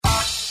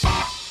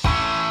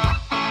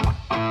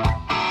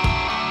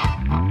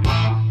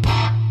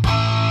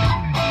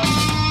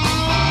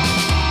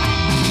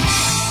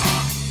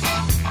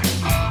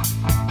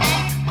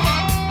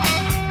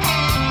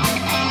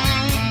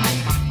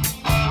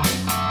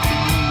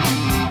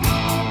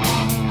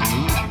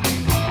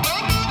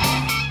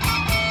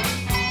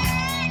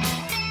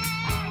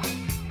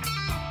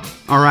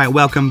All right,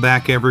 welcome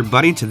back,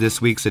 everybody, to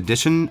this week's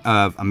edition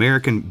of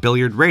American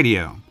Billiard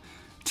Radio.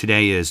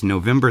 Today is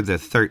November the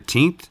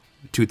 13th,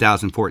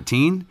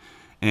 2014,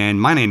 and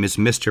my name is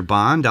Mr.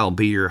 Bond. I'll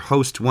be your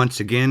host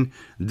once again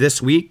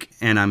this week,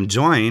 and I'm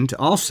joined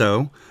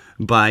also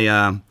by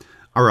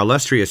our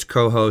illustrious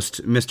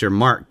co-host, Mr.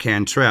 Mark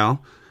Cantrell.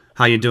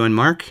 How you doing,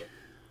 Mark?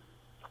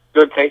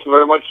 Good, thank you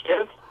very much,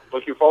 Ted.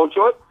 Looking forward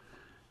to it.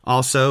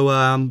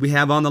 Also, we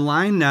have on the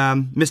line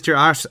Mr.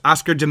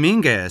 Oscar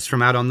Dominguez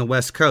from out on the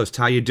West Coast.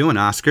 How you doing,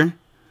 Oscar?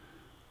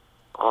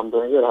 I'm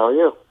doing good. How are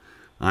you?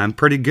 I'm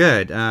pretty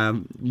good.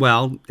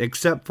 Well,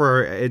 except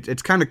for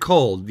it's kind of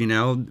cold, you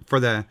know. For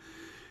the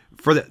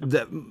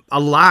a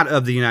lot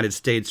of the United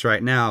States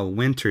right now,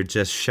 winter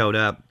just showed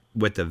up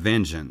with a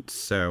vengeance.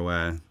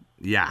 So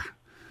yeah,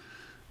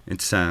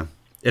 it's not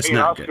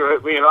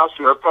good. Me and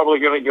Oscar are probably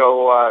going to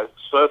go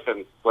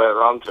surfing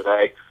later on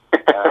today.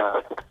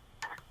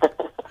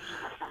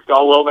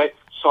 Got a little bit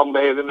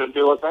sunbathing to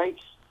do, I think.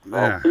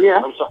 Yeah.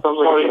 I'm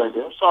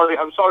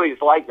sorry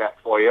it's like that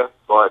for you,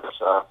 but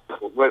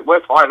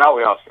we're fine, aren't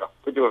we, Oscar?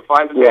 We're doing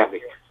fine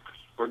today.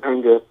 We're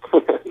doing good.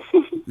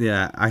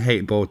 Yeah, I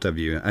hate both of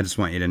you. I just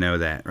want you to know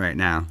that right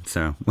now.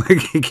 So we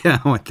can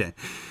get on with it.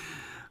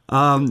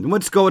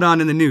 What's going on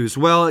in the news?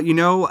 Well, you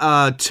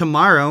know,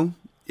 tomorrow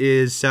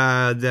is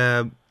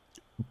the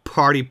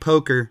Party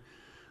Poker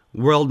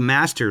World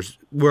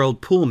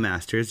Pool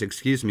Masters,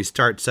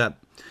 starts up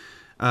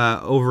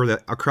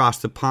across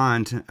the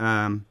pond.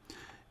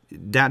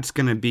 That's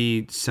going to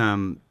be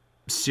some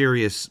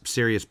serious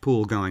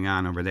pool going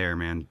on over there,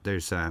 man.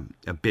 There's a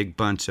big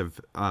bunch of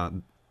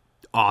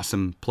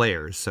awesome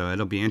players, so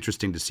it'll be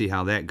interesting to see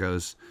how that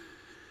goes.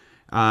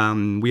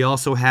 We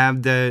also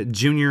have the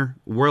Junior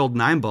World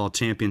 9-Ball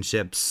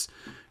Championships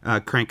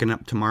cranking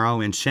up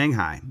tomorrow in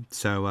Shanghai,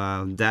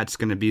 so that's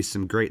going to be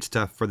some great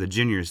stuff for the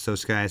juniors.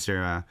 Those guys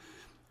are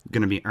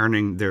going to be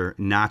earning their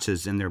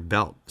notches in their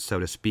belt, so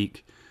to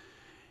speak.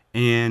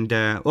 And,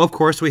 well, of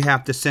course, we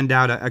have to send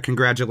out a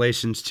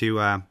congratulations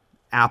to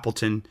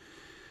Appleton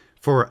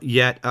for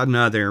yet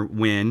another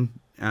win.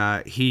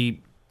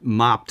 He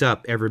mopped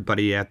up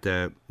everybody at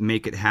the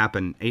Make It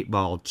Happen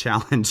 8-Ball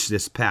Challenge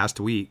this past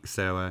week.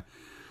 So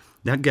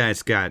that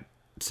guy's got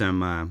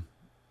some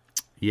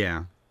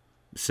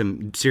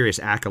serious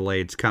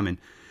accolades coming.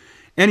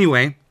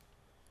 Anyway,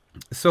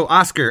 so,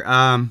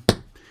 Oscar,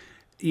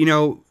 you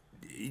know,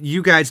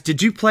 you guys,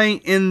 did you play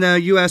in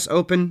the U.S.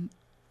 Open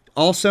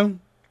also?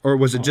 Or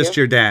was it just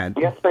your dad?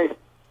 Yes,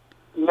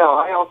 no,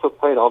 I also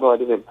played, although I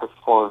didn't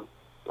perform.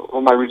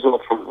 Well, my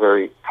results were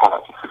very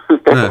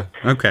high.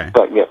 Okay.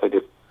 But yes, I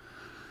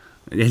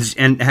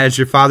did. Has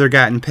your father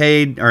gotten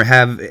paid, or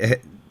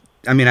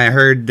I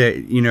heard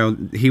that, you know,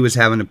 he was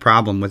having a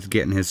problem with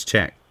getting his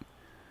check.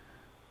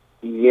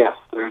 Yes,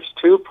 there's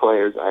two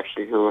players,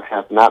 actually, who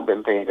have not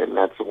been paid, and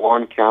that's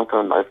Warren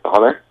Countdown and my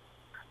father.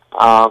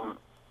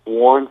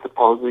 Warren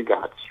supposedly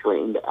got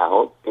straightened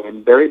out,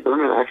 and Barry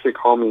Berman actually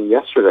called me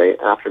yesterday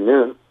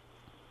afternoon,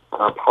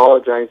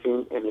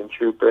 apologizing and in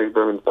true Barry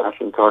Berman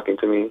fashion, talking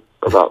to me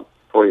for about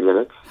 40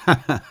 minutes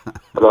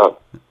about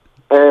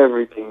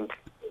everything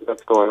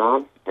that's going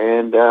on.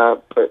 And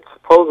but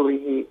supposedly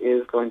he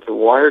is going to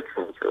wire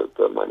transfer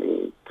the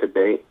money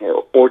today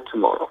or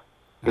tomorrow.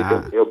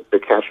 The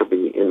cash will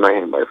be in my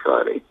hand by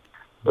Friday.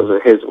 Those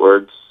are his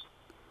words.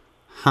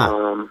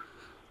 So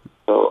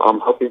I'm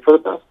hoping for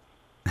the best.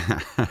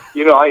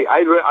 You know, I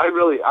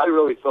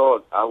really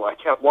thought I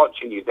kept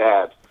watching your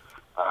dad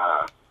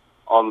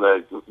on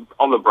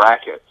the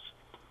brackets,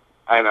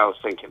 and I was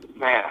thinking,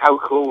 man, how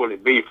cool would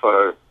it be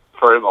for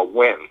him to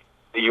win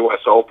the U.S.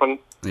 Open?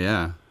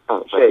 Yeah.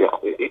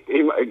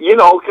 You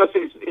know, because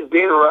he's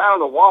been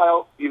around a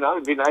while. You know,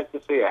 it'd be nice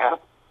to see it happen.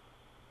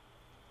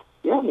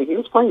 Yeah, I mean, he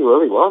was playing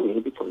really well. I mean,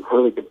 he beat some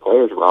really good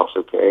players, Rob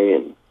Souquet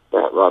and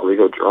that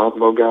Rodrigo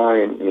Geronimo guy,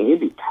 and I mean, he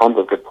beat tons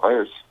of good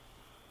players.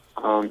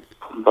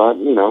 But,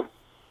 you know,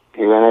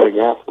 he ran out of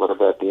gas a little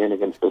bit at the end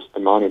against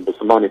Bustamante, but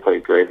Bustamante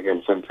played great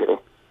against him, too.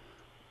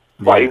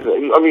 Right.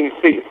 I mean,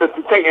 see, the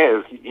thing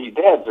is, your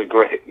dad's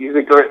he's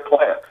a great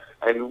player.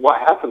 And what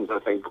happens, I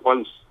think,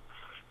 once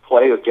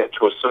players get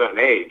to a certain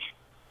age,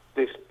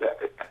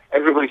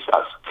 everybody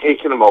starts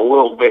taking them a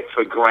little bit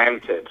for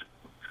granted.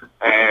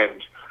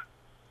 And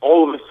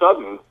all of a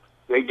sudden,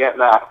 they get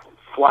that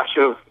flash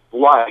of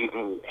light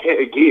and hit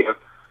a gear,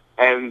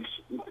 and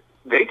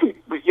they could,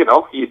 you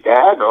know, your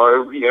dad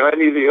or, you know,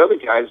 any of the other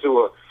guys who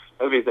are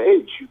of his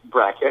age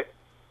bracket,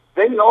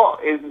 they're not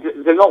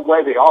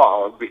where they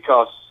are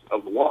because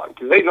of luck,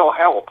 because they know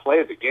how to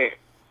play the game.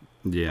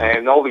 Yeah.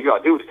 And all they got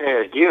to do is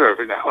hit a gear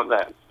every now and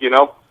then, you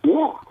know?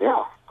 Yeah,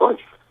 of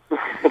course.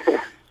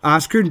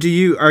 Oscar,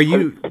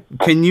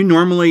 can you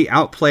normally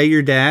outplay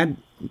your dad?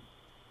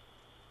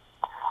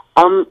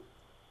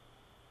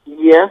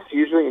 Yes,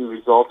 usually in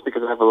results,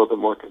 because I have a little bit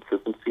more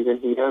consistency than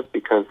he does,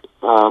 because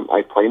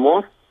I play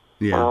more.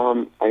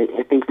 Yeah.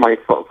 I think my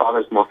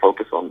father's more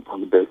focused on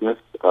the business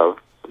of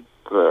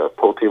the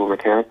pool table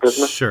mechanic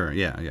business. Sure,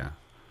 yeah.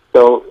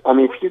 So, I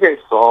mean, if you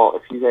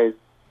guys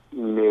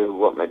knew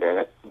what my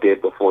dad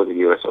did before the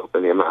U.S.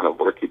 Open, the amount of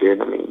work he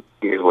did, I mean,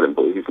 you guys wouldn't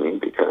believe me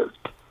because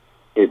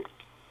it's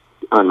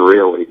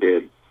unreal what he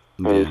did,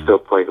 and he still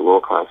played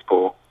world-class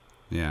pool.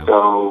 Yeah.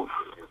 So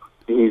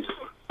he's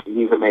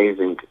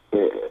amazing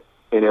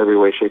in every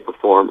way, shape, or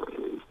form.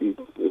 It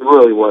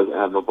really was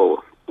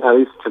admirable, at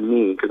least to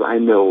me, because I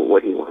know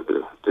what he went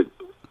through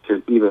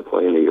to even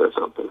play in the U.S.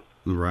 Open.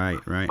 Right.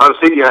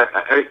 See, yeah,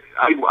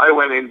 I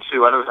went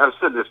into, and I've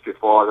said this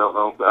before, I don't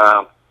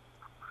know,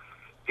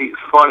 it's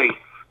funny,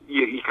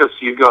 because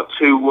you've got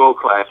two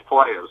world-class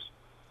players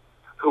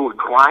who are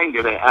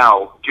grinding it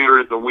out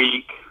during the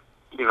week,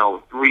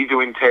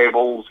 redoing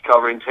tables,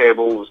 covering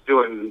tables,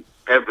 doing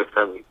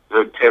everything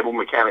the table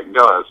mechanic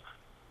does.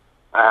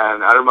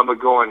 And I remember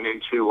going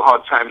into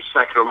Hard Times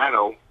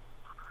Sacramento.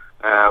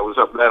 I was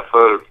up there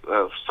for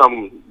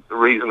some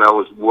reason. I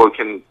was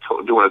working,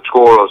 doing a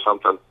tour or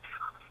something.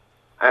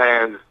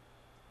 And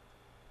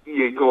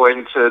you go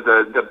into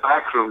the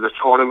back room, the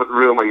tournament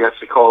room, I guess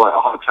they call it,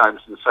 Hard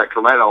Times in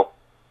Sacramento.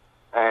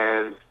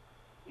 And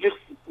just,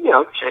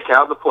 check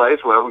out the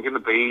place, where we're going to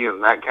be,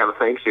 and that kind of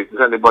thing, see if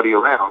there's anybody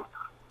around.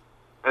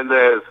 And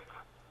there's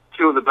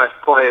two of the best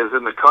players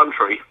in the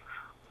country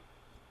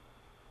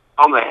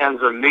on their hands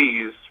and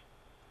knees,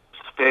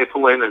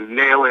 stapling and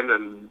nailing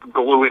and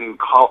gluing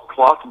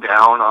cloth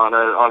down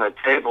on a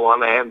table on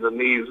their hands and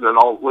knees, and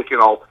all looking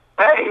all,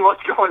 hey,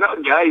 what's going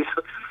on, guys?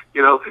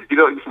 You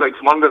don't expect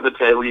them under the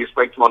table, you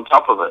expect them on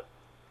top of it.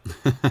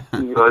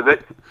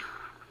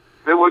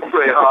 They work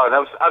pretty hard.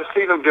 I've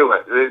seen them do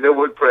it. They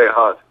work pretty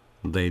hard.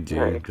 They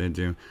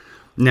do.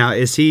 Now,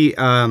 is he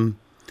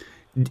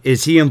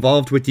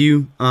involved with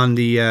you on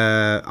the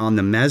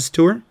Mez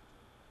tour?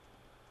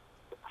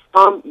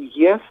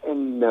 Yes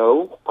and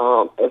no.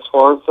 As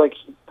far as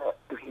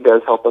he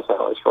does help us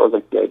out as far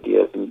as the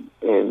ideas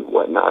and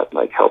whatnot,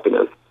 helping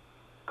us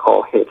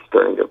call hits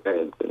during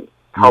events and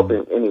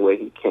helping in any way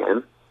he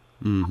can.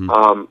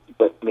 Mm-hmm.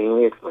 But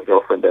mainly it's my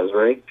girlfriend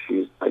Desiree.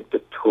 She's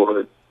the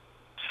tour.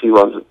 She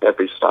runs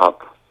every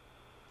stop,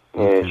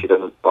 and she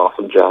does an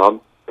awesome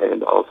job.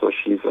 And also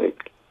she's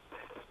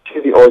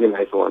the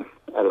organized one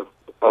out of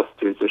us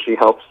two. So she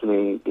helps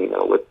me,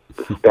 with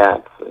the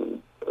stats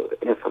and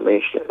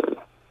information and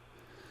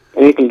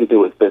anything to do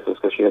with business,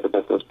 because she has a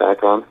business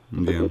background,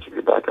 business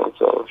degree background,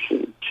 so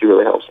she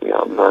really helps me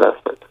out in that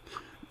aspect.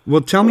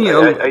 Well, tell me,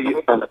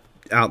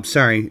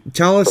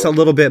 tell us a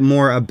little bit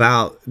more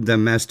about the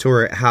Mez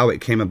Tour, how it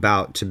came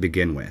about to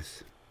begin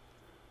with.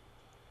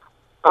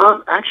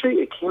 Actually,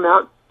 it came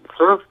out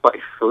sort of by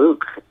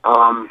fluke.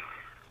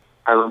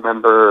 I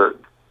remember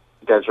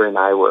Desiree and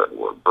I were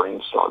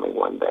brainstorming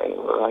one day, and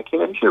we were like, you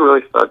should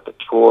really start the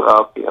tour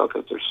up,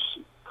 because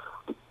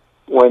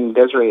when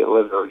Desiree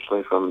lived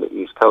originally from the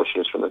East Coast, she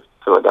was from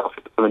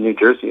the New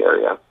Jersey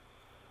area.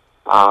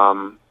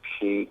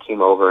 She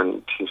came over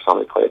and she saw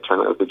me play a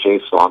tournament with the Jay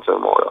Swanson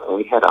Memorial, and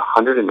we had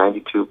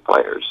 192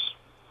 players.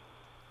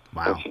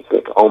 Wow! And she's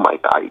like, "Oh my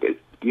God,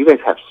 you guys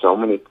have so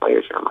many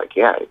players here." I'm like,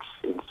 "Yeah, it's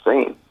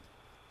insane."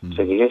 Mm-hmm.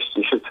 So you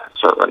should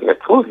start running a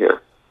tour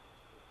here.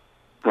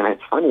 And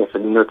it's funny. I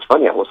said, it's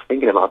funny. I was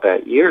thinking about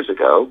that years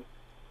ago,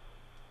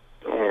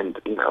 and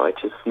it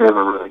just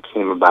never really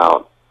came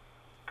about.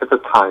 Because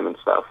of time and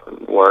stuff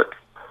and work.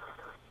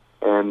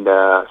 And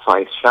so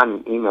I shot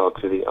an email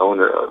to the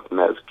owner of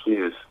Mez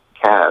Q's,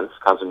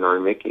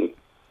 Kazunori Miki,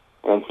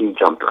 and he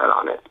jumped right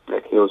on it.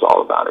 And he was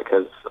all about it,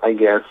 because I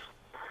guess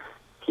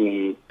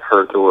he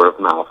heard the word of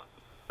mouth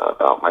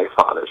about my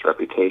father's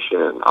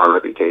reputation and our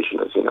reputation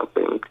as,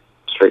 being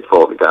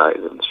straightforward guys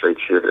and straight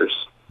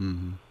shooters.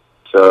 Mm-hmm.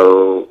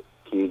 So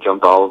he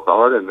jumped all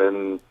aboard, and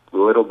then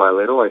little by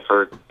little I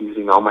started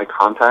using all my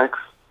contacts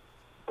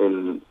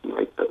in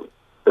the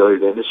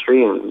billiard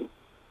industry, and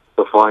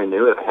before I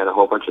knew it, I had a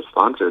whole bunch of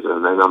sponsors.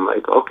 And then I'm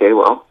like, okay,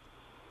 well,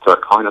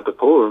 start calling up the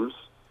pool rooms.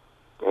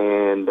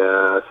 And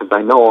since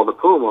I know all the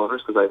pool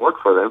owners, because I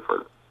worked for them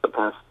for the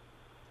past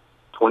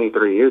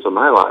 23 years of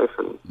my life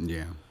and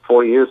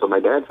 4 years of my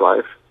dad's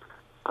life,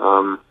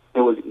 it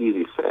was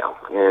easy sale.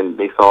 And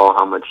they saw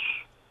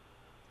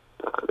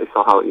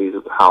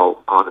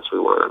how honest we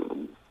were.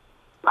 And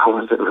I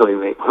wasn't really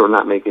we're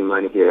not making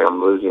money here.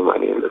 I'm losing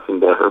money in this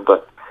endeavor,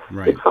 but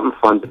it's something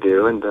fun to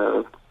do, and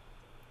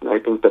I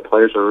think the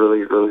players are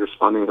really, really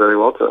responding very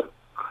well to it.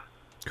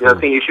 Cool. Yeah, I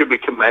think you should be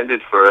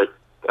commended for it,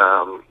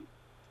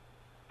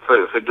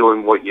 for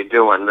doing what you're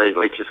doing.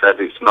 Like you said,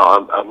 it's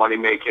not a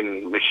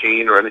money-making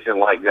machine or anything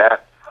like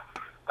that.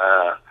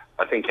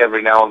 I think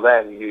every now and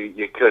then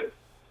you could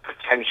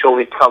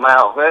potentially come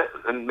out of it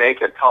and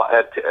make a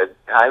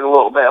tiny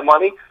little bit of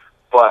money,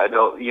 but I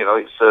don't.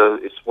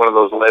 It's one of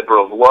those labor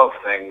of love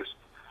things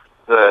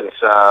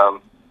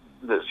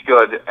that's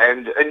good,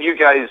 and you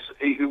guys,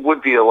 it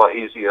would be a lot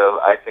easier,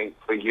 I think,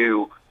 for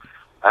you,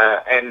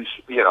 and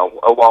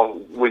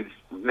along with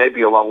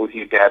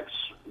your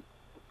dad's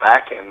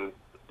backing,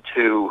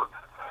 to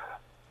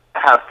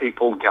have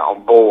people get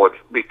on board,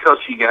 because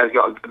you guys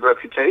got a good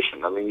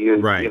reputation. I mean,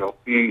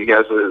 you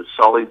guys are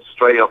solid,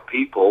 straight up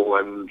people,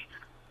 and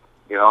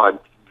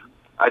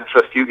I'd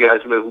trust you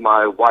guys with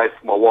my wife,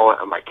 my wallet,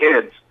 and my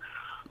kids.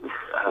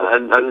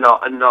 and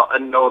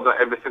know that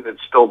everything would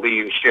still be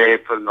in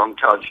shape and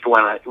untouched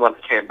when I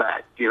came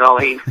back. You know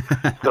what I mean?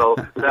 So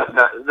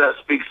that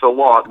speaks a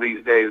lot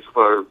these days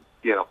for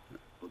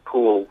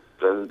pool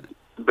and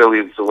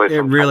billiards away from.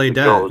 It really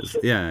does.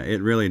 Yeah,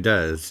 it really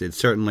does. It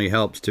certainly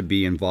helps to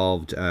be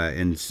involved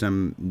in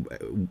some.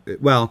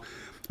 Well,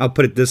 I'll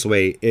put it this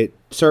way: it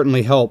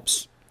certainly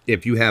helps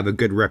if you have a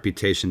good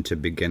reputation to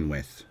begin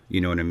with.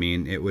 You know what I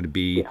mean? It would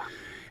be. Yeah.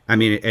 I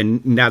mean,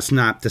 and that's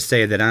not to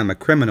say that I'm a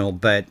criminal,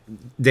 but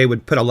they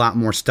would put a lot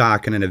more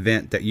stock in an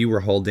event that you were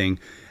holding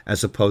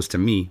as opposed to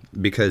me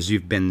because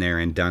you've been there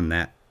and done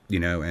that,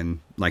 and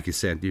like you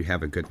said, you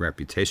have a good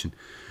reputation.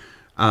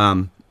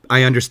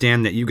 I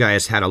understand that you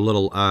guys had a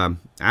little, I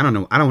don't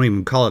know, I don't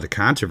even call it a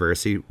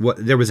controversy.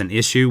 There was an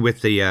issue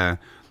with the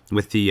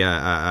what do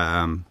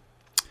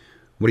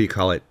you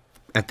call it,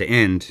 at the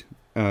end?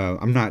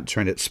 I'm not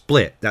trying to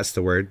split, that's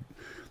the word.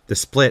 The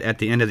split at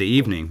the end of the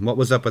evening. What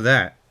was up with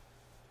that?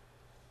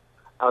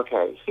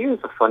 Okay,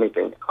 here's the funny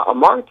thing.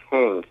 Mark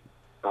Hang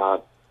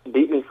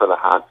beat me for the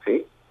hot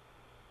seat,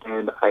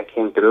 and I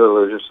came through the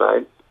loser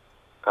side.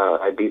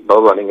 I beat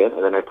Bo running it,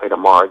 and then I played a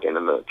Mark in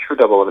the true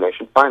double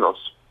elimination finals.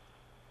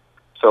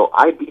 So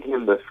I beat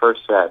him the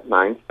first set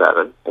 9-7,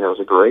 and it was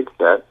a great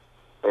set,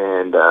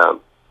 and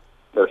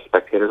the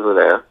spectators were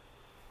there.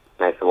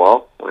 And I said,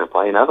 well, we're going to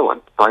play another one.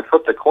 So I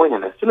flipped the coin,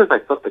 and as soon as I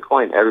flipped the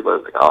coin,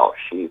 everybody was like, oh,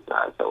 sheesh,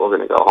 I said, we're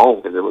going to go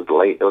home because it was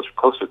late. It was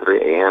close to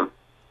 3 a.m.,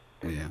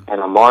 yeah.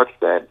 And Mark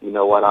said, you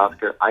know what,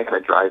 Oscar, I got to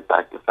drive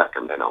back to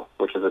Sacramento,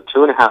 which is a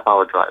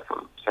 2.5-hour drive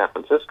from San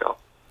Francisco.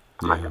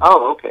 I'm like,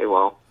 oh, okay,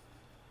 well,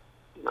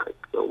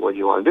 so what do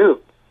you want to do?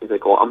 He's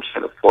like, well, I'm just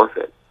going to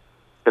forfeit.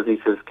 Because he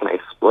says, can I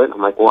split?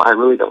 I'm like, well, I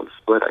really don't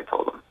split, I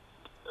told him.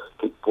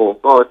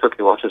 Well, it's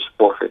okay, well, I'll just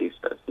forfeit, he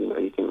says.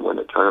 You can win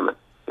the tournament.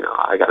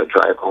 I got to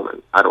drive home,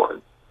 and I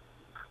don't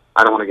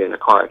want to get in a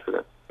car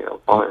accident,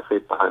 falling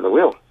asleep behind the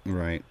wheel.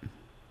 Right.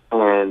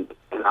 And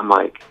I'm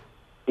like,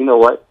 you know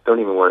what? Don't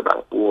even worry about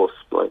it. We'll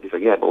split. He's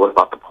like, yeah, but what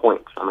about the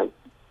points? I'm like,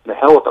 the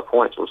hell with the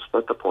points. We'll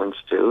split the points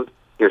too.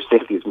 Your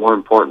safety is more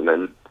important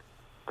than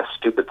a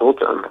stupid pool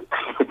tournament.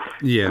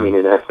 Yeah. I mean,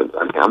 in essence,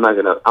 I'm not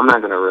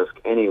gonna risk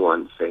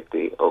anyone's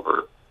safety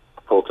over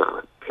a pool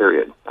tournament.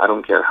 Period. I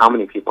don't care how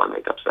many people I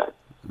make upset.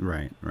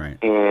 Right.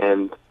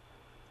 And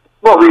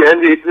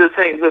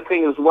the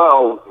thing as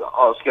well,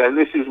 Oscar, and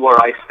this is where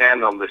I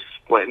stand on this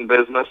splitting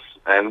business,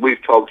 and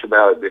we've talked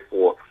about it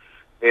before,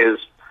 is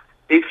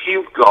if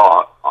you've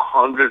got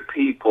 100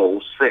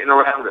 people sitting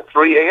around at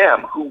 3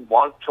 a.m. who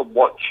want to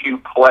watch you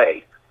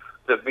play,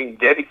 they've been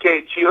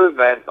dedicated to your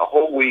event the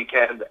whole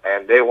weekend,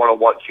 and they want to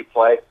watch you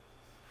play,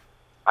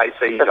 I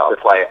say you got to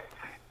play it.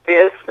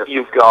 If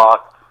you've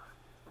got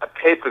a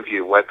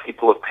pay-per-view where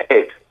people have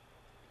paid,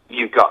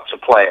 you've got to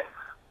play it.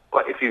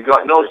 But if you've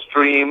got no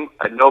stream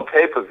and no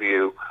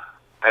pay-per-view,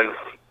 and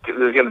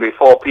there's going to be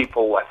 4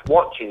 people left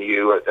watching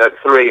you at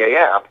 3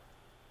 a.m.,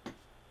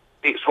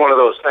 it's one of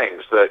those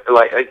things that,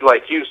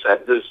 like you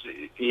said,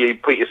 you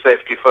put your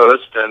safety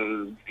first,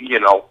 and you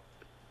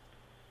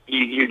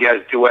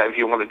guys do whatever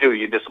you want to do.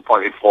 You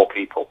disappointed 4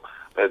 people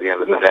at the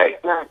end of the day.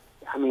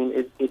 I mean,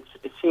 it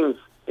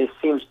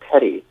seems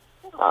petty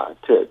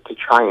to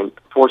try and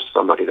force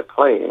somebody to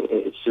play.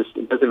 It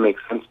doesn't make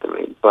sense to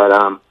me.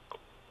 But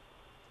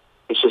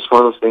it's just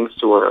one of those things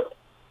to where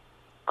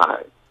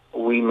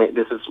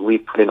we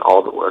put in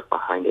all the work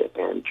behind it,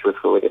 and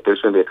truthfully, if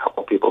there's going to be a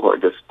couple people who are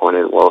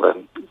disappointed, well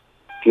then,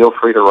 feel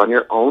free to run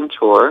your own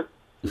tour,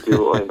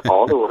 do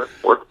all the work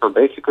for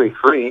basically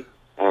free,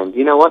 and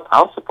you know what?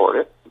 I'll support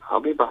it. I'll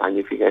be behind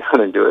you if you guys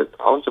want to do it.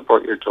 I'll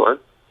support your tour.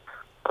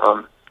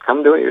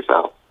 Come do it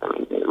yourself. I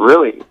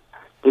mean,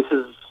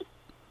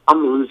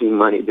 I'm losing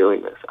money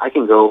doing this. I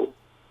can go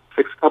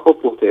fix a couple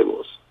pool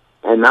tables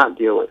and not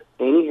deal with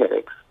any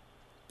headaches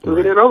and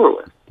get it over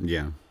with.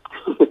 Yeah.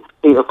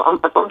 If I'm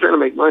trying to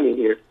make money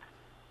here,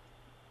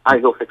 I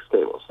go fix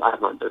tables. I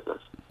have my business.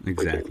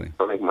 Exactly.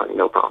 I'll make money,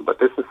 no problem. But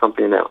this is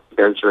something that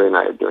Benjamin and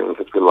I are doing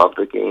because we love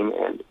the game,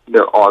 and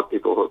there are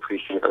people who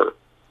appreciate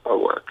our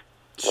work.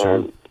 Sure.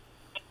 And,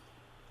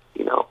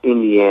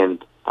 in the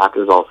end,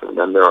 after it's all said and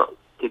done, there are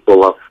people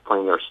who love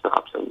playing our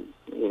stops, and,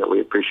 we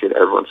appreciate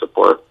everyone's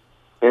support.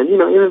 And,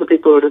 even the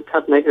people who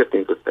have negative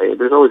things to say,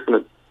 there's always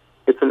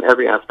it's in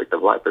every aspect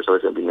of life, there's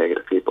always going to be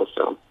negative people.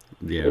 So,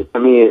 yeah. To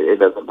me, it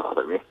doesn't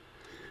bother me.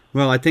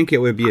 Well, I think it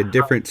would be a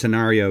different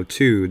scenario,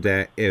 too,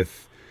 that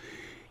if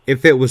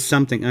it was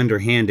something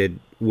underhanded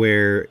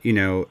where,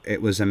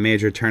 it was a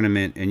major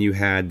tournament and you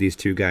had these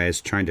 2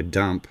 guys trying to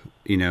dump,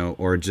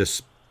 or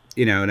just,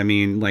 you know what I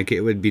mean? Like,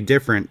 it would be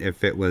different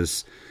if it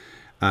was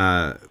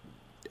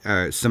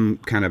some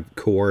kind of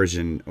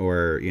coercion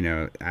or,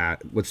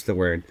 what's the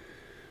word?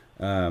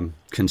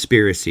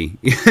 Conspiracy,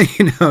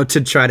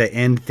 to try to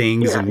end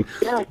things and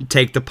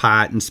take the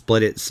pot and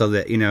split it so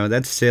that,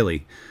 that's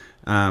silly.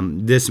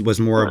 This was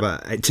more of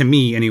a, to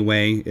me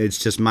anyway, it's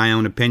just my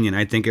own opinion.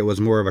 I think it was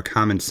more of a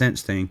common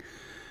sense thing.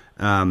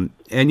 And,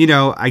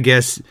 I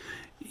guess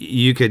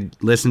you could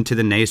listen to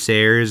the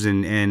naysayers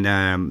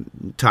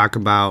and talk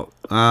about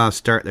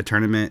start the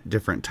tournament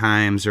different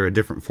times or a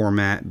different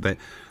format, but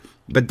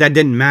that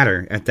didn't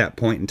matter at that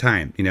point in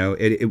time. You know,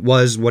 it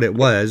was what it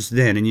was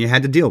then, and you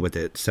had to deal with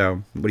it.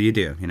 So what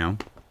do? You know?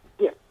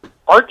 Yeah,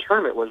 our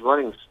tournament was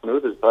running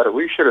smooth as butter.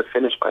 We should have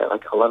finished by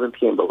like 11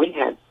 p.m., but we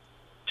had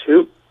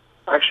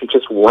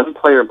just one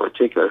player in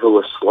particular who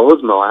was slow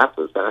as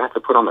molasses that I had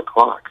to put on the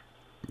clock.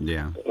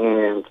 Yeah.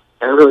 And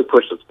that really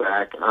pushed us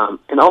back.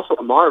 And also,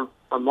 Amar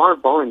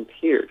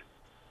volunteered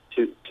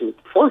to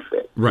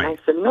forfeit. Right. And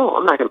I said, no,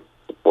 I'm not going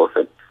to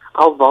forfeit.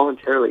 I'll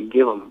voluntarily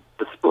give him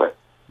the split.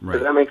 Right.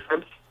 Does that make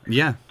sense?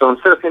 Yeah. So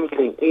instead of him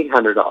getting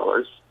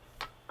 $800,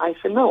 I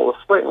said, no, we'll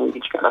split, and we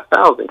each got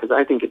 $1,000 because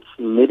I think it's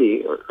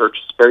nitty or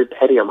just very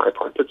petty on my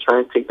part to try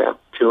and take that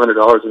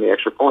 $200 in the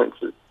extra points.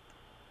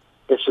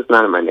 It's just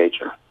not in my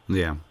nature.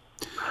 Yeah.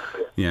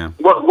 Yeah.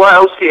 What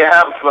else do you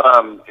have?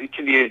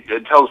 Can you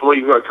tell us what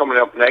you've got coming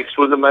up next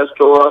with the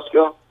Mezco,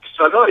 Roscoe?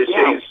 So I noticed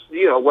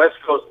he's, West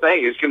Coast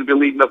thing is going to be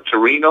leading up to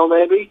Reno,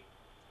 maybe?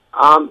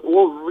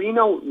 Well,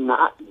 Reno,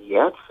 not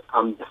yet.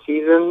 This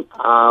season,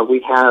 we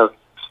have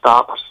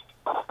stops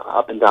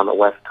up and down the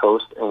West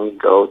Coast, and we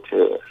go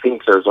to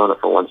Phoenix, Arizona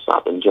for one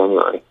stop in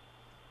January.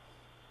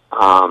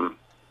 The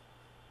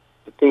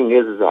thing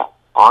is that,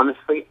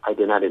 honestly, I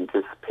did not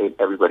anticipate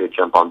everybody to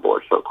jump on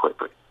board so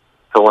quickly.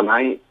 So when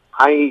I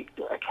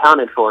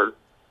accounted for,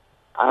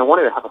 I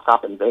wanted to have a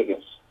stop in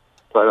Vegas,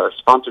 but our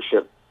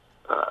sponsorship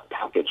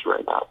package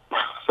ran out.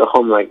 So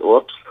I'm like,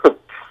 whoops.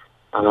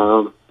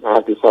 I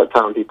have to start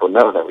telling people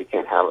no that we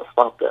can't have a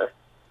stop there.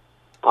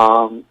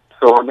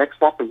 So our next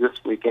stop is this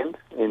weekend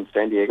in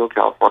San Diego,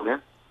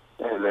 California.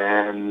 And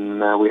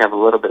then we have a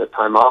little bit of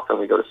time off, and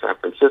we go to San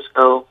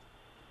Francisco.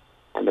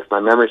 And if my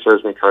memory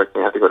serves me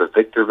correctly, I have to go to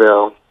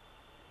Victorville,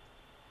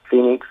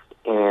 Phoenix,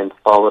 and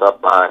followed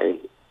up by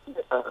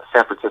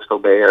San Francisco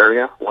Bay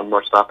Area, one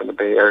more stop in the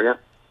Bay Area.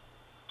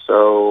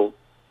 So,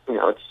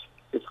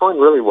 it's going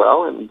really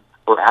well, and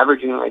we're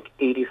averaging like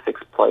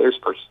 86 players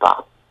per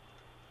stop.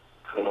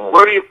 And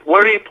Where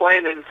are you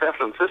playing in San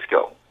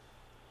Francisco?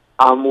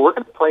 we're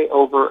going to play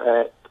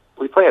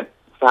we play at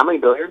Family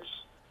Billiards.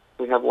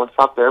 We have one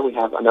stop there. We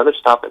have another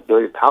stop at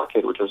Billiard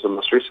Palisade, which was the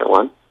most recent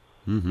one.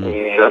 Mm-hmm.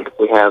 And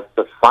we have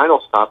the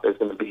final stop is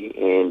going to be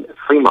in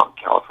Fremont,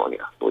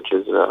 California, which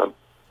is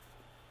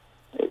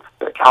it's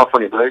the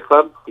California Billiard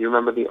Club. You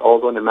remember the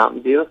old one in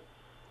Mountain View?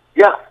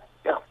 Yeah.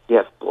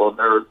 Yes. Well,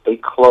 they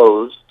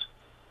closed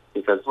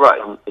because Right.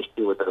 of an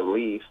issue with their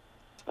lease,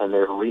 and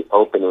they're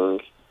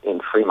reopening in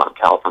Fremont,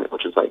 California,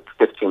 which is like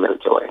 15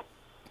 minutes away.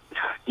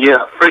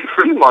 Yeah,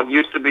 Fremont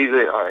used to be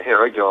here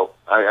I go.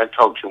 I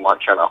talk too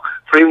much, I know.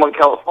 Fremont,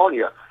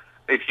 California.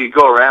 If you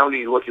go around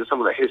and you look at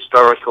some of the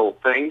historical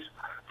things,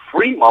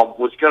 Fremont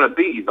was going to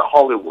be the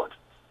Hollywood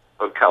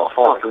of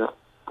California.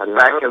 There's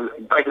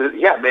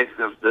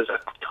a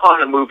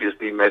ton of movies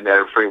being made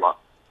there in Fremont.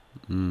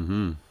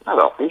 Mm-hmm.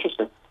 Oh,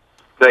 interesting.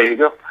 There you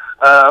go.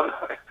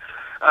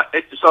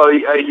 So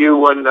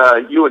you and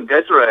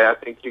Desiree, I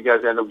think you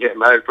guys end up getting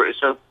married pretty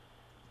soon.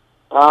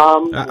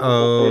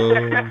 Uh-oh.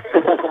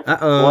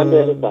 Uh-oh. One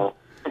day at a time.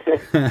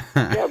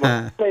 Yeah,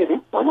 but maybe.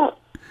 Why not?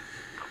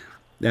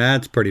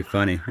 That's pretty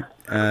funny.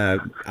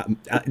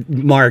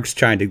 Mark's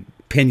trying to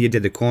pin you to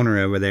the corner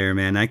over there,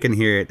 man. I can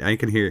hear it. I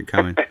can hear it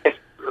coming.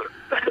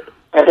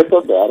 It's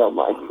okay. I don't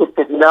mind.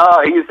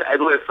 No,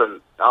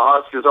 listen,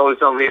 Oscar's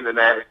always on the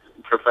internet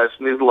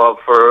professing his love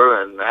for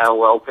her and how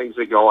well things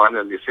are going,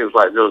 and it seems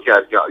like those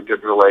guys got a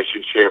good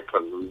relationship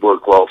and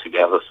work well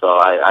together, so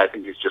I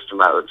think it's just a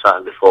matter of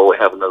time before we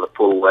have another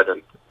pool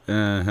wedding.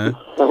 Uh-huh.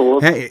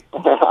 Hey.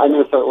 I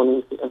need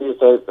to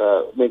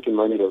start making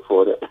money to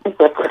afford it.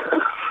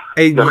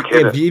 Hey, No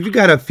kidding. if you've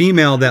got a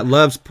female that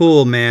loves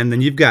pool, man,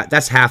 then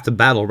that's half the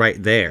battle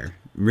right there.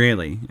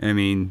 Really. I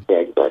mean. Yeah,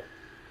 exactly.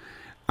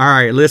 All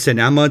right, listen,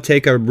 I'm going to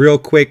take a real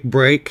quick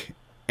break,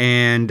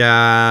 and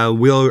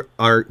we're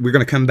going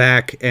to come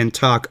back and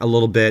talk a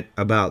little bit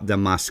about the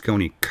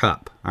Mosconi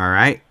Cup. All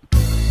right?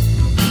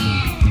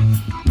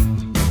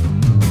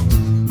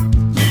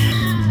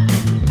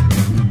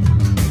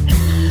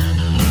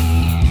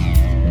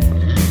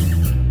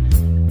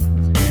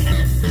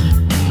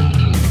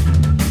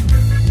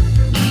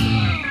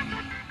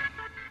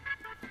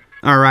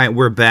 All right,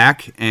 we're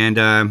back,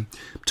 and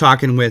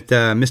talking with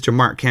Mr.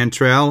 Mark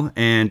Cantrell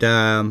and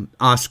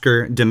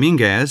Oscar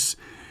Dominguez.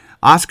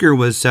 Oscar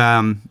was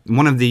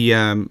one of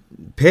the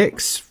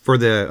picks for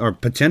or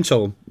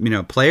potential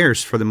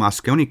players for the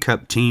Mosconi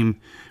Cup team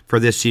for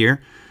this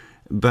year,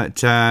 but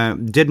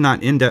did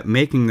not end up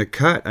making the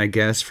cut, I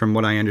guess, from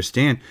what I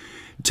understand.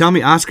 Tell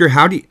me, Oscar,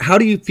 how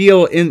do you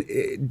feel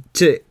in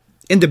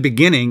the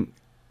beginning,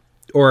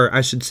 or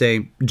I should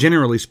say,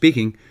 generally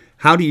speaking?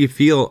 How do you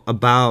feel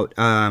about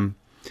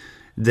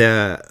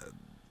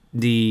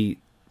the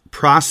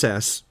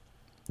process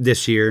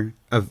this year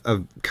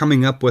of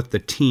coming up with the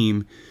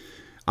team?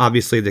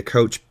 Obviously, the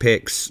coach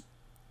picks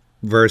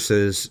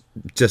versus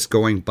just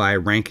going by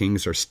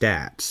rankings or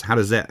stats. How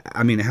does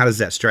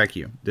that strike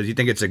you? Do you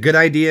think it's a good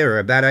idea or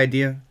a bad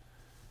idea?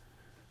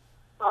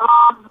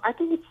 I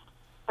think it's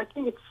I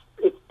think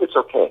it's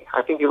okay.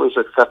 I think it was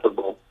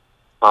acceptable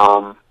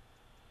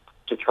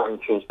to try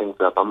and change things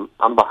up.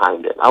 I'm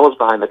behind it. I was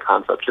behind the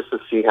concept just to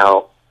see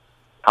how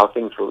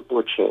things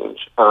would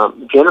change.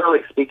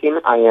 Generally speaking,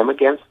 I am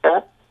against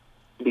that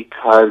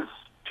because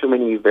too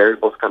many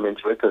variables come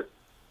into it. Because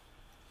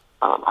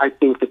I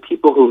think the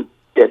people who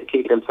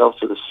dedicate themselves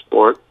to the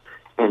sport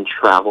and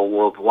travel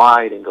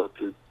worldwide and go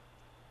to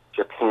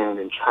Japan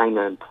and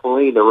China and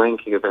play the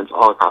ranking events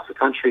all across the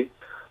country,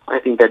 I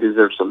think that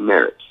deserves some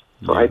merit.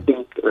 So I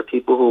think the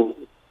people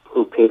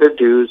who pay their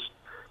dues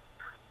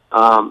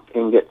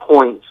and get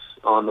points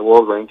on the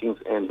world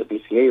rankings and the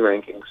BCA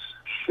rankings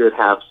should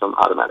have some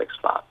automatic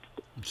spots.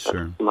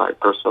 Sure. That's my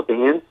personal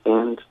opinion,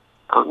 and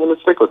I'm going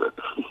to stick with it.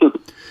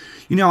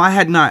 You know, I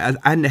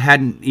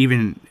hadn't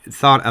even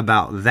thought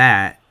about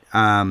that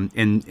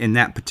in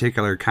that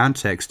particular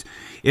context.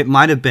 It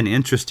might have been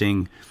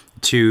interesting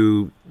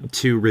to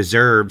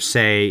reserve,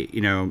 say,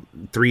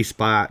 3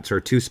 spots or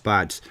 2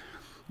 spots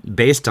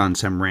based on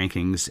some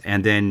rankings,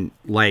 and then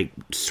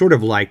sort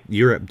of like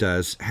Europe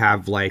does,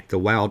 have the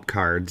wild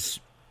cards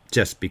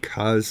just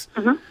because.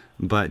 Mm-hmm.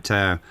 But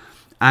I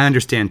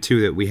understand too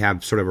that we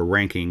have sort of a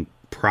ranking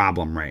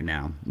problem right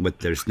now.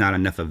 There's not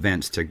enough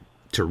events to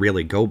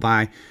really go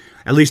by,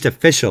 at least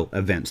official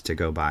events to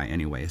go by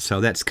anyway.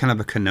 So that's kind of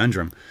a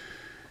conundrum.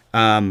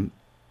 I think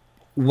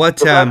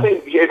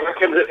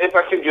if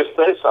I can just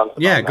say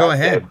something. Yeah, go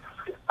ahead.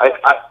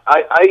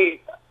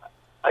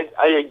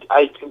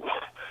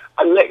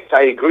 Nick,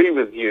 I agree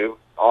with you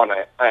on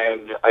it,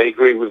 and I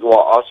agree with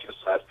what Oscar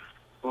said.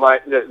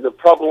 The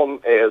problem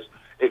is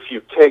if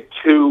you take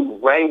 2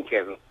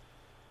 ranking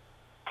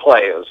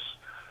players,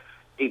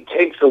 it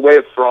takes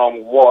away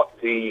from what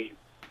the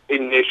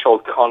initial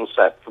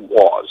concept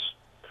was,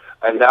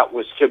 and that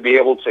was to be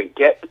able to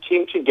get the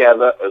team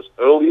together as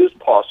early as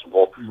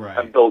possible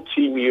and build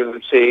team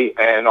unity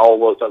and all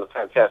those other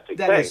fantastic things.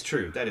 That is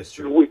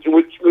true. Which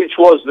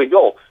was the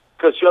goal.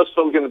 Because you're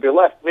still going to be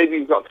left. Maybe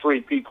you've got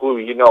 3 people who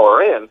you know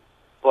are in,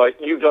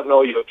 but you don't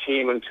know your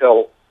team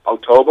until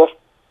October,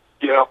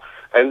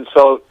 And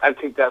so I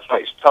think that's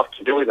why it's tough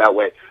to do it that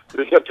way.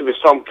 There's got to be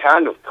some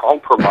kind of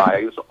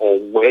compromise or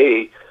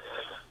way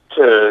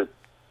to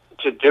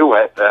do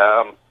it.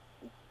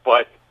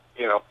 But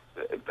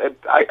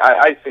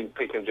I think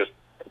they can just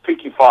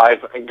pick your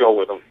 5 and go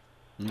with them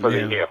for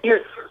the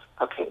year.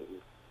 Okay,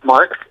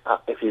 Mark,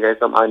 if you guys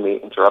don't mind me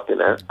interrupting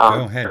there.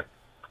 Go ahead.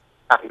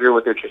 I agree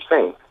with what you're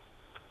saying.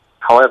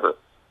 However,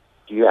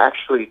 do you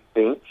actually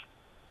think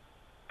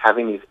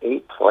having these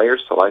 8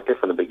 players selected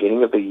from the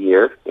beginning of the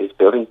year is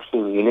building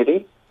team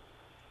unity?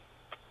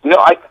 No,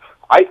 I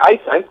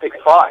pick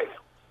 5.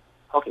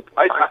 Okay,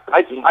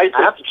 I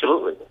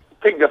absolutely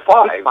pick the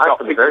 5, not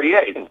pick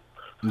the 8.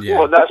 Yeah.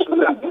 Well, that's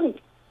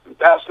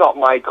not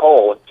my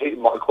call.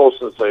 My call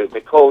is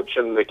the coach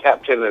and the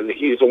captain, and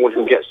he's the one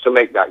who gets to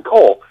make that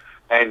call,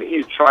 and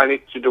he's trying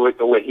to do it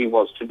the way he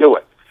wants to do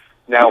it.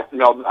 Now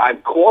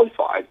I'm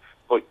qualified.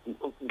 But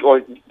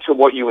going to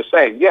what you were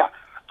saying,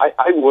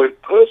 I would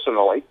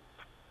personally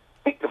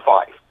pick the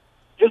 5.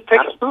 Just pick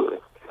Absolutely.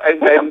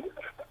 it.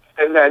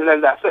 And then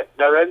that's it.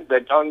 They're in,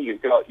 they're done. You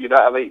don't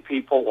have 8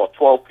 people or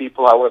 12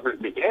 people, however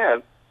it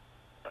began.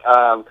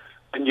 And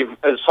you've,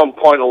 at some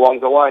point along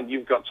the line,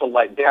 you've got to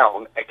let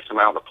down X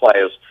amount of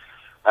players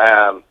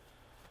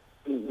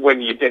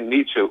when you didn't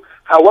need to.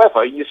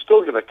 However, you're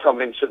still going to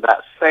come into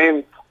that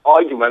same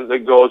argument that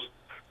goes,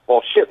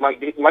 well, shit,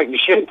 Mike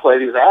McShane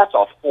played his ass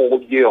off all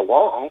year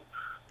long,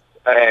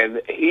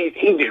 and he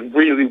did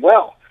really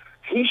well.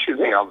 He should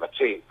be on the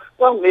team.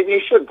 Well, maybe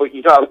he should, but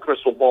you don't have a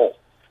crystal ball.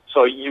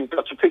 So you've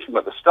got to pick him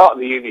at the start of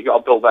the year. You've got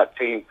to build that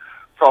team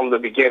from the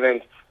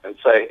beginning and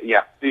say,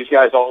 these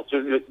guys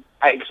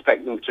I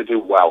expect them to do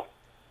well.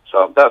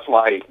 So that's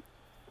my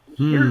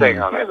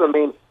thing on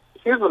it.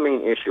 Here's the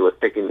main issue with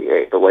picking the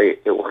 8, the way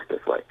it worked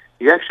this way.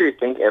 You actually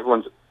think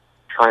everyone's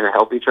trying to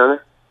help each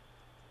other?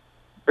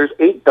 There's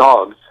 8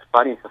 dogs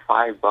fighting for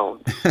 5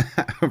 bones.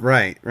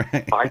 Right.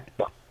 5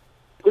 bones.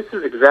 This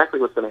is exactly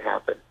what's going to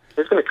happen.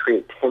 It's going to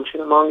create tension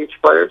among each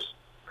players.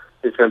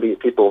 There's going to be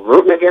people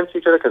rooting against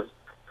each other because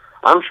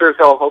I'm sure as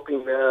hell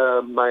hoping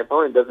my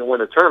opponent doesn't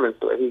win a tournament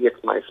so that he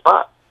gets my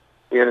spot.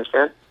 You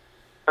understand?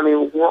 I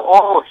mean, we're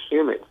all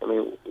humans. I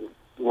mean,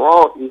 we're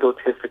all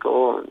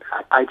egotistical, and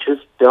I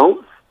just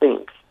don't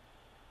think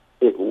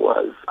it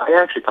was. I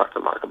actually talked to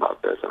Mark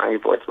about this, and I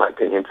voiced my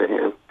opinion to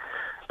him.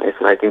 I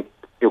said, I think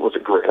it was a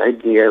great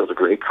idea, it was a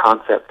great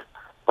concept,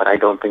 but I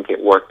don't think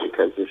it worked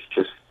because there's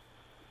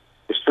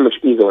too much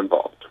ego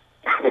involved.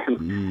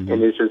 And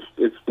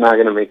it's not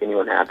going to make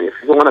anyone happy. If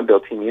you want to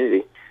build team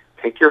unity,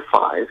 take your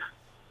 5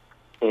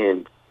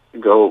 and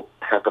go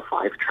have the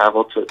 5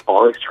 travel to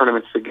all these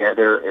tournaments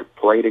together and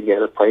play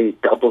together, play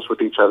doubles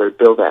with each other,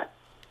 build that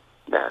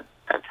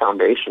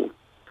foundation.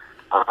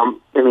 I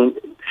mean,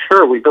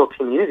 sure, we built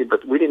team unity,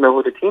 but we didn't know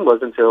who the team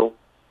was until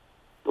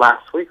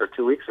last week or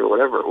 2 weeks or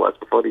whatever it was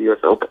before the U.S.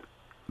 Open.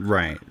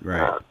 Right.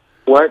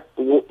 What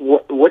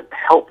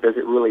help does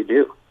it really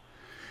do?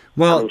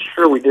 Well, I mean,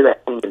 sure, we did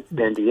that thing in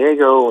San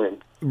Diego,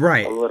 and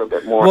Right. a little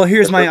bit more. Well,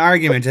 here's my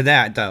argument to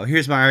that, though.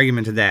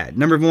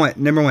 Number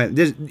one,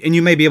 this, and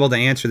you may be able to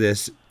answer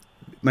this.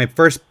 My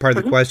first part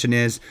of the question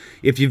is,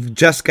 if you've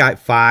just got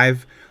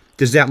 5,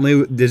 does that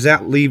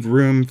leave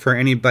room for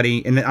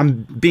anybody? And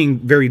I'm being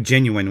very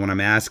genuine when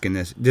I'm asking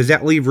this. Does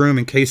that leave room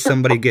in case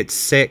somebody gets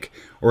sick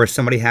or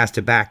somebody has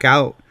to back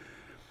out?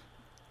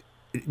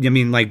 I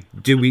mean, like,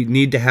 do we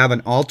need to have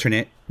an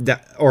alternate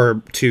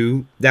or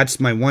 2? That's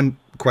my one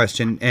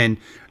question. And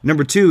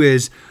number 2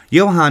 is,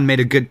 Johan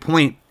made a good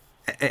point,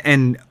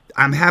 and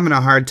I'm having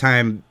a hard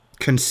time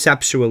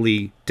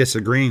conceptually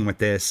disagreeing with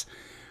this,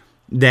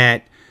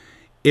 that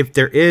if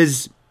there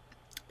is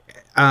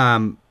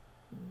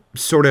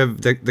sort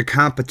of the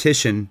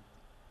competition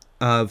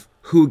of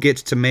who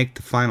gets to make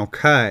the final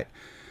cut,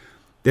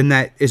 then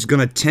that is going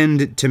to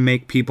tend to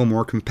make people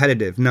more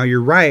competitive. Now,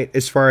 you're right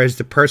as far as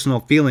the personal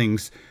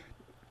feelings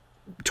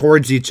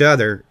towards each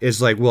other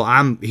is like,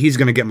 well, he's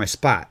going to get my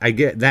spot. I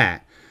get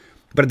that.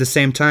 But at the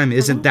same time,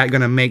 isn't that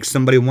going to make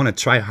somebody want to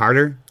try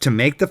harder to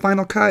make the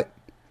final cut?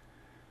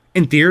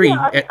 In theory,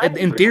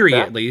 in theory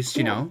at least,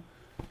 you know.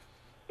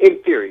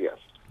 In theory, yes.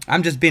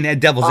 I'm just being a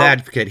devil's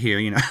advocate here,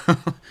 you know.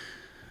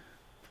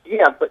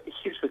 Yeah, but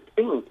here's the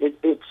thing.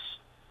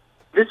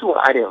 This is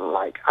what I didn't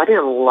like. I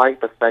didn't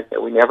like the fact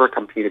that we never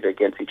competed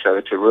against each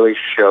other to really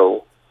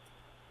show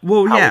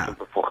how we can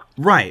perform.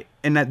 Right.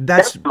 And that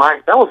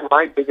was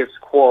my biggest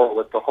quarrel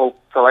with the whole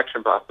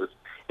selection process,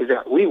 is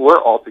that we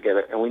were all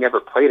together and we never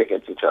played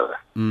against each other.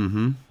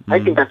 Mm-hmm. I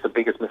think that's the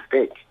biggest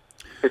mistake.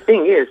 The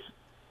thing is,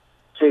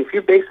 say, if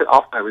you base it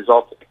off my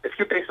results, if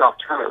you base it off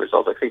tournament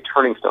results, like, say,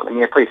 Turning Stone, I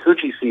mean, I played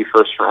Fuji C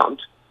first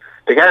round.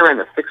 The guy ran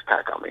the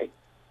 6-pack on me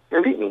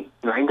and beat me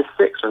 9-6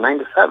 or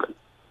 9-7.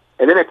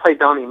 And then I played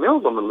Donnie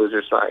Mills on the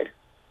loser side.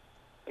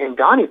 And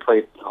Donnie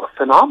played a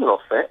phenomenal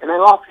set, and I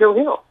lost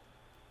Hill.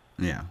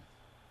 Yeah.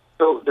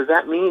 So does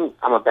that mean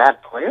I'm a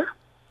bad player?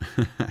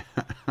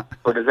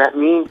 Or does that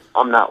mean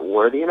I'm not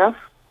worthy enough?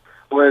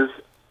 Whereas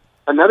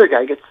another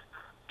guy gets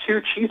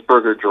 2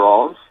 cheeseburger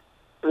draws,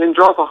 and then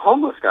draws a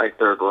homeless guy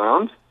 3rd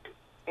round,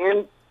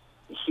 and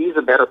he's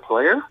a better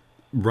player?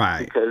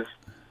 Right. Because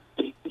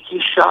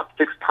he shot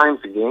 6 times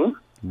a game?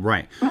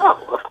 Right. No,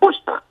 of course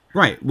not.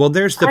 Right. Well,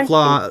 there's the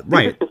flaw.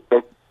 Right.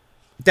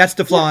 That's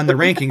the flaw in the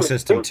ranking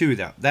system too,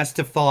 though. That's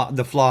the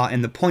flaw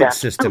in the point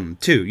system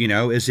too. You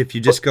know, is if you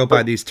just go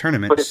by these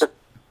tournaments.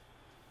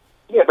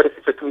 But if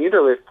it's a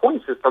cumulative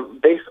point system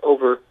based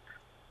over,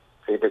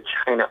 say, the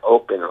China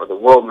Open or the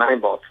World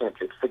 9-Ball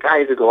Championships, the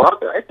guys who go out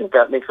there, I think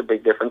that makes a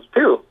big difference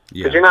too.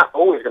 Because you're not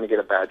always going to get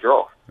a bad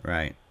draw.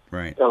 Right.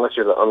 Right. Unless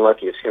you're the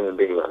unluckiest human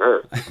being on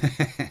earth.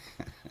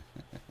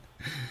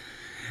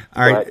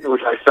 All right.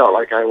 Which I felt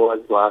like I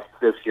was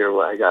this year,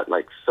 where I got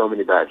like so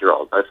many bad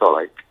draws. I felt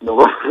like no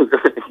one was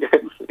going to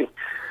get me.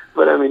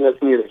 But I mean,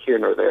 that's neither here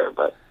nor there.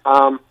 But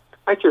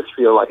I just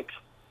feel like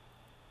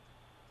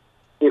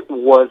it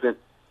wasn't.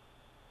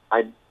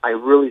 I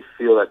really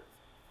feel that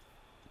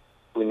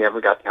we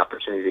never got the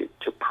opportunity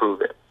to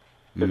prove it.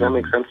 Does that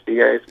make sense to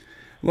you guys?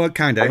 Well,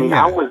 kind of. I mean,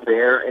 I was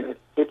there, and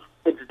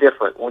it's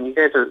different when you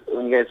guys as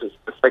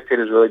the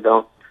spectators really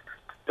don't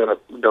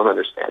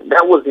understand.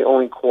 That was the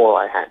only quarrel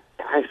I had.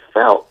 I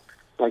felt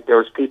like there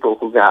was people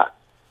who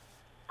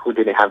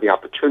didn't have the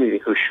opportunity,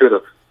 who should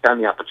have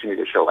gotten the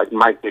opportunity to show. Like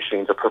Mike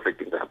Deschain's a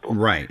perfect example.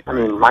 Right. I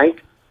mean,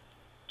 Mike,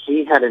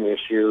 he had an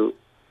issue.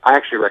 I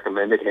actually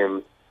recommended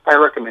him. I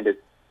recommended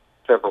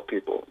several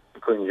people,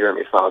 including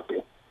Jeremy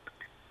Sosby,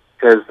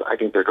 because I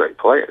think they're great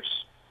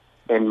players.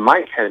 And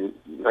Mike had,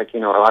 like, you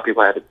know, a lot of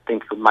people had to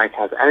think Mike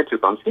has attitude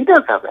problems. He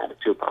does have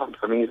attitude problems.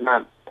 I mean, he's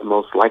not the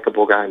most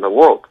likable guy in the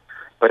world.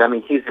 But, I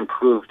mean, he's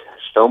improved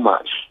so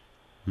much.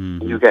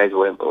 Mm-hmm. You guys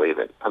wouldn't believe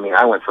it. I mean,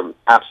 I went from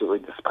absolutely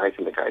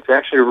despising the guy to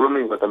actually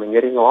rooming with him and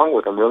getting along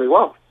with him really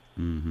well.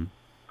 Mm-hmm.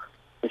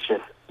 It's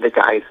just the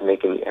guy's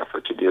making the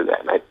effort to do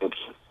that. And I think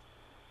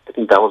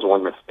that was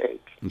one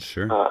mistake.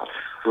 Sure.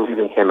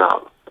 Leaving him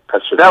out.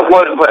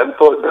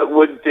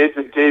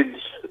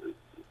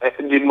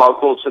 Did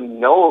Mark Wilson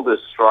know the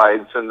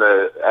strides and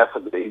the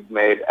effort that he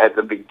made at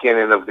the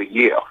beginning of the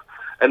year?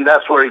 And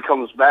that's where he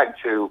comes back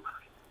to,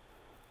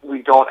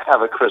 we don't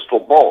have a crystal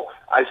ball.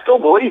 I still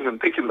believe in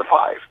picking the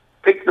 5.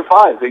 Pick the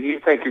 5 that you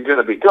think are going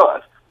to be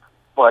good.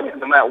 But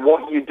no matter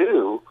what you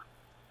do,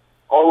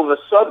 all of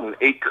a sudden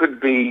it could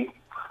be,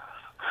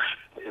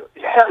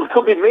 hell, it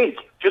could be me.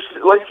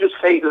 Let's just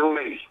say it was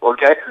me,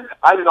 okay?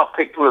 I'm not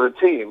picked with a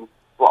team,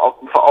 well,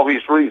 for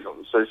obvious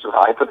reasons. So it's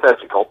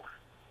hypothetical.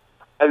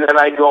 And then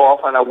I go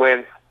off and I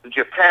win the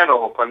Japan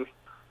Open,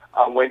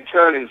 I win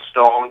Turning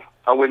Stone,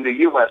 I win the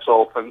U.S.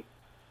 Open,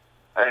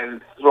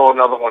 and throw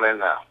another one in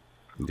there.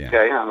 Yeah.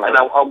 Okay, and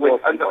I win,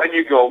 and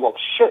you go, well,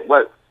 shit,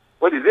 what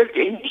is this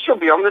game? He should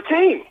be on the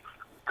team.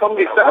 Come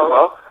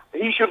December,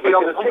 he should be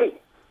on the team.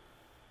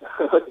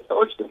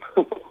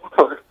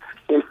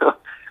 You know,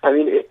 I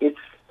mean,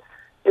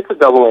 it's a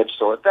double-edged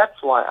sword.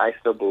 That's why I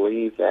still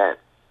believe that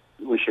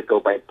we should go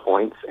by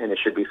points, and it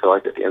should be so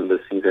like at the end of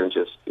the season,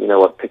 just, you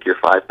know what, pick your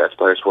 5 best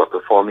players who are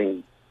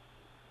performing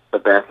the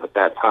best at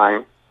that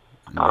time.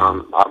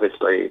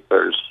 Obviously,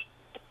 there's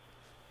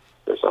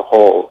there's a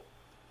whole,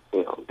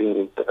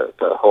 being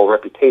the whole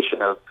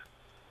reputation of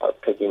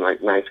picking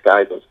like nice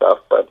guys and stuff.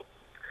 But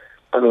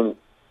I mean,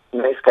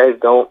 nice guys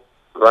don't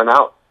run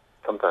out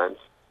sometimes,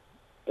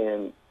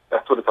 and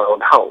that's what it's all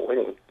about,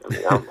 winning. I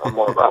mean, I'm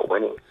more about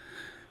winning.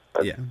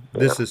 But,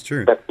 this is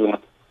true. That's me.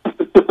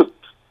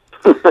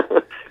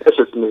 That's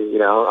just me,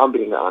 I'm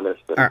being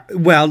honest.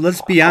 Well,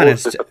 let's be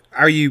honest.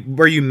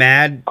 Were you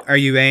mad? Are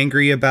you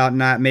angry about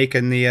not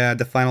making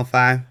the Final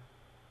Five?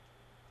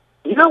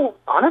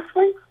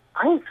 Honestly,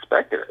 I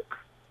expected it.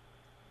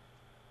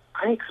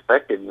 I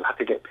expected not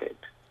to get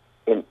picked.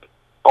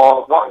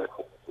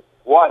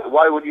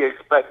 Why would you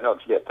expect not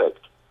to get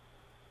picked?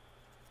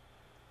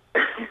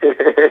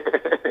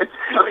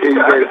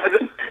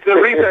 The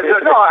reason,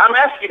 I'm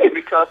asking you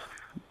because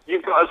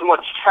you've got as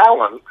much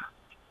talent,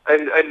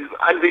 and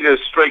I'd be a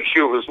straight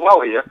shooter as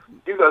well here.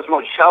 You've got as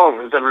much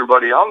talent as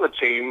everybody on the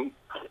team,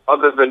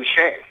 other than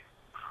Shane.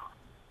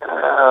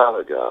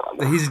 Oh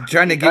God! He's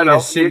trying to get you to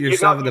shoot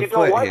yourself in the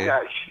foot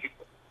here.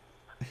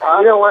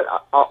 You know what?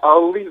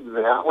 I'll leave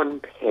that one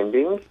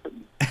pending.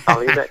 I'll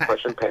leave that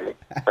question pending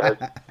because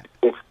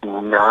it's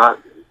not.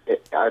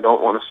 I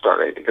don't want to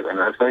start it because I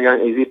know it's going to get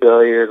an easy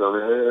failure.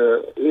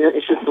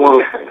 It's just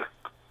one of those things.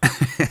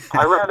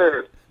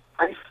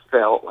 I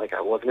felt like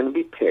I wasn't going to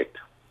be picked,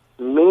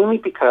 mainly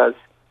because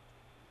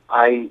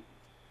I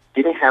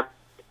didn't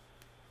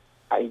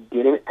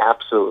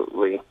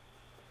absolutely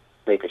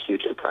make a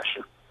huge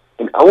impression.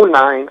 In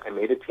 2009, I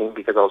made a team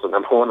because I was the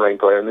number one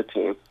ranked player in the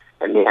team,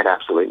 and they had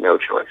absolutely no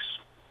choice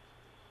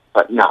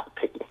but not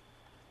pick me.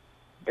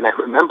 And I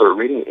remember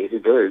reading AZ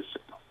Billiards,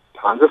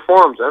 tons of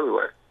forums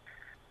everywhere.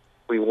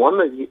 We won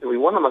the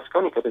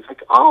Mosconi Cup. It's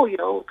like,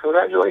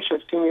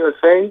 congratulations, Team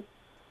USA,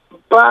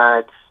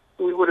 but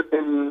we would have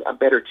been a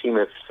better team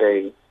if,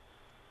 say,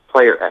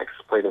 player X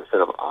played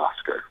instead of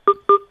Oscar.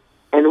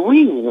 And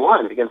we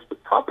won against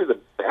probably the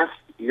best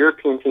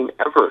European team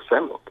ever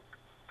assembled.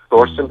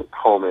 Thorsten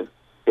Holman,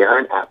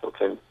 Darren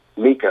Appleton,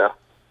 Mika,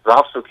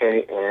 Ralph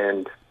Souquet,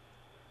 and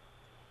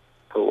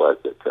who was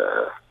it?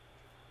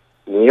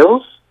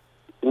 Niels?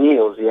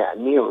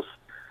 Niels.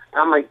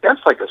 I'm like,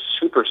 that's like a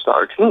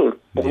superstar team,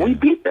 and we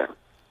beat them.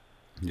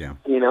 Yeah.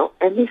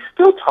 And they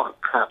still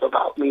talk crap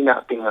about me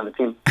not being on the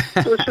team.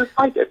 So it's just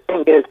like the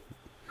thing is,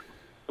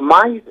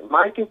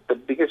 I think the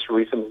biggest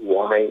reason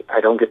why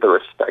I don't get the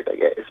respect I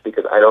get is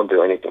because I don't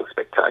do anything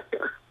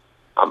spectacular.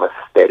 I'm a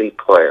steady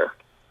player.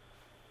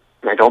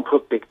 And I don't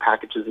put big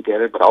packages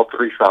together, but I'll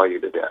three-foul you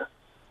to death.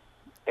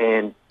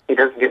 And it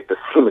doesn't get the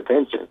same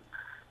attention.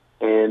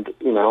 And,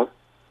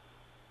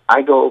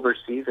 I go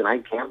overseas and I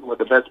gamble with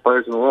the best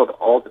players in the world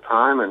all the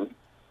time, and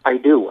I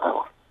do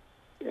well.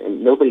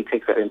 And nobody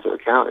takes that into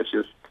account. It's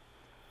just,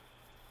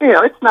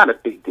 it's not a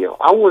big deal.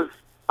 I was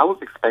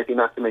expecting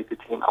not to make the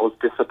team. I was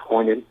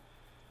disappointed,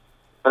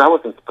 but I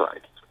wasn't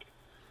surprised.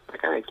 I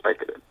kind of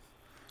expected it.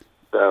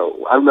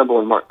 So I remember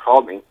when Mark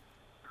called me,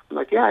 I'm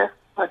like, yeah,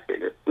 I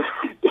figured.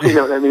 You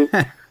know what I mean?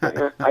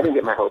 I didn't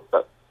get my hopes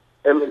up.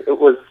 I mean, it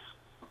was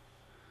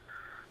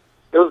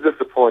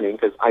disappointing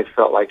because I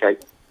felt like I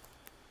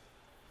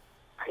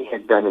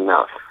had done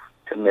enough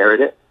to merit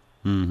it.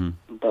 Mm-hmm.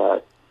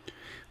 But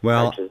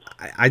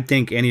I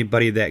think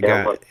anybody that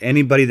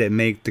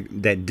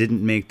that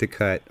didn't make the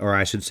cut, or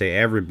I should say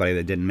everybody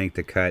that didn't make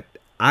the cut,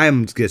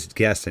 I'm just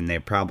guessing they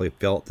probably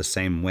felt the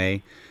same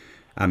way.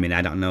 I mean,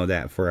 I don't know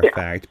that for a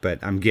fact, but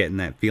I'm getting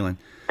that feeling.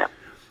 Yeah.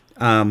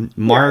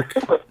 Mark,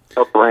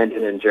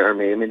 Brandon and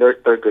Jeremy. I mean, they're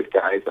good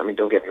guys. I mean,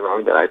 don't get me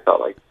wrong. That I felt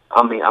like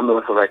I'm the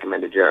one who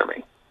recommended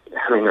Jeremy.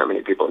 I mean, not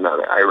many people know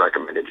that I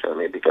recommended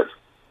Jeremy because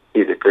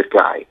he's a good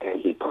guy and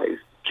he plays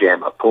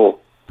jam-up pool.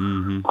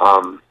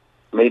 Mm-hmm.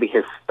 Maybe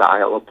his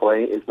style of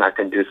play is not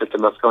conducive to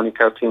Mosconi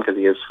Cup team because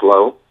he is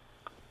slow.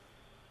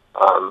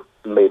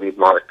 Maybe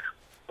Mark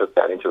took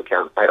that into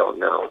account. I don't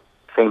know.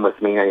 Same with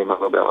me. I am a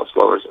little bit on the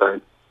slower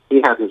side.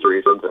 He has his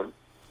reasons, and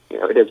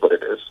it is what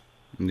it is.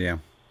 Yeah.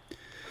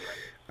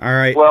 All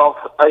right. Well,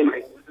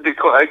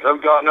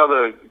 I've got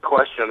another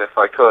question, if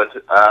I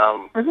could.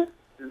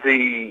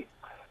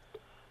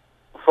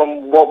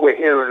 From what we're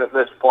hearing at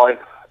this point,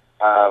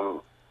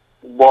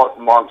 what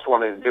Mark's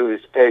wanting to do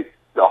is take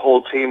the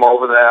whole team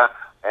over there,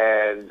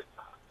 and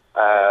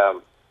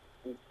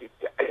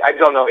I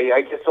don't know.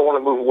 I guess I want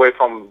to move away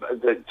from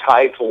the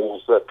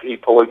titles that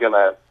people are going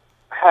to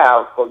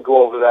have, but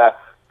go over there,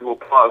 do a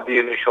part of the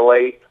initial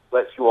eight.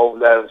 Let's go over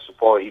there and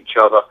support each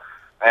other.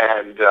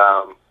 And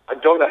I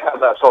don't know how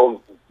that's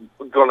all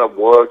going to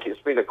work. It's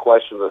been a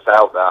question that's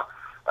out there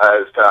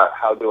as to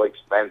how do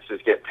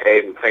expenses get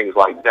paid and things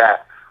like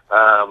that.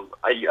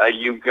 Are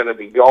you going to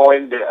be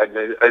going? Are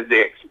the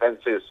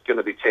expenses going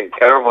to be taken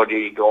care of, or are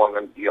you going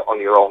on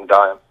your own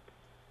dime?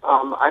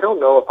 I don't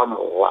know if I'm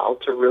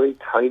allowed to really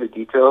tell you the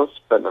details,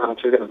 but I'm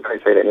just going to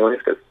say it anyways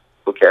because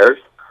who cares?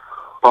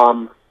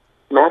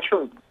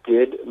 Matchroom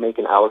did make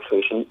an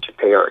allocation to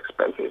pay our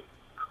expenses.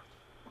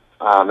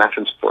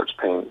 Matchroom Sports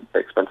paying the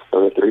expenses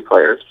for the 3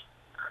 players.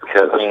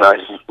 Yeah, that's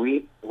nice.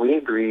 We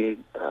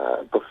agreed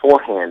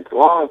beforehand, a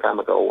long time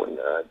ago, when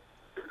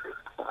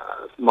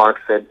Mark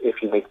said,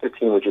 if you make the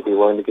team, would you be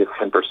willing to give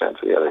 10%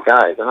 to the other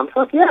guys? And I'm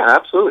like, yeah,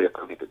 absolutely. If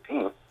I make the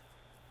team,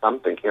 I'm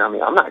thinking,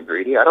 I'm not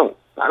greedy. I don't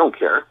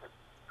care.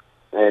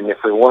 And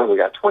if we won, we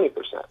got 20%.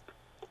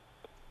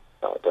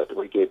 But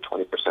we gave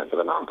 20% to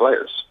the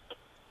non-players,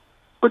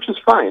 which is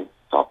fine.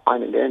 It's all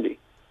fine and dandy.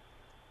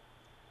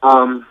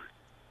 And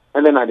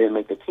then I didn't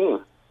make the team.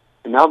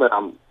 And now that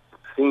I'm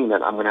seeing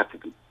that I'm going to have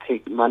to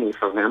take money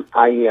from him,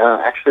 I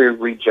actually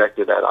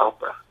rejected that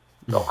offer.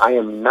 So I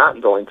am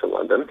not going to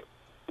London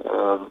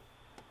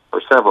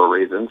for several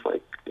reasons,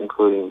 like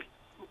including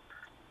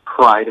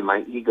pride and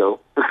my ego.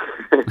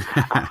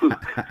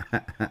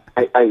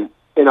 I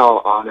in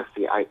all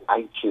honesty, I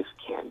just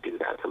can't do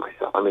that to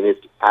myself. I mean,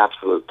 it's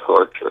absolute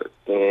torture.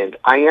 And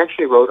I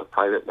actually wrote a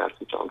private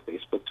message on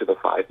Facebook to the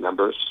 5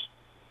 members.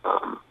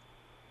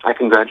 I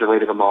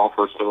congratulated them all,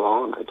 first of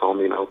all, and I told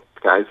them,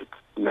 guys, it's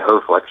no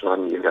reflection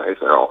on you guys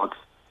at all,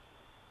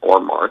 or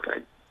Mark.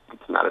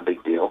 It's not a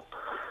big deal.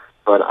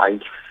 But I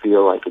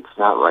feel like it's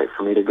not right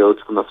for me to go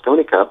to the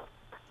Mosconi Cup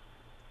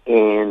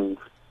and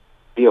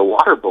be a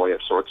water boy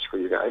of sorts for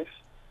you guys.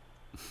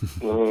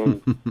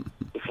 And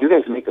if you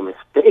guys make a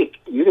mistake,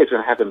 you guys are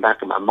going to have in the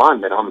back of my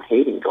mind that I'm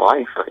hating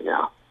Goliath right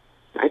now.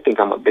 I think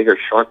I'm a bigger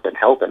shark than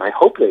Help, and I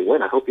hope they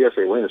win. I hope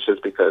USA wins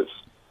just because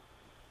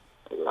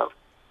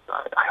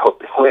I hope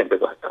they win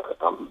because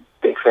I'm a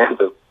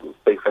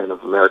big fan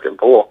of American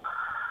pool.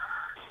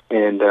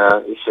 And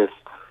it's just,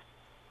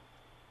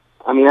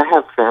 I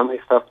have family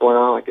stuff going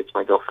on. Like, it's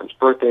my girlfriend's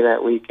birthday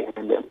that weekend,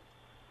 and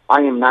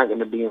I am not going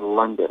to be in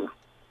London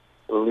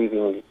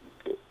leaving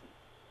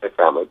my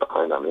family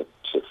behind.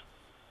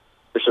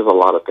 There's just a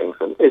lot of things,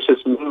 and it's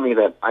just mainly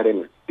that I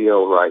didn't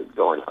feel right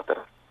going out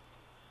there.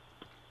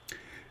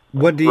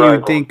 What do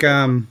you think?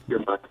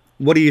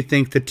 What do you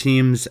think the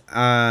team's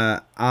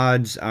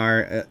odds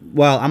are?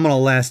 Well, I'm going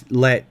to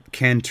let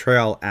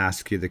Cantrell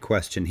ask you the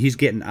question. He's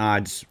getting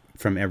odds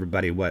from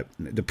everybody. What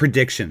the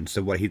predictions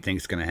of what he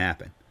thinks is going to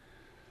happen?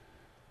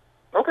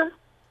 Okay.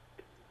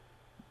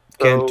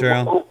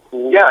 Cantrell.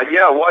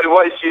 Yeah.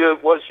 What's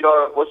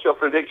your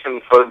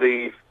prediction for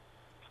the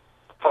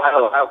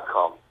final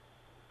outcome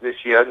this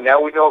year?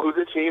 Now we know who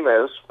the team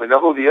is. We know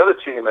who the other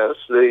team is,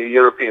 the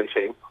European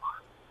team.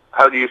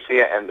 How do you see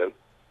it ending?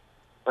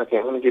 Okay,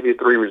 I'm going to give you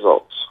 3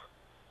 results.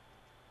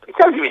 You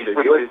can't give me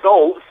 3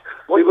 results.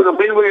 We're going to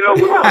win, we're going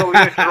to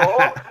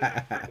draw.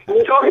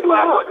 We're talking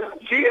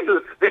about,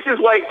 Jesus, this is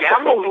like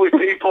gambles with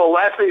people.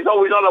 Last thing's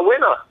always on a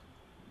winner.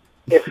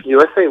 If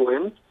USA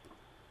wins,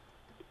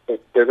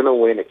 they're going to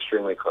win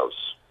extremely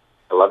close.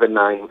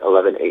 11-9,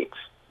 11-8.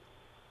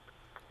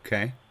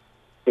 Okay.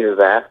 Either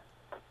that,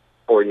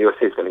 or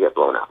USA is going to get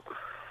blown out.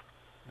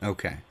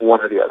 Okay.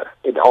 One or the other.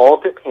 It all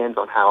depends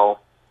on how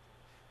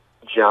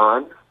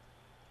John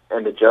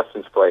and the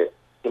Justins play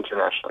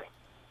internationally.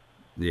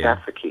 Yeah.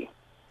 That's the key.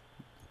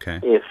 Okay.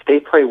 If they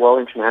play well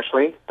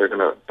internationally,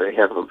 they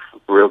have a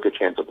real good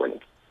chance of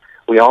winning.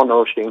 We all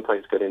know Shane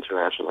plays good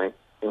internationally,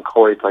 and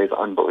Corey plays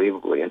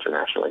unbelievably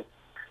internationally.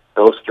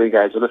 Those 3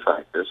 guys are the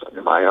factors,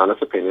 in my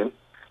honest opinion.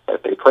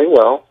 If they play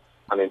well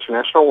on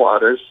international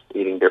waters,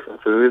 eating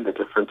different food, the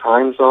different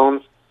time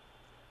zones,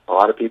 a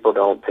lot of people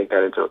don't take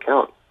that into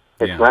account.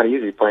 It's not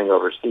easy playing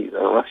overseas.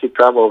 Unless you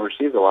travel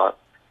overseas a lot,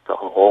 it's a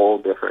whole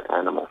different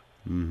animal.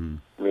 Mm-hmm.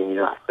 You're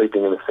not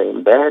sleeping in the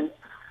same bed.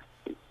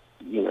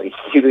 You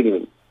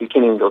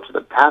can't even go to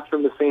the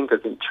bathroom the same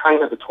because in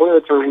China the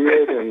toilets are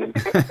weird. And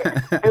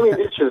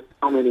it's just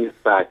so many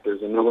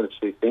factors, and no one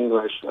speaks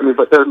English.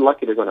 But they're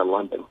lucky they're going to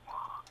London.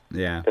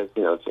 Yeah. Because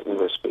it's an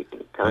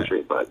English-speaking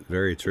country, but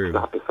very true. It's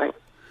not the same.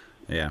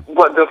 Yeah.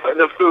 But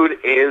the food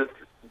is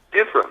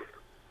different,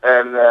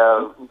 and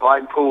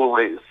Blind Pool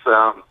is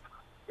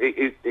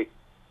it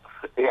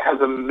has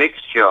a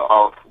mixture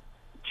of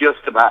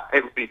just about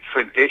every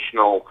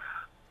traditional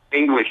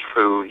English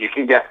food you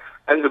can get.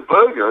 And the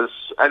burgers,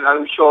 and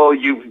I'm sure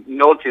you've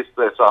noticed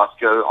this,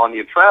 Oscar, on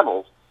your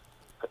travels.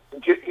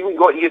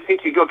 You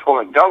think you go to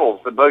a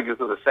McDonald's, the burgers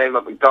are the same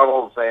at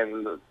McDonald's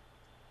in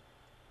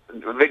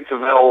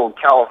Victorville,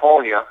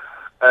 California,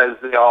 as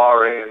they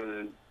are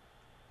in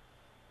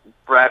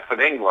Bradford,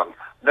 England.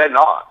 They're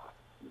not.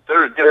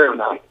 They're a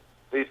different.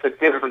 It's a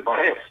different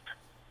taste.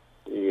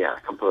 Yeah,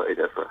 completely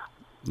different.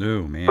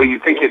 Oh, man. But you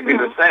think it'd be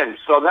the same.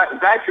 So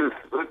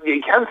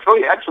you can throw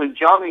you. Actually,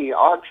 Johnny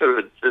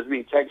Archer has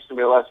been texting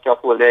me the last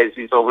couple of days.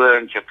 He's over there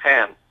in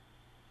Japan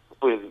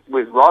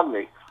with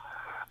Rodney.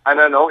 And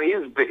I know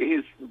he's big.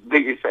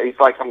 He's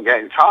like, I'm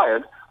getting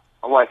tired.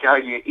 I'm like, how are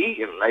you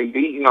eating? Are you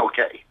eating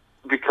okay?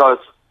 Because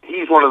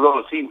he's one of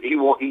those, he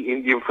won't eat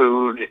Indian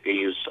food.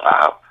 He's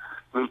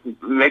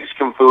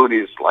Mexican food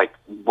is like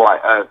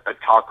a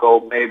taco,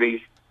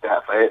 maybe.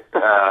 That's it.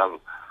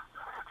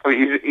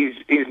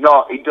 He's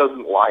not. He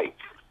doesn't like.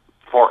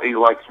 He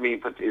likes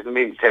meat, but he's a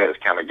meat and potatoes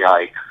kind of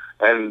guy,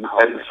 and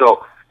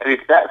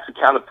if that's the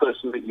kind of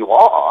person that you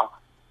are,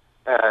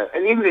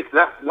 and even if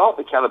that's not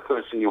the kind of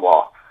person you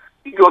are,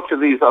 you go to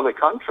these other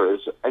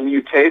countries and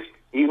you taste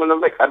even a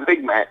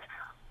Big Mac.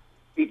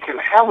 It can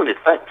have an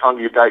effect on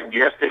your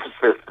digestive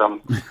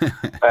system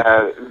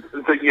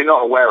that you're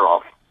not aware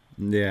of.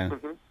 Yeah.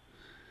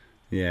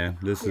 Yeah,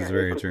 this is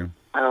very true.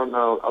 I don't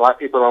know. A lot of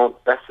people don't.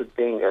 That's the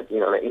thing. That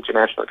the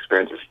international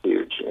experience is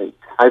huge. And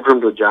I've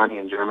roomed with Johnny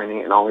in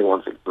Germany, and all he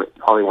wants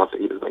to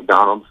eat is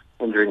McDonald's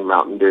and drink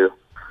Mountain Dew.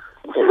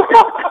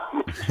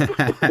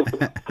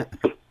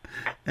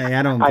 Hey,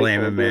 I don't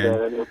blame him,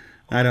 man.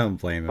 I don't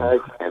blame him. I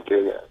can't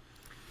do that.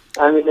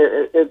 I mean,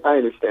 I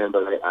understand,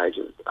 but I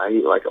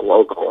eat like a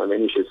local. I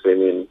mean, you should see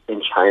me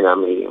in China.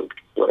 I'm eating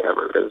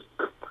whatever. Because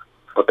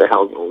what the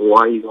hell?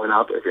 Why are you going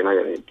out there if you're not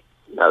going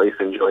to at least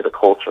enjoy the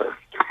culture?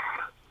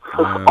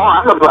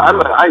 I'm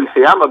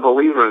a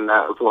believer in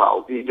that as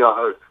well. You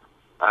got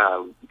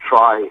to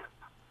try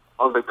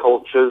other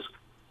cultures.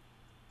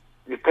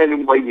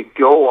 Depending where you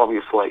go,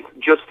 obviously,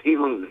 just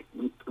even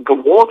the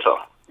water,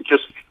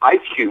 just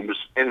ice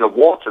cubes in the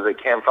water that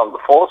came from the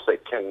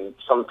faucet can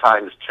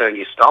sometimes turn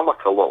your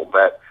stomach a little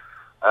bit.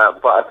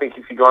 But I think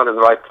if you go into the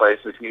right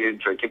places, you're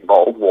drinking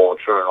bottled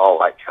water and all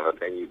that kind of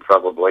thing, you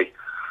probably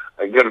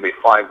are going to be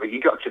fine. But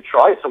you got to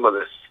try some of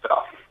this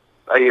stuff.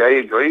 I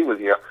agree with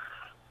you.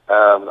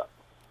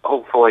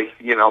 Hopefully,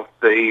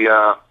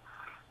 the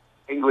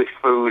English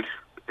food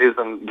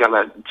isn't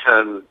gonna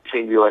turn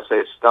Team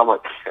USA's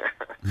stomach.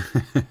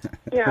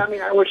 Yeah, I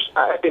mean,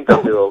 I think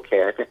they'll do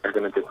okay. I think they're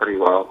gonna do pretty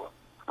well.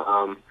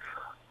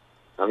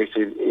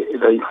 Obviously,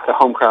 the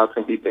home crowd's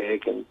gonna be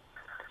big, and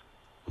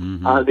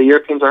the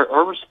Europeans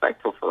are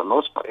respectful for the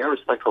most part. They're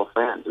respectful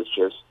fans. It's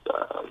just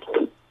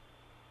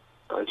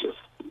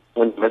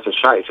when you miss a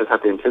shot, you just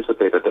have to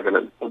anticipate that they're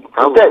going to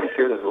probably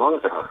cheer their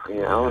lungs out,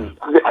 And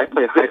I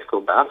played high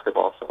school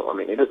basketball, so I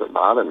mean, it doesn't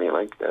bother me.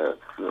 Like, I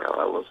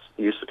was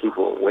used to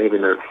people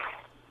waving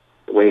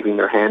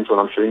their hands when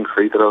I'm shooting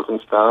free throws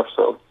and stuff.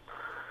 So,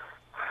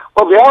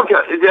 well,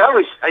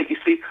 you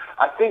see,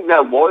 I think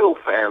they're loyal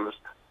fans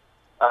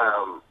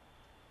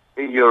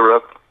in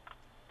Europe,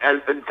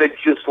 and they're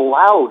just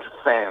loud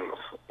fans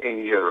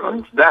in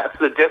Europe. That's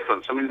the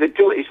difference. I mean, they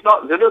do it.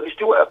 They don't just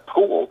do it at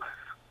pool.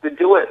 They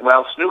do it.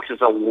 Well,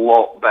 snooker's a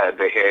lot better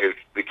behaved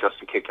because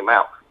they kick them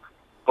out.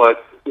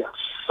 But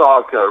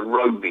soccer,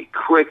 rugby,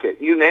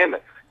 cricket, you name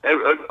it,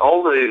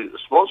 all the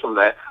sports from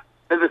there,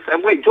 they're the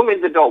same way. Don't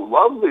mean they don't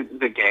love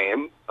the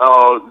game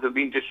or they're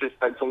being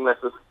disrespectful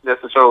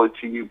necessarily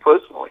to you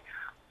personally.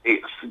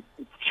 It's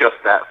just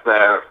that's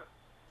their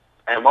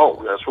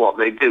MO. That's what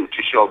they do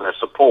to show their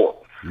support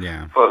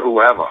for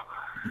whoever.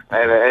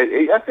 And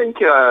I think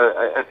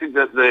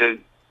that the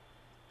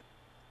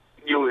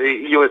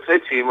USA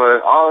team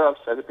I've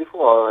said it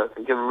before, I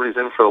think everybody's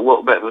in for a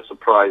little bit of a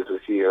surprise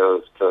this year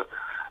as to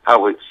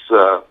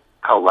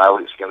how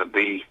loud it's going to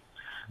be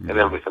and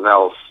everything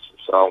else.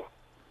 So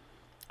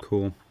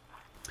cool.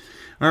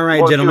 All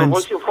right, gentlemen.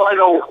 What's your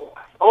final?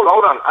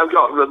 Hold on. I've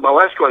got my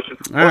last question.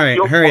 All right,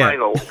 hurry up.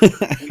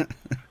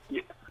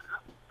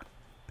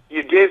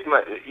 You gave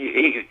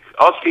me.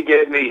 Oscar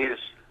gave me his.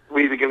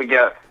 We're either going to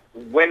get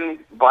win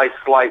by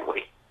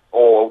slightly,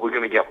 or we're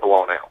going to get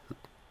blown out.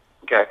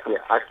 Okay. Yeah,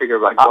 I figure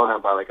about going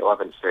out by like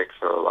 11-6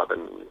 or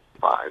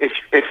 11-5.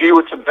 If you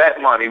were to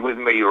bet money with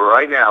me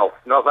right now,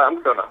 not that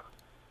I'm gonna,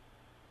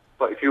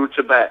 but if you were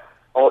to bet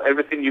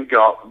everything you've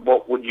got,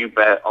 what would you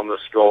bet on the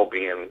score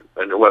being,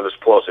 and whoever's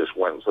closest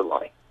wins the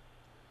money?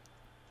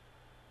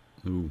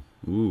 Ooh.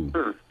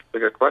 That's a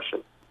good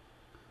question.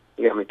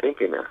 You got me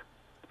thinking there.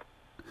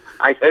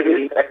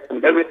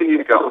 Everything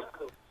you've got.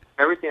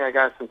 Everything I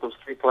got since those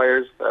three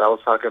players that I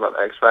was talking about, the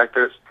X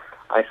Factors,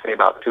 I say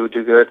about two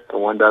do good and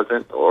one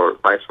doesn't, or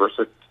vice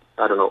versa.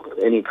 I don't know,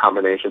 any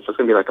combination. So it's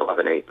going to be like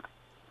 11-8.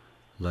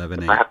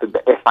 11-8.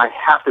 If I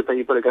have to say,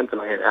 you put a gun to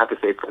my head, I have to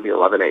say it's going to be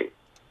 11-8.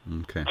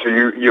 Okay. To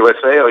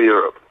USA or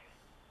Europe?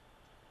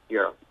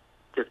 Europe.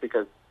 Just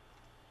because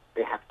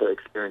they have to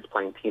experience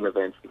playing team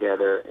events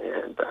together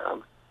and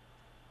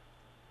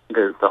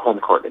the home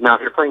court. Now,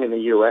 if you're playing in the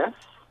U.S.,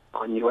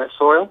 on U.S.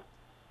 soil,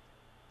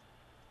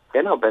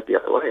 then I'll bet the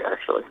other way,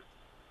 actually.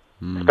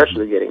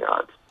 Especially getting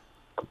odds.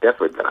 I'll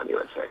definitely bet on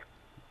USA.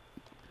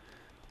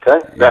 Okay,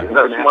 that's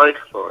my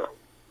soil.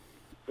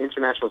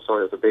 International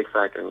soil is a big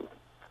factor, and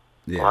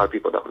a lot of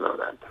people don't know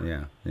that.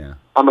 Yeah.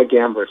 I'm a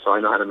gambler, so I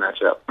know how to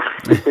match up.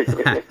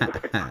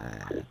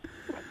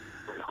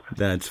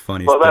 That's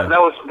funny. Well, stuff.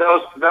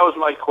 that was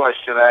my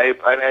question. I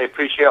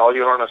appreciate all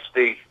your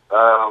honesty.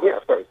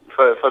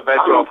 For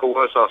better or for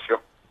worse, Oscar.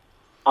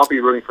 I'll be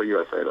rooting for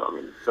USA, though. I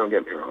mean, don't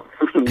get me wrong.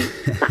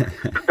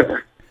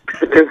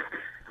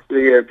 The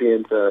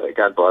Europeans,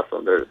 God bless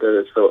them,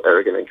 they're so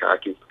arrogant and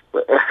cocky.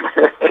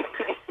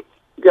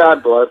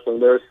 God bless them,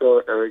 they're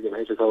so arrogant.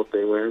 I just hope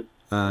they win.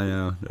 I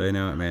know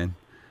it, man.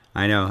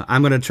 I know.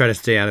 I'm going to try to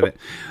stay out of it.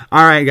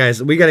 All right,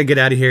 guys, we got to get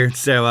out of here.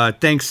 So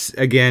thanks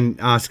again,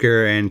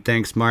 Oscar, and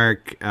thanks,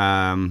 Mark.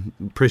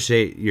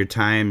 Appreciate your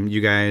time,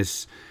 you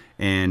guys.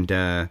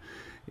 And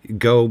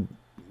go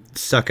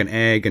suck an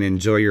egg and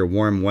enjoy your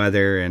warm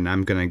weather. And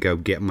I'm going to go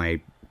get my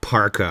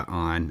parka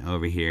on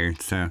over here.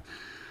 So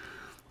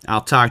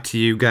I'll talk to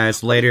you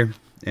guys later,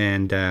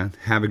 and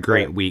have a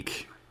great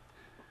week.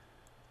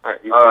 All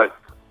right.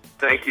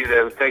 Thank you,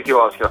 David. Thank you,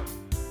 Oscar.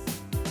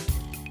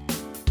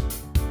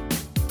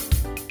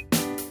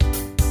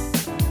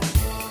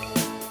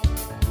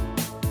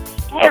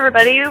 Hey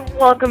everybody,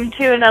 welcome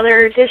to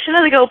another edition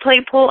of the Go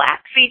Play Pool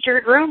App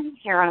featured room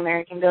here on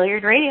American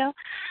Billiard Radio.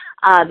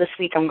 This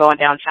week I'm going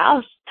down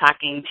south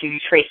talking to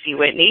Tracy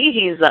Whitney.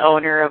 He's the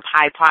owner of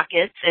High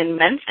Pockets in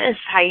Memphis.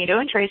 How you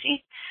doing,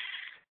 Tracy?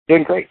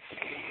 Doing great.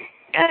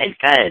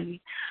 Good.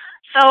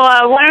 So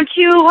why don't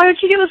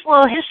you give us a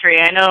little history?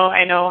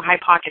 I know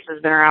High Pockets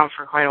has been around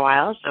for quite a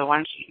while, so why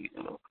don't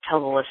you tell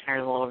the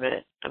listeners a little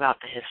bit about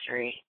the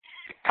history?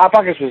 High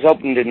Pockets was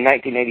opened in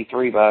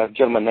 1983 by a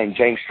gentleman named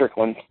James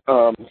Strickland.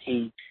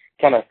 He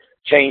kind of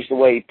changed the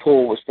way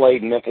pool was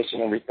played in Memphis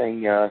and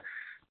everything.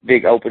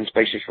 Big open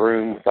spacious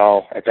room with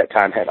at that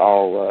time had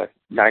all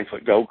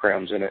 9-foot gold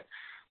crowns in it.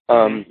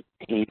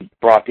 He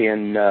brought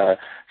in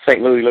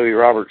St. Louis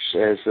Roberts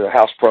as the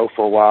house pro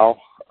for a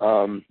while.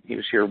 He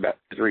was here about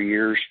 3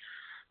 years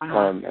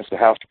as the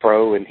house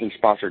pro, and he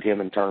sponsored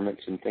him in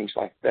tournaments and things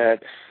like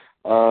that.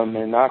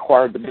 And I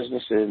acquired the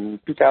business in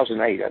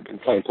 2008. I've been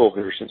playing pool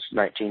here since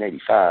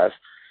 1985,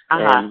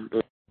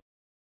 and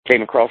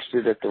came across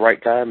it at the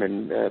right time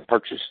and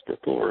purchased the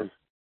pool room.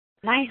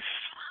 Nice.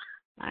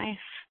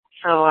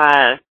 So,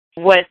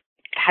 what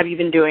have you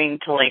been doing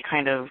to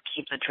kind of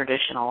keep the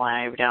tradition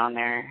alive down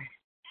there?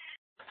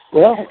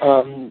 Well,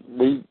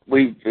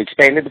 we've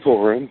expanded the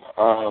pool room.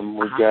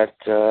 We've got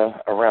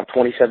around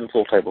 27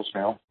 pool tables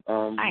now.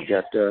 Nice. We've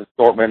got an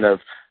assortment of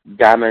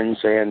diamonds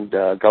and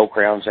gold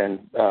crowns, and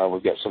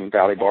we've got some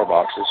valley bar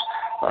boxes.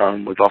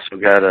 We've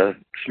also got a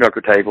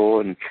snooker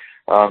table and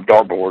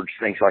dartboards,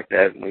 things like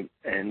that.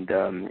 And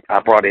I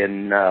brought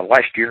in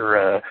last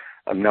year.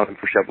 I've known him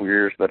for several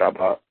years, but I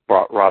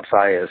brought Rob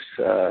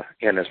Sias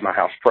in as my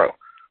house pro.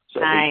 So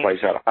nice. He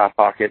plays out of High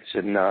Pockets,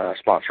 and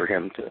sponsor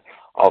him to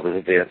all the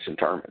events and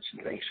tournaments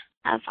and things.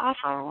 That's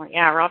awesome.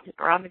 Yeah, Rob's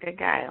a good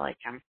guy. I like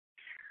him.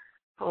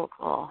 Cool.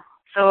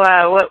 So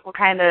what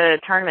kind of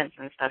tournaments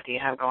and stuff do you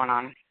have going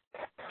on?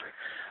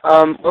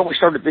 Well, we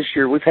started this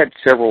year. We've had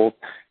several,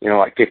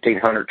 like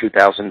 $1,500,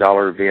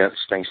 $2,000 events,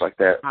 things like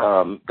that.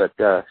 But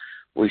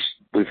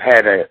we've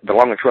had the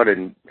longest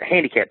running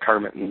handicap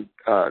tournament in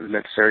the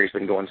Memphis area has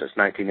been going since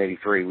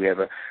 1983. We have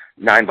a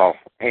 9-ball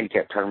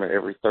handicap tournament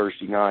every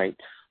Thursday night.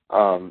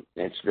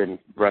 It's been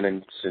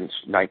running since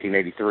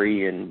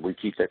 1983, and we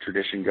keep that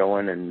tradition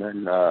going. And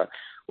then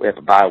we have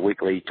a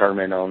bi-weekly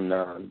tournament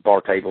on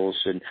bar tables,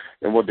 and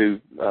then we'll do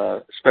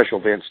special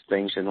events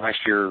things. And last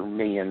year,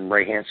 me and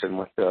Ray Hansen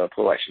with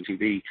Pool Action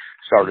TV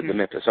started the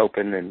Memphis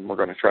Open, and we're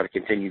going to try to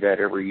continue that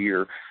every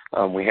year.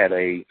 We had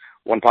a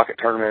one-pocket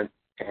tournament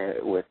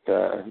with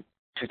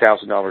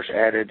 $2,000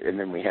 added, and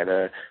then we had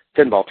a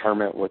 10-ball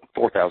tournament with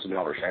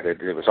 $4,000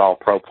 added. It was all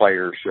pro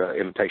players,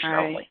 invitation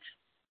only.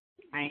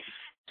 Nice.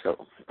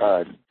 So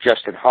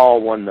Justin Hall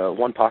won the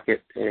one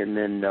pocket, and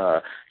then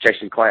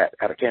Jason Klatt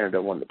out of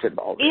Canada won the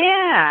 10-ball.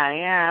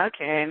 Yeah.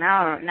 Okay,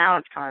 now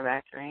it's coming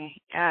back to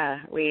me. Yeah,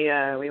 we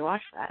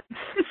watched that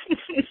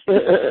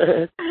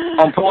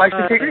on Pool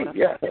Action TV.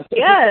 Yeah.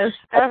 Yes,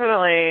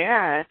 definitely.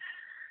 Yeah.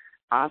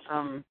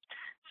 Awesome.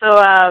 So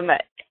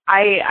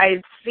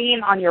I've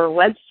seen on your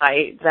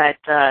website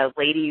that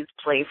ladies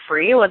play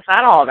free. What's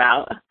that all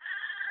about?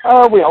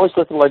 We always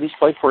let the ladies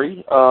play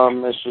free.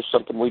 It's just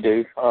something we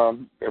do.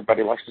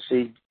 Everybody likes to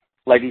see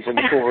ladies in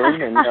the pool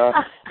room, and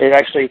it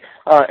actually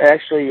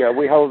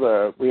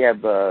we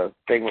have a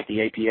thing with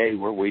the APA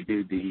where we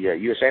do the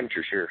U.S.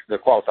 Amateurs here, the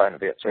qualifying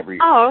events every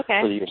year. Oh,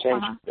 okay.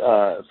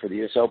 For the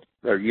U.S. Open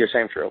or U.S.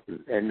 Amateur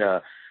Open, and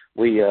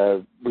we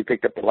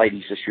picked up the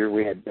ladies this year.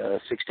 We had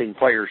 16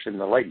 players in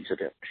the ladies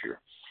event this year.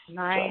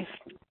 Nice.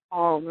 So.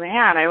 Oh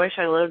man, I wish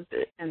I lived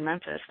in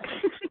Memphis.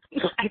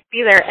 I'd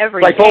be there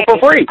every day. Play pool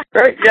for free,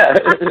 right? Yeah.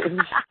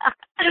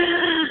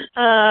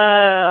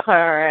 All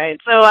right.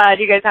 So,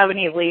 do you guys have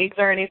any leagues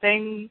or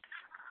anything?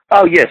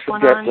 Oh yes,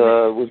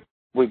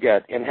 we've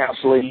got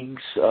in-house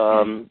leagues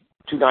 2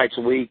 nights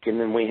a week, and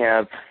then we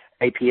have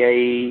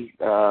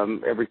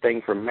APA,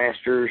 everything from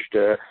Masters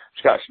to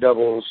Scotch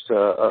Doubles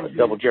to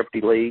Double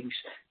Jeopardy leagues,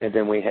 and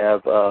then we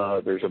have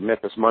there's a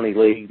Memphis Money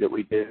League that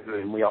we do,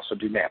 and we also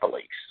do Napa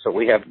leagues. So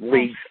we have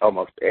leagues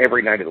almost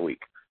every night of the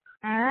week.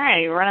 All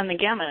right, running the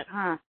gamut,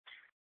 huh?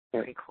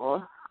 Pretty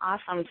cool.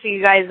 Awesome. So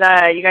you guys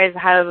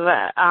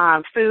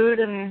have food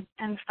and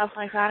stuff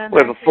like that in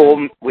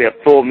there? We have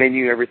full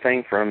menu,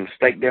 everything from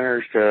steak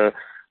dinners to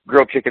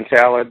grilled chicken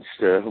salads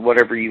to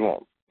whatever you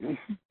want.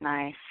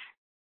 Nice.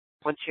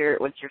 What's your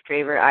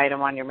favorite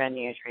item on your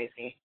menu,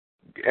 Tracy?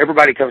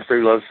 Everybody comes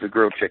through loves the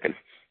grilled chicken.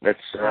 That's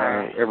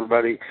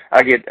everybody.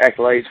 I get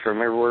accolades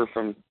from everywhere,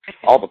 from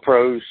all the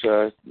pros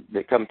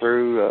that come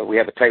through. We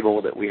have a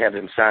table that we have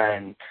them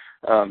sign.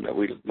 That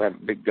we have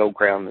a big gold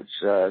crown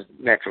that's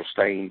natural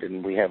stained,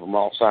 and we have them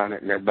all sign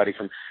it. And everybody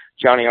from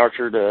Johnny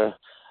Archer to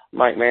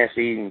Mike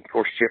Massey, and of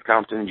course Chip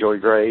Compton, and Joey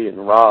Gray,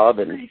 and Rob,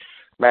 and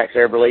Max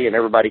Everly, and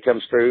everybody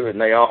comes through, and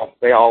they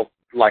all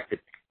like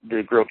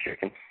the grilled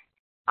chicken.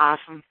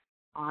 Awesome.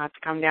 I'll have to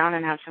come down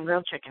and have some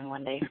grilled chicken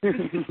one day.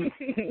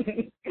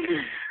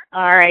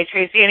 All right,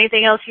 Tracy,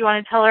 anything else you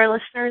want to tell our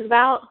listeners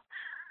about?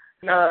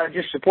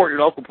 Just support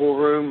your local pool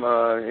room.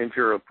 If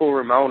you're a pool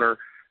room owner,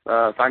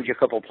 find you a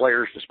couple of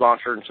players to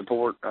sponsor and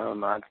support.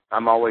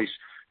 I'm always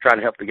trying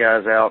to help the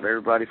guys out.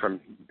 Everybody from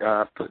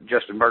put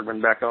Justin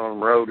Bergman back on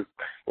the road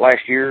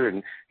last year,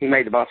 and he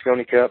made the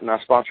Moscone Cup, and I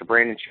sponsor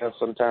Brandon Shuff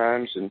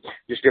sometimes, and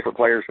just different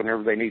players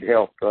whenever they need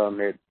help.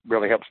 It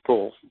really helps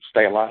pull,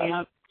 stay alive.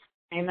 Yep.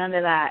 Amen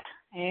to that.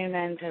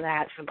 Amen to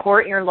that.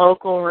 Support your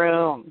local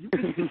room.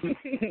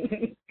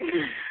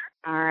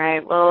 All right.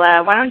 Well,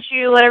 why don't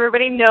you let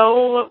everybody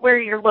know where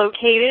you're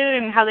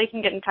located and how they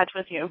can get in touch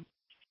with you?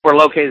 We're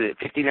located at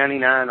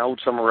 5099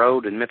 Old Summer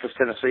Road in Memphis,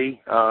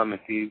 Tennessee. If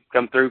you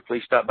come through,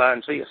 please stop by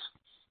and see us.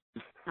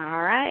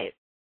 All right.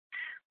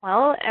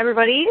 Well,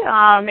 everybody,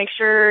 make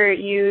sure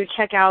you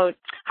check out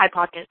High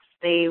Pockets.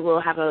 They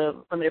will have a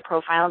limited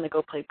profile in the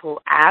Go Play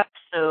Pool app,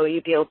 so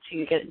you'll be able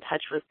to get in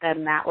touch with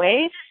them that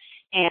way.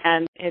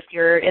 And if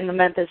you're in the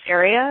Memphis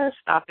area,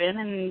 stop in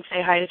and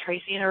say hi to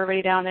Tracy and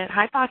everybody down at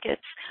High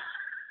Pockets.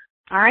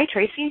 All right,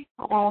 Tracy.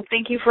 Well,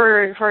 thank you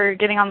for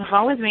getting on the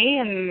phone with me.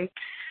 And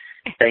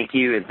thank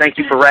you, and thank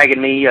you for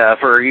ragging me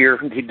for a year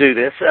to do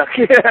this. All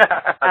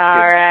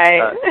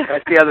right.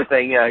 That's the other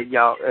thing.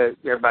 Y'all,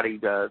 everybody,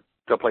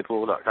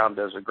 GoPlayPool.com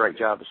does a great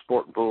job of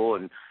supporting pool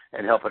and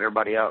helping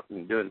everybody out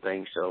and doing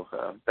things. So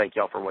thank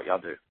y'all for what y'all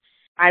do.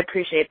 I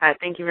appreciate that.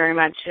 Thank you very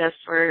much. Yes,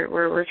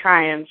 we're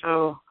trying.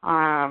 So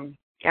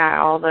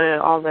yeah, all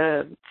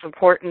the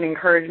support and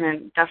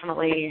encouragement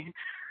definitely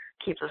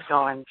keeps us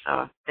going.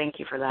 So thank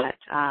you for that.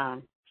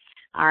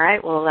 All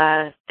right. Well,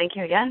 thank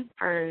you again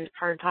for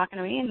talking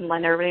to me and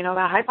letting everybody know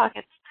about High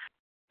Pockets.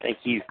 Thank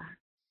you.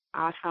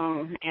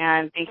 Awesome.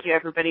 And thank you,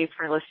 everybody,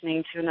 for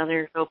listening to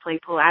another Go Play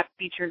Pool app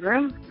featured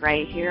room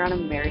right here on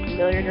American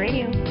Billiard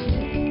Radio.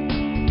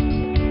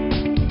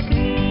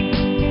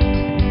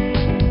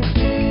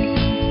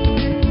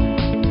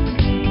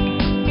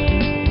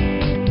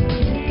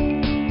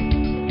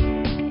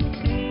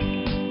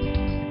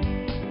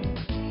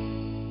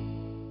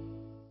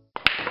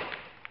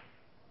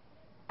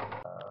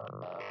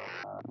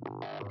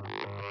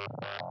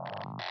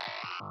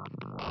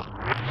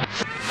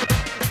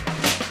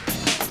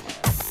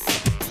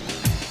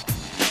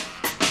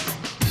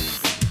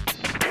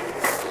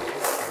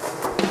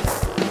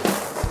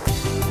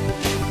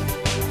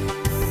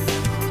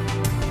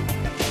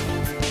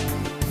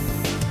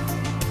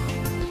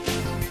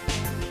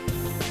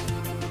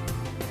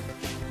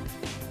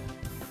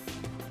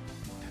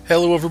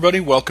 Hello everybody,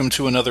 welcome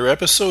to another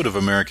episode of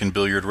American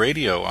Billiard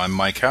Radio. I'm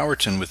Mike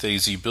Howerton with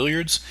AZ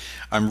Billiards.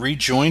 I'm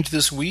rejoined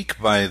this week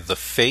by the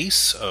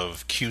face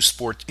of Q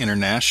Sport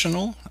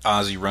International,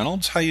 Ozzie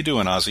Reynolds. How you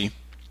doing, Ozzie?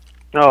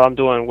 Oh, I'm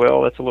doing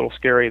well. That's a little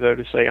scary, though,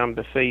 to say I'm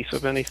the face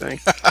of anything.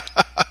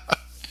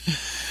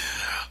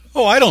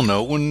 Oh, I don't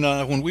know.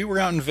 When we were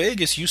out in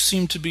Vegas, you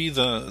seemed to be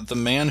the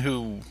man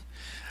who,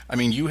 I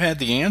mean, you had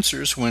the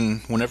answers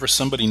whenever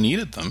somebody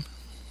needed them.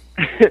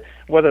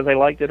 Whether they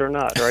liked it or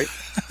not, right?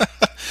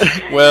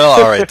 Well,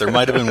 all right. There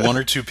might have been one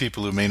or two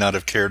people who may not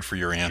have cared for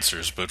your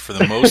answers, but for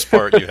the most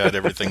part, you had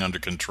everything under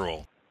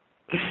control.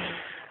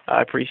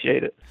 I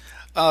appreciate it.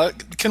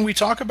 Can we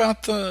talk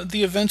about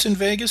the event in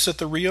Vegas at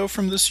the Rio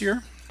from this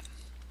year?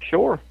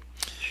 Sure.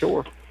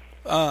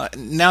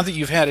 Now that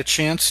you've had a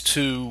chance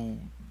to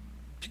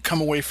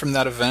come away from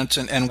that event,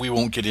 and we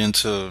won't get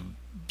into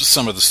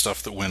some of the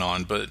stuff that went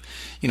on, but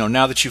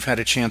now that you've had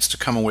a chance to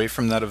come away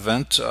from that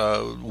event,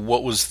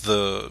 what was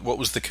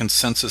the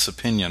consensus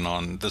opinion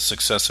on the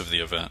success of the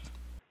event?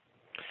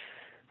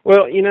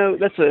 Well,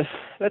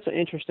 that's an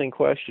interesting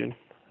question.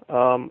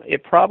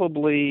 It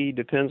probably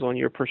depends on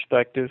your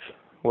perspective,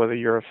 whether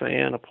you're a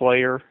fan, a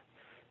player,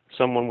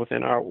 someone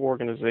within our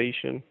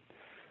organization,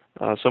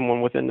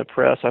 someone within the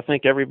press. I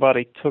think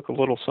everybody took a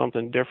little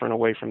something different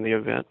away from the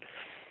event.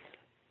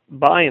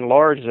 By and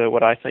large, though,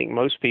 what I think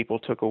most people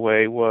took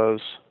away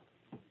was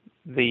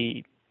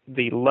the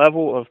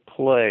level of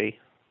play,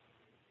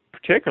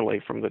 particularly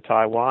from the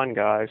Taiwan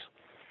guys,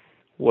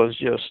 was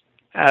just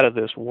out of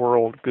this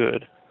world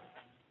good.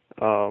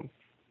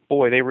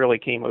 Boy, they really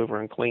came over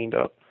and cleaned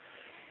up.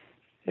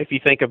 If you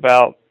think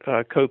about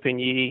Ko Ping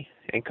Yi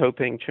and Ko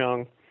Ping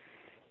Chung,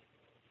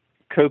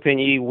 Ko Ping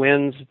Yi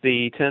wins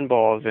the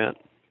 10-ball event,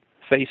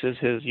 faces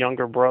his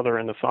younger brother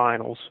in the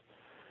finals.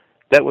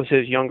 That was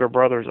his younger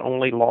brother's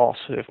only loss,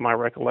 if my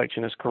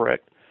recollection is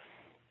correct.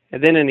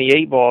 And then in the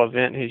 8-ball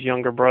event, his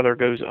younger brother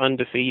goes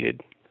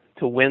undefeated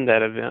to win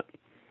that event.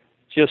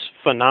 Just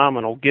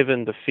phenomenal,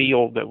 given the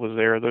field that was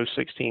there, those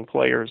 16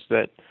 players,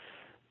 that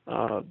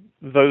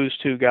those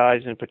two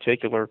guys in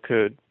particular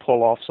could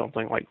pull off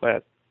something like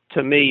that.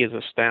 To me, is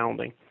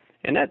astounding.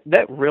 And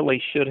that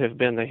really should have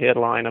been the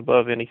headline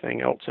above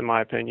anything else, in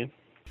my opinion.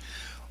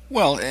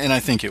 Well, and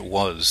I think it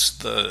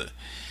was.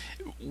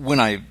 When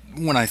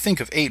I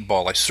think of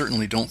 8-ball, I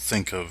certainly don't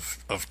think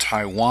of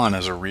Taiwan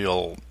as a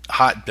real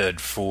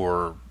hotbed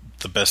for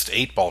the best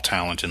 8-ball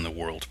talent in the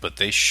world, but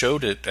they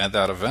showed it at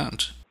that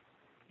event.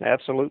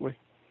 Absolutely.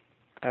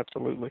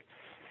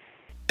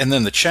 And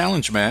then the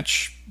challenge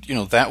match,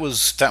 that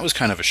was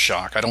kind of a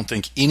shock. I don't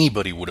think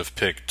anybody would have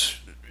picked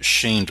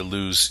Shane to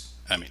lose.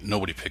 I mean,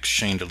 nobody picks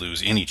Shane to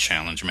lose any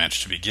challenge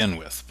match to begin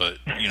with, but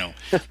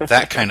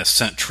that kind of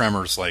sent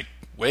tremors like,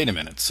 wait a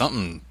minute,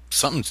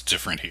 something's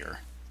different here.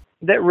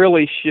 that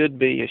really should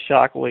be a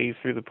shockwave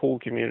through the pool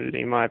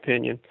community, in my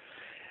opinion.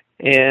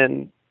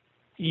 And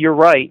you're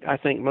right. I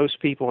think most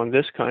people in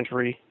this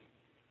country,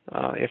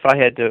 if I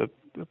had to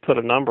put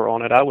a number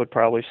on it, I would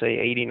probably say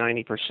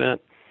 80-90%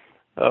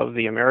 of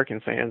the American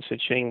fans said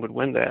Shane would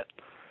win that.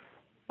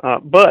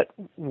 But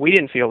we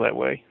didn't feel that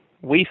way.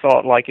 We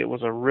thought like it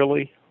was a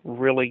really,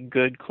 really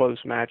good close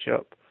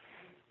matchup.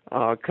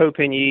 Ko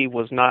Pin-Yi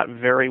was not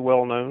very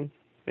well known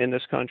in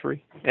this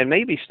country, and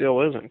maybe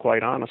still isn't,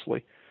 quite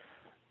honestly.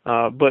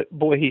 But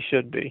boy, he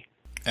should be.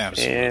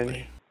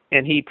 Absolutely.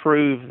 And he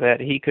proved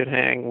that he could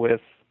hang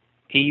with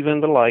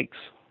even the likes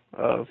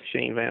of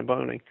Shane Van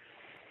Boening.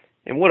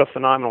 And what a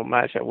phenomenal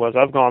match that was.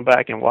 I've gone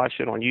back and watched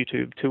it on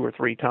YouTube 2 or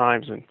 3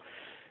 times, and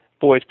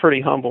boy, it's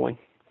pretty humbling.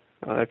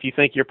 If you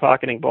think you're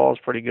pocketing balls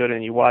pretty good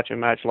and you watch a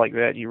match like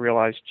that, you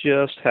realize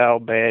just how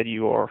bad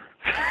you are.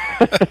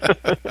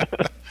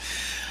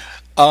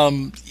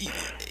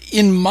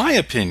 In my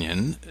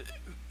opinion,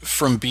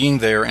 from being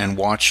there and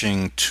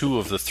watching 2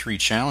 of the 3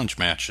 challenge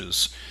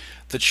matches,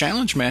 the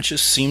challenge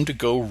matches seem to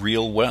go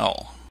real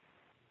well.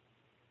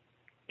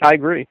 I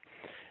agree.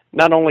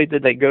 Not only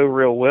did they go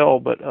real well,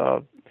 but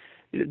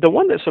the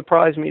one that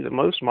surprised me the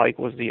most, Mike,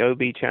 was the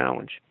OB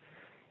challenge.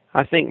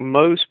 I think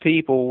most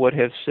people would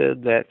have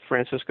said that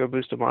Francisco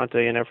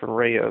Bustamante and Efren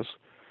Reyes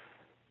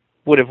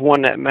would have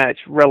won that match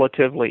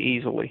relatively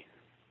easily.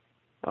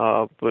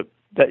 But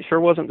that sure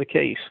wasn't the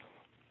case.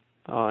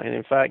 And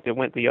in fact, it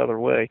went the other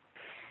way.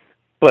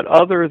 But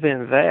other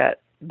than that,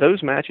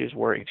 those matches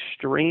were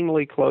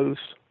extremely close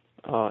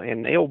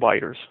and nail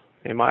biters,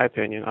 in my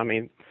opinion. I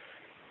mean,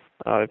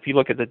 if you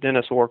look at the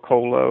Dennis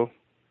Orr-Colo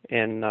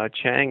and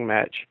Chang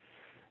match,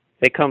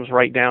 it comes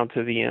right down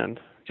to the end,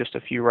 just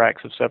a few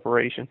racks of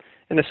separation.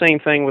 And the same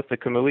thing with the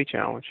Kamui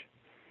challenge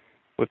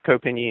with Ko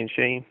Pin-Yi and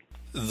Shane.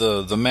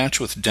 The match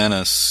with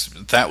Dennis,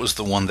 that was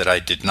the one that I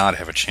did not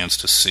have a chance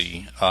to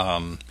see.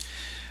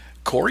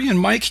 Corey and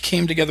Mike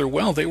came together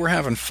well. They were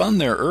having fun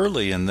there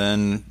early, and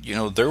then,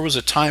 there was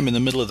a time in the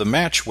middle of the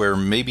match where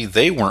maybe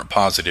they weren't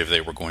positive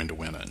they were going to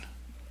win it.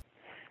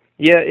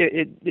 Yeah,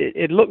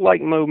 it looked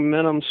like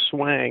momentum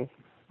swang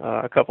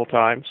a couple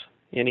times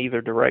in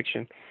either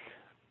direction.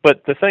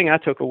 But the thing I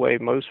took away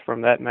most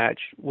from that match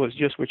was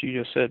just what you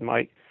just said,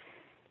 Mike.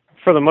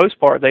 For the most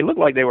part, they looked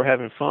like they were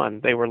having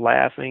fun. They were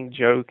laughing,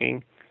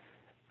 joking,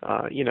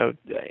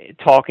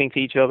 talking to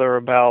each other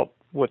about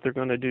what they're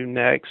going to do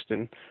next,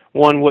 and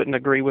one wouldn't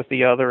agree with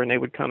the other, and they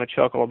would kind of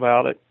chuckle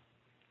about it.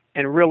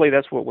 And really,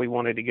 that's what we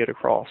wanted to get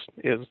across,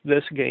 is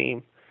this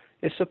game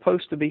is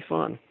supposed to be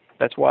fun.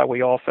 That's why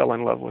we all fell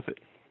in love with it.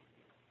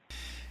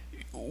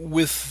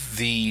 With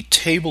the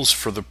tables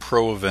for the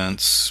pro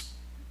events,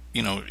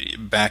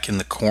 back in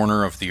the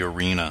corner of the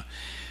arena,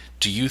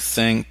 do you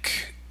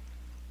think,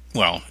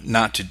 well,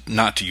 not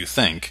do you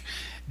think,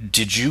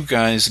 did you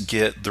guys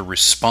get the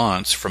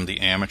response from the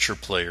amateur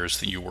players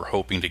that you were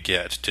hoping to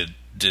get?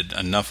 Did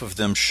enough of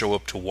them show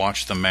up to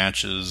watch the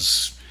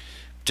matches?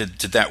 Did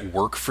that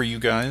work for you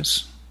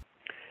guys?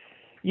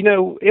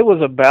 It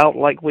was about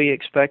like we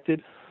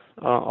expected,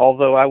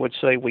 although I would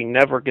say we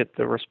never get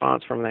the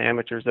response from the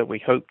amateurs that we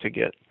hope to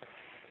get.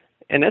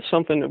 And that's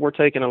something that we're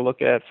taking a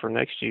look at for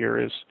next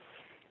year, is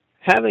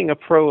having a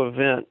pro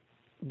event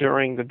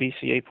during the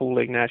BCA Pool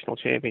League National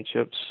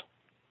Championships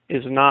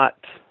is not,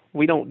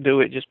 we don't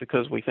do it just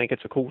because we think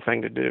it's a cool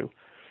thing to do.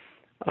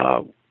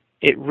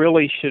 It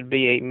really should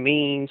be a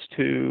means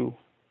to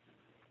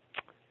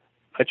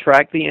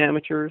attract the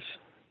amateurs,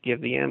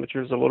 give the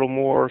amateurs a little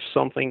more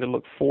something to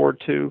look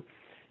forward to,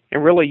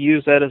 and really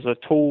use that as a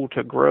tool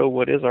to grow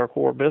what is our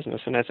core business,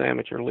 and that's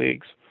amateur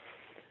leagues.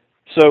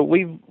 So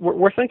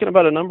we're thinking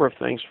about a number of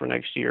things for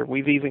next year.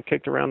 We've even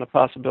kicked around the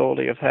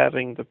possibility of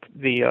having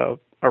the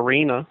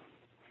arena,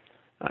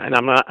 and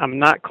I'm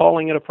not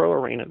calling it a pro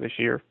arena this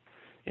year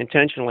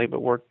intentionally,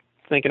 but we're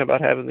thinking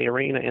about having the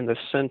arena in the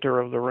center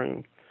of the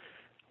room.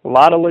 A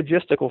lot of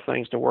logistical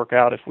things to work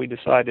out if we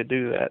decide to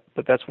do that,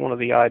 but that's one of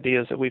the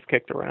ideas that we've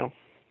kicked around.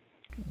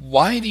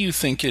 Why do you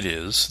think it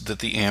is that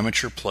the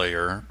amateur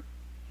player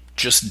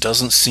just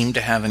doesn't seem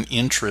to have an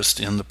interest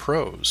in the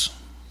pros?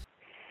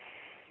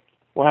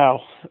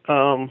 Wow.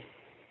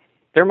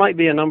 There might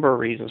be a number of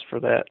reasons for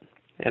that,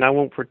 and I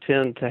won't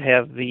pretend to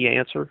have the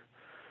answer.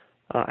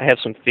 I have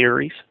some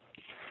theories.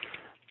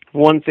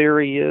 One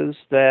theory is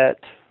that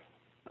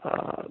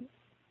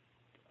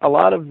a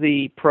lot of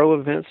the pro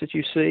events that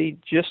you see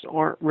just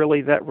aren't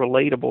really that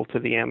relatable to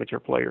the amateur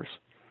players.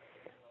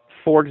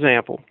 For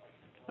example,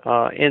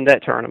 in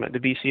that tournament, the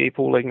BCA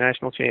Pool League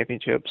National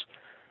Championships,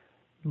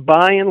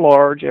 by and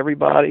large,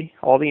 everybody,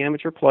 all the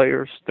amateur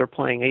players, they're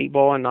playing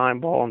 8-ball and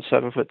 9-ball on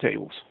 7-foot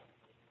tables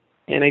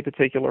in a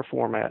particular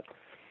format.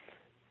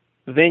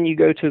 Then you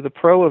go to the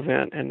pro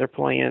event and they're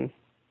playing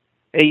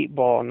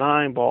 8-ball,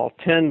 9-ball,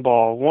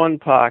 10-ball, 1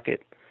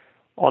 pocket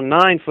on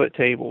 9-foot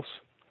tables.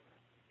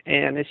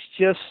 And it's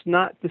just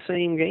not the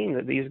same game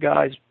that these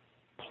guys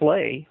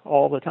play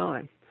all the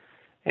time.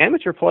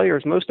 Amateur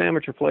players, most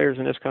amateur players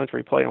in this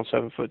country play on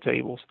 7-foot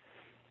tables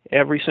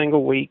every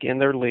single week in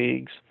their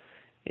leagues,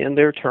 in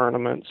their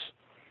tournaments.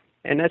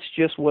 and that's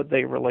just what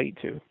they relate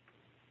to.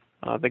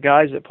 The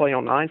guys that play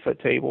on 9-foot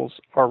tables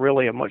are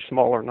really a much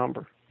smaller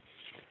number.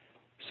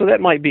 So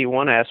that might be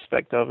one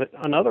aspect of it.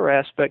 Another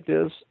aspect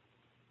is,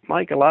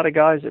 Mike, a lot of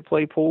guys that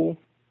play pool,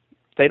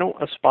 they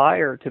don't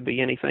aspire to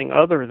be anything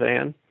other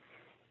than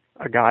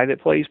a guy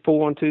that plays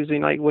pool on Tuesday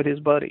night with his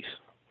buddies.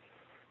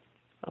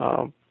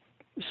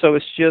 So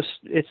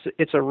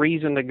it's a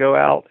reason to go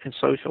out and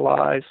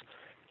socialize,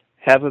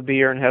 have a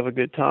beer, and have a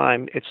good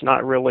time. It's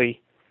not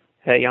really,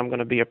 hey, I'm going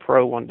to be a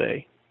pro one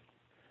day.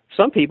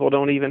 Some people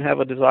don't even have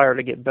a desire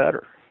to get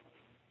better,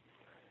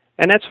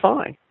 and that's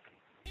fine.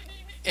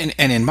 And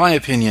in my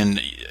opinion,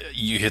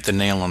 you hit the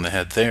nail on the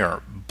head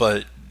there.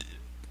 But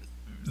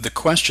the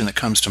question that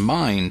comes to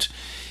mind,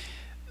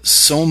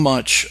 so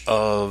much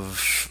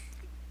of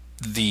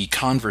the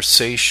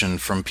conversation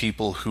from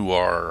people who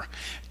are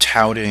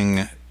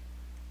touting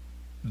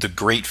the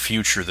great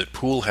future that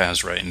pool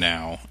has right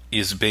now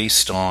is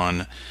based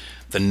on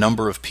the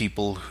number of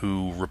people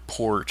who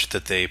report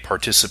that they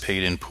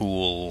participate in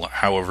pool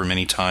however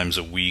many times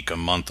a week, a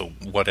month, or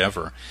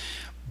whatever.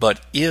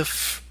 But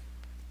if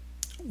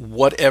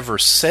whatever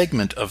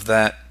segment of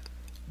that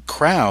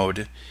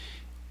crowd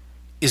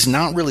is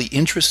not really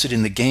interested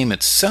in the game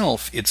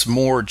itself, it's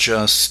more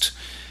just,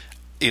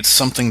 it's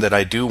something that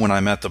I do when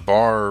I'm at the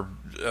bar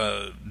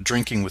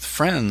drinking with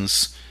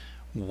friends,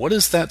 what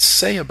does that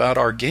say about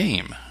our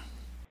game?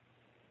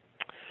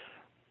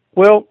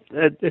 Well,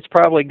 it's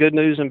probably good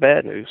news and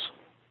bad news.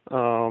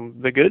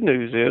 The good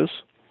news is,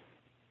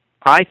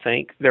 I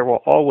think there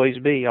will always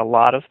be a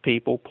lot of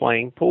people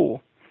playing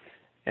pool,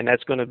 and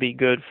that's going to be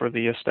good for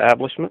the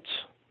establishments,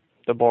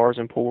 the bars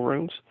and pool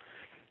rooms.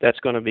 That's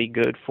going to be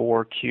good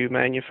for cue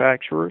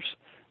manufacturers,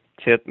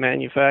 tip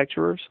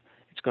manufacturers.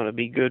 It's going to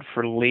be good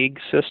for league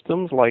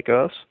systems like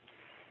us.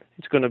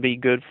 It's going to be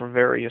good for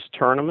various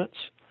tournaments.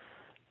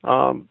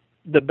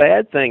 The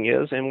bad thing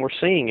is, and we're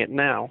seeing it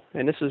now,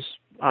 and this is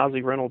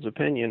Ozzie Reynolds'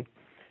 opinion,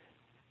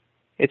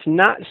 it's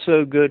not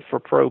so good for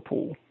pro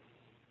pool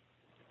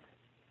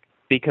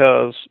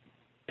because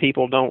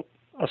people don't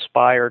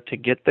aspire to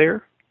get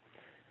there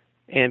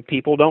and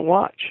people don't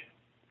watch.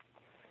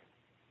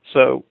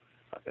 So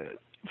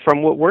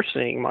from what we're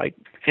seeing, Mike,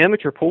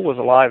 amateur pool is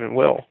alive and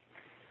well.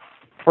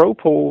 Pro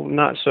pool,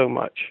 not so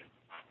much.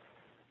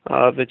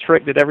 The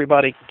trick that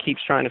everybody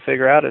keeps trying to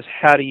figure out is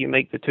how do you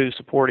make the two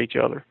support each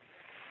other?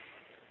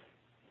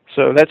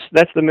 So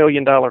that's the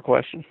million-dollar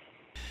question.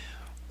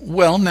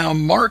 Well, now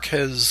Mark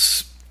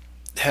has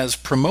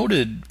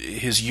promoted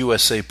his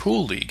USA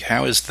Pool League.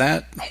 How is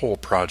that whole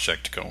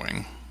project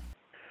going?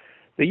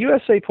 The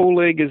USA Pool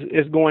League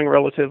is going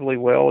relatively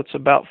well. It's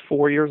about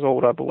 4 years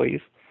old, I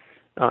believe.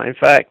 In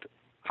fact,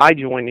 I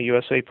joined the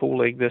USA Pool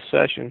League this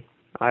session.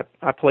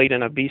 I played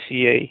in a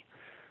BCA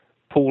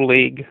Pool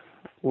League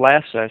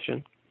last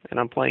session, and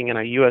I'm playing in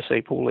a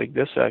USA Pool League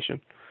this session.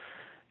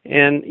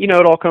 And, you know,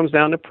 it all comes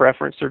down to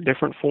preference. There are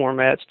different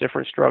formats,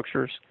 different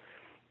structures.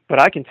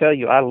 But I can tell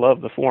you I love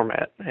the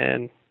format.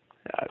 And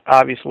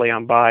obviously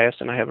I'm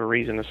biased, and I have a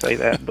reason to say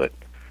that. But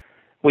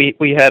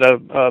we had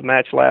a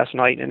match last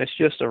night, and it's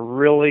just a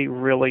really,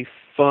 really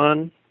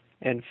fun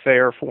and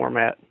fair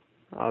format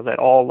that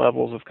all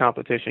levels of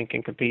competition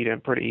can compete in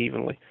pretty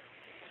evenly.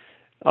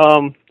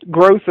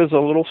 Growth is a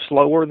little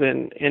slower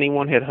than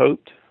anyone had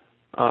hoped,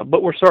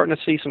 but we're starting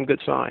to see some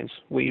good signs.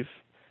 We've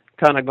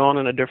kind of gone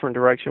in a different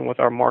direction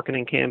with our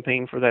marketing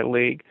campaign for that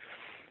league.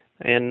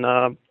 And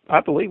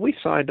I believe we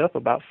signed up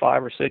about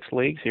 5 or 6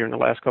 leagues here in the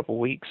last couple of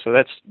weeks. So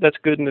that's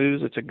good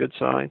news. It's a good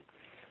sign.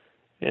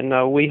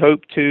 And we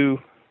hope to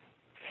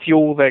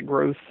fuel that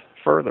growth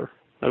further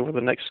over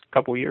the next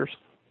couple of years.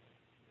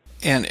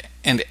 And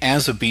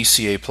as a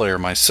BCA player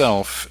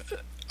myself,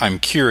 I'm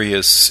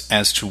curious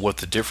as to what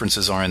the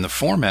differences are in the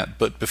format.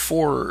 But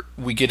before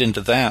we get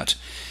into that,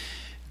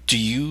 do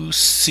you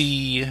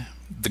see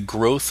the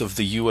growth of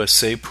the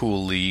USA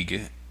Pool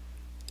League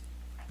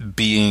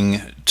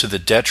being to the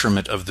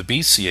detriment of the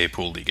BCA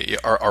Pool League?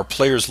 Are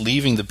players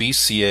leaving the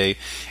BCA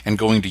and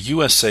going to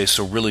USA,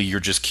 so really you're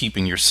just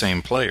keeping your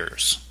same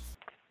players?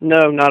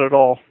 No, not at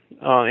all.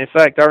 In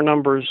fact, our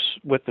numbers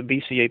with the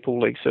BCA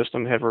Pool League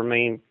system have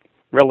remained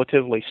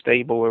relatively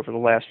stable over the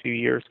last few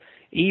years,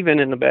 even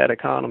in the bad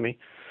economy.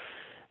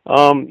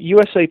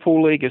 USA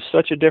Pool League is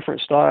such a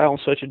different style,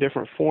 such a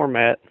different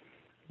format,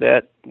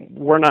 that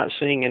we're not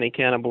seeing any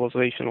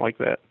cannibalization like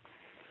that.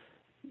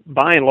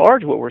 By and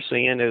large, what we're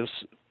seeing is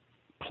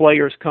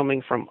players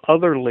coming from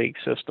other league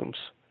systems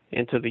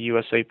into the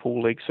USA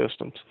Pool League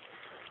systems.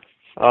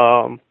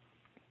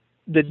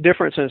 The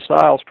difference in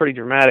style is pretty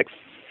dramatic.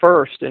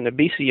 First, in the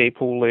BCA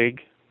Pool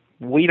League,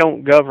 we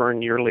don't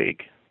govern your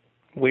league.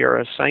 We are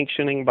a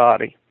sanctioning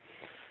body.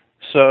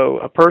 So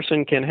a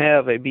person can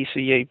have a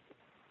BCA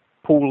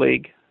Pool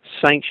League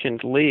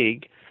sanctioned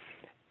league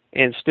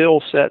and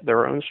still set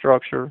their own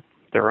structure,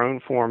 their own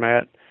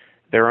format,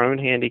 their own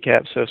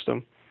handicap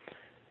system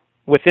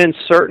within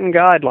certain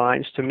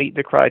guidelines to meet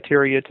the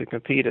criteria to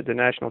compete at the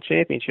national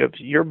championships.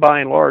 You're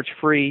by and large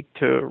free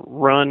to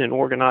run and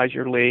organize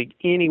your league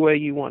any way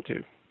you want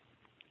to.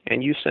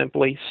 And you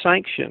simply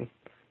sanction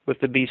with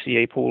the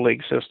BCA Pool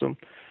League system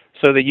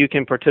so that you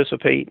can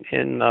participate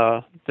in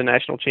the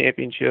national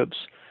championships,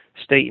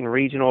 state and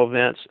regional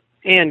events,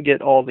 and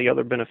get all the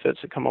other benefits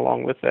that come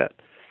along with that.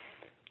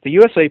 The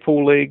USA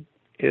Pool League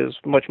is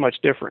much, much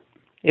different.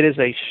 It is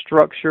a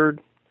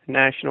structured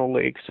national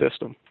league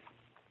system.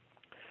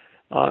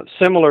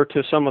 Similar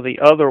to some of the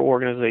other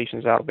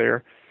organizations out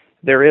there,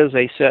 there is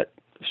a set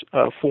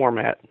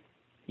format.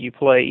 You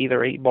play either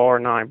 8-ball or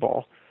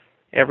 9-ball.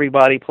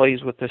 Everybody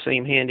plays with the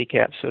same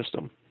handicap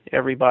system.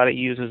 Everybody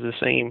uses the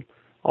same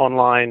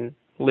online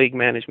league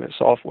management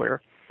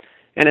software.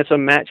 And it's a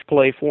match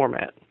play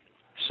format.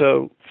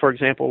 So, for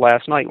example,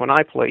 last night when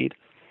I played,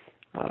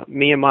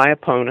 me and my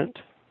opponent,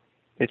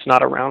 it's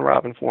not a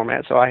round-robin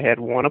format, so I had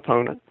one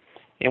opponent,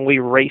 and we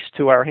raced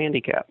to our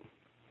handicap.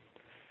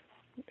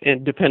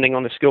 And depending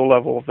on the skill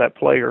level of that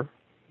player,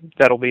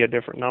 that'll be a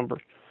different number.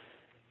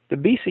 The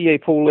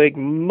BCA Pool League,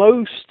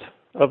 most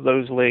of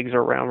those leagues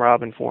are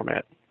round-robin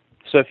format.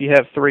 So if you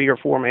have 3 or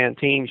 4-man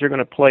teams, you're going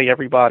to play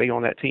everybody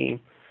on that team,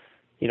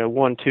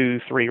 1,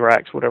 2, 3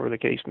 racks, whatever the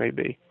case may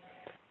be.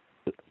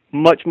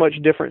 Much, much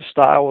different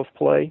style of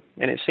play,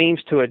 and it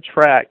seems to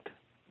attract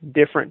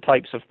different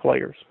types of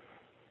players.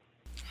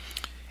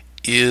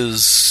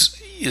 Is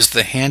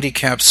the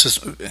handicap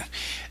system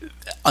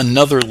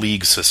another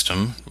league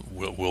system?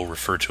 We'll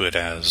refer to it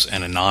as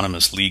an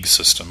anonymous league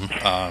system.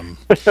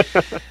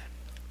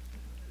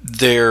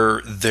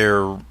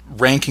 Their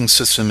ranking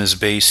system is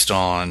based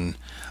on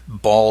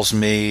balls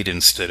made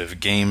instead of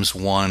games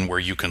won, where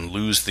you can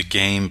lose the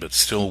game but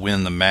still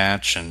win the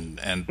match, and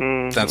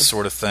that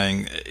sort of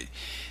thing.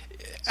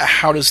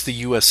 How does the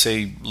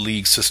USA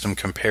League system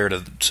compare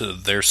to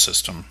their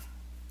system,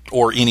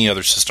 or any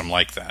other system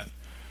like that?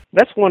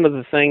 That's one of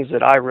the things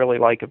that I really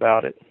like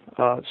about it.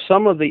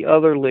 Some of the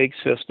other league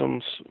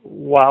systems,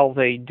 while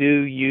they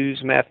do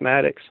use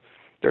mathematics,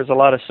 there's a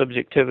lot of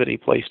subjectivity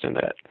placed in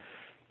that.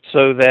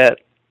 So that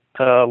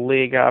a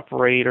league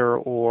operator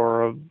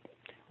or a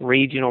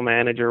regional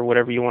manager,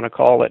 whatever you want to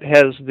call it,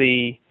 has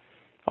the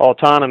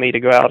autonomy to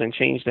go out and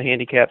change the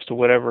handicaps to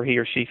whatever he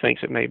or she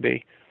thinks it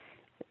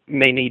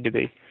may need to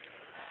be.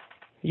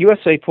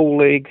 USA Pool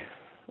League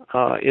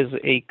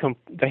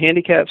the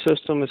handicap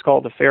system is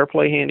called the Fair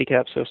Play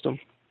Handicap System,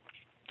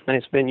 and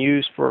it's been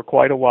used for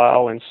quite a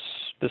while in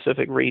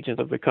specific regions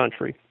of the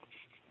country.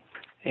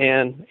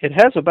 And it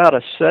has about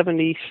a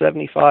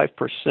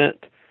 70-75%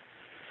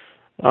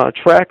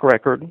 track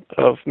record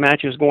of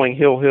matches going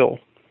hill-hill,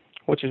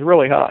 which is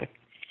really high.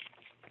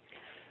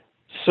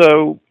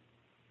 So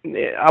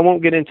I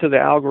won't get into the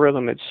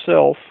algorithm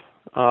itself,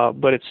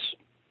 but it's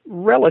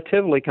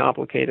relatively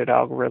complicated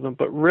algorithm,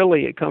 but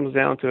really it comes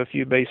down to a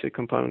few basic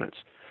components.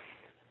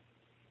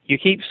 You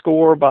keep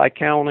score by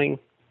counting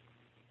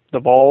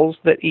the balls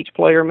that each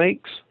player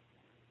makes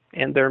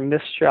and their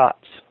missed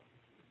shots.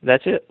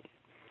 That's it.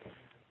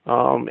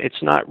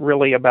 It's not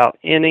really about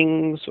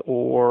innings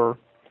or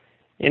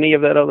any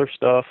of that other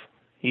stuff.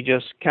 You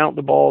just count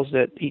the balls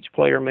that each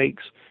player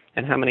makes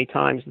and how many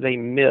times they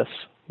miss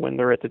when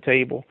they're at the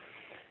table.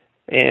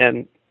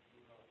 And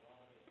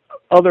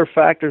other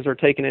factors are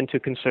taken into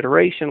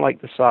consideration,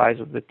 like the size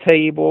of the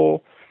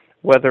table,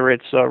 whether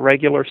it's a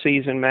regular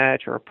season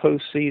match or a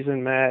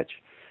postseason match,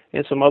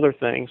 and some other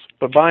things.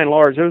 But by and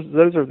large,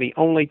 those are the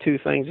only two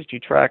things that you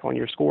track on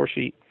your score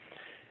sheet.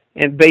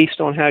 And based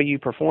on how you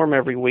perform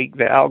every week,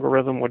 the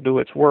algorithm will do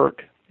its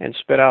work and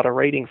spit out a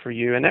rating for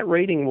you. And that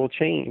rating will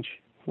change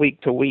week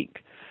to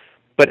week.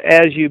 But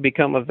as you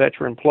become a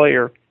veteran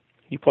player,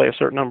 you play a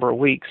certain number of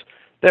weeks,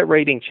 that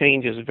rating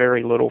changes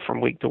very little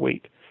from week to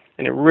week.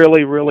 And it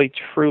really, really,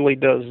 truly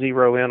does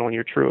zero in on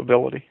your true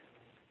ability.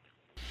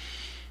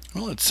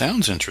 Well, it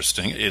sounds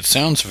interesting. It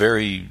sounds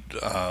very,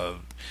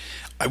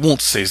 I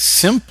won't say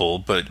simple,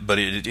 but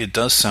it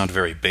does sound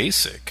very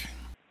basic.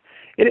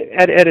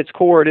 At its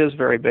core, it is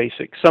very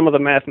basic. Some of the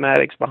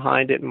mathematics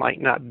behind it might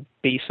not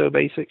be so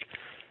basic,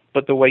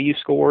 but the way you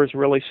score is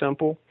really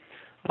simple.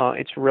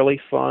 It's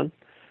really fun.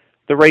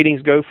 The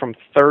ratings go from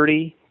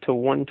 30 to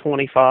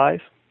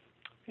 125.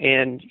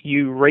 And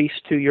you race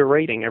to your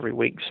rating every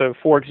week. So,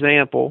 for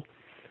example,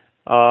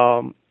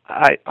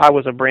 I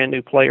was a brand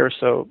new player,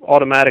 so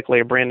automatically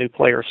a brand new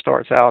player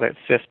starts out at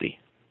 50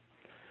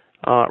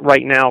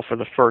 right now for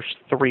the first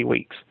 3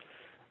 weeks.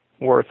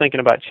 We're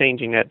thinking about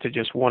changing that to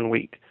just 1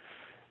 week.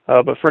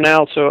 But for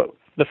now, so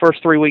the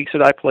first 3 weeks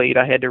that I played,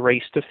 I had to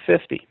race to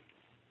 50.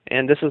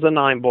 And this is a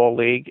 9-ball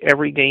league.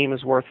 Every game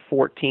is worth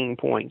 14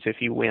 points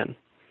if you win.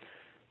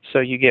 So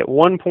you get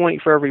 1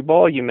 point for every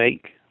ball you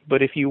make,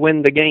 but if you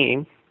win the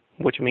game,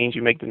 which means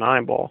you make the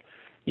 9-ball,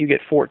 you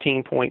get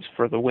 14 points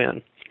for the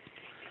win.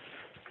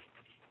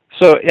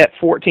 So at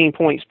 14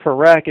 points per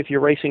rack, if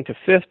you're racing to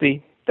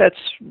 50, that's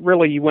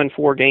really, you win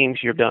 4 games,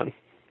 you're done.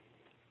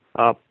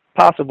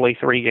 Possibly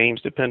 3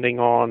 games, depending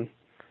on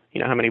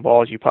how many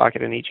balls you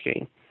pocket in each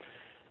game.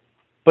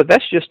 But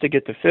that's just to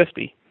get to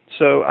 50.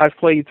 So I've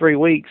played 3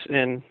 weeks,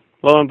 and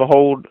lo and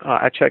behold,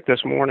 I checked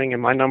this morning,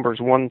 and my number's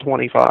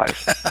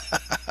 125.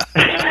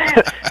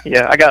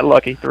 Yeah, I got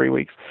lucky 3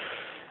 weeks.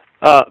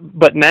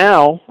 But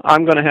now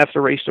I'm going to have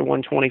to race to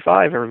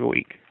 125 every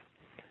week.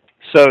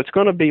 So it's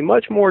going to be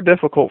much more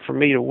difficult for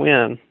me to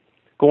win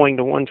going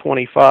to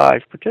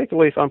 125,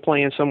 particularly if I'm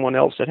playing someone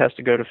else that has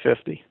to go to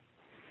 50.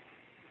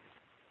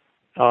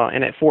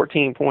 And at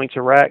 14 points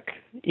a rack,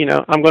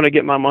 I'm going to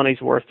get my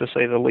money's worth, to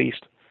say the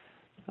least.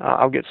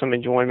 I'll get some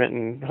enjoyment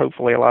and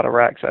hopefully a lot of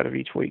racks out of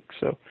each week.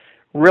 So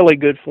really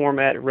good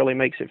format. It really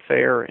makes it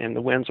fair, and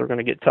the wins are going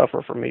to get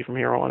tougher for me from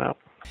here on out.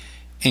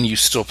 And you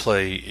still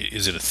play,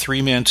 is it a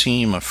 3-man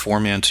team, a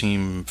 4-man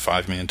team,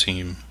 5-man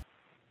team?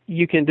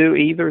 You can do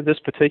either. This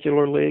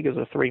particular league is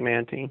a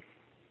 3-man team.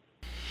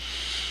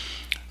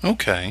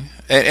 Okay.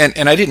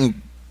 And I didn't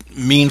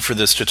mean for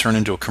this to turn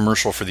into a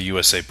commercial for the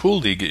USA Pool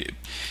League.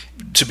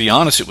 To be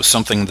honest, it was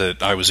something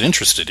that I was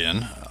interested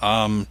in.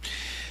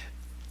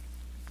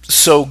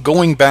 So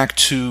going back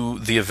to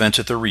the event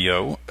at the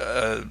Rio,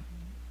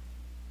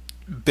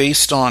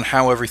 based on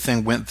how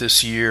everything went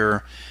this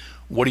year,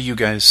 what do you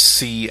guys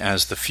see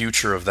as the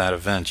future of that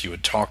event? You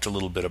had talked a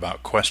little bit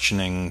about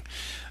questioning,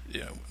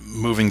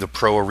 moving the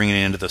pro arena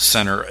into the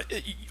center.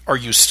 Are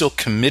you still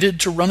committed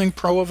to running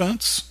pro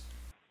events?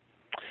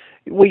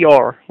 We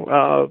are.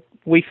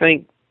 We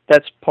think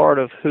that's part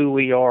of who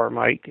we are,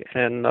 Mike,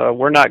 and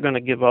we're not going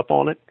to give up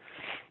on it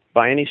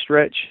by any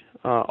stretch.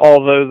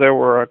 Although there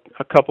were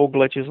a couple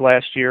glitches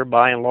last year,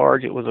 by and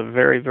large, it was a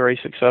very, very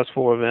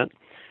successful event.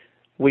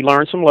 We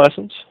learned some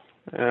lessons.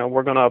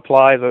 We're going to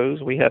apply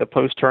those. We had a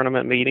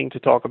post-tournament meeting to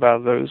talk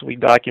about those. We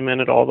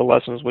documented all the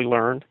lessons we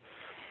learned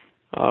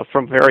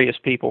from various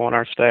people on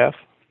our staff.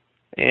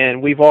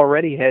 And we've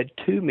already had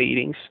 2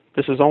 meetings.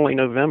 This is only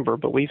November,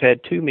 but we've had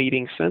 2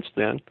 meetings since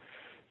then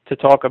to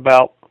talk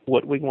about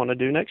what we want to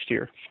do next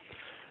year.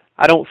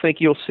 I don't think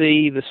you'll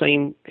see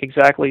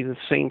exactly the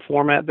same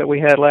format that we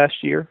had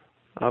last year,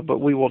 but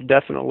we will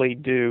definitely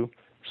do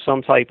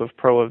some type of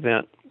pro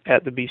event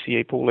at the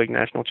BCA Pool League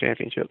National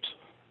Championships.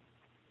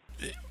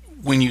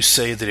 When you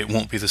say that it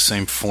won't be the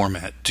same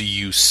format, do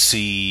you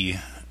see...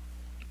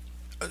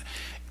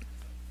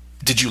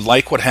 Did you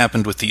like what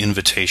happened with the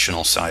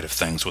invitational side of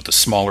things, with the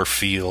smaller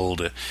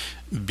field,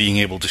 being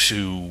able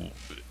to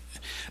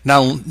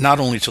not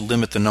only to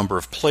limit the number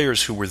of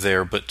players who were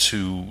there, but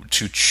to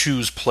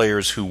choose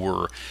players who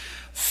were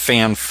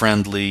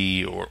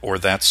fan-friendly or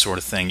that sort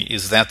of thing?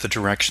 Is that the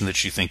direction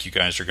that you think you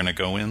guys are going to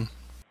go in?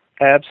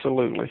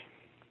 Absolutely.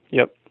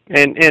 Yep.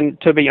 And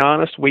to be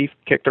honest, we've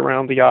kicked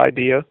around the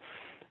idea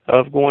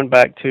of going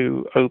back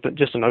to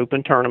just an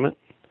open tournament,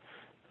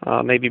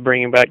 maybe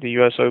bringing back the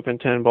U.S. Open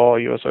 10 ball,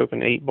 U.S.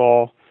 Open 8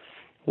 ball,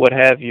 what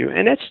have you.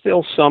 And it's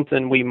still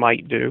something we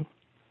might do.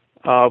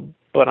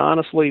 But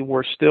honestly,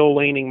 we're still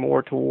leaning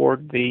more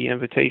toward the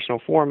invitational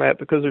format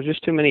because there's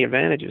just too many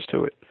advantages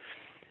to it.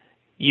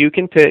 You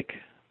can pick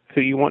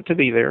who you want to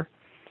be there.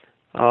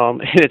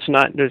 And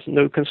there's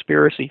no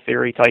conspiracy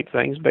theory type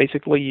things.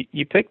 Basically,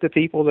 you pick the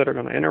people that are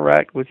going to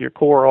interact with your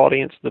core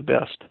audience the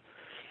best.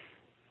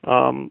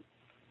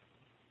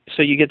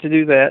 So you get to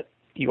do that.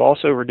 You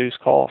also reduce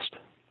cost.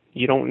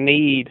 You don't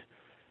need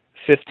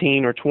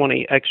 15 or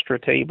 20 extra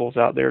tables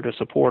out there to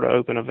support an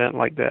open event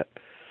like that.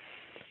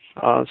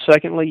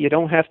 Secondly, you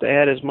don't have to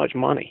add as much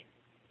money.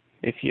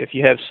 If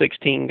you have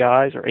 16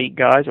 guys or 8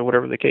 guys or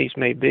whatever the case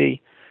may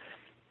be,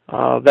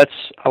 that's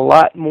a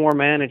lot more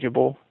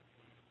manageable,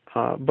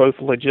 both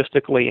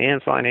logistically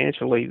and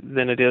financially,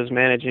 than it is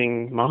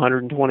managing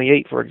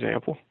 128, for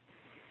example.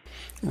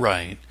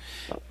 Right.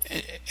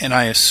 And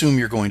I assume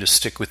you're going to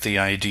stick with the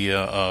idea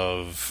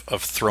of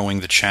throwing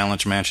the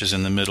challenge matches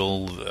in the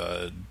middle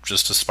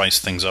just to spice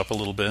things up a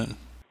little bit?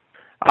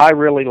 I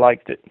really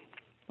liked it,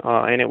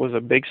 and it was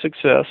a big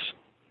success.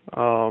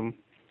 So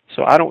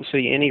I don't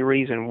see any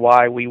reason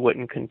why we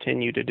wouldn't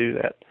continue to do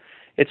that.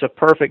 It's a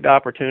perfect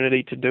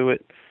opportunity to do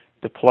it.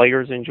 The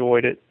players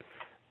enjoyed it.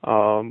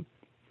 And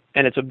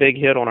it's a big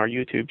hit on our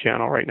YouTube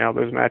channel right now.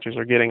 Those matches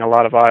are getting a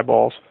lot of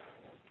eyeballs.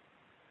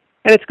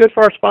 And it's good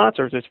for our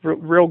sponsors. It's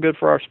real good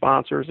for our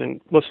sponsors. And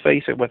let's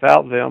face it,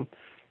 without them,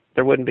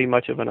 there wouldn't be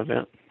much of an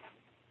event.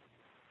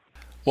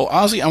 Well,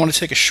 Ozzy, I want to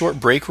take a short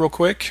break real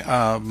quick.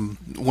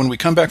 When we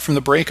come back from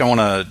the break, I want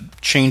to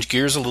change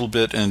gears a little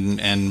bit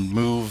and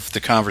move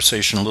the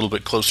conversation a little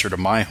bit closer to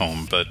my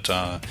home. But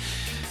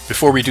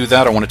before we do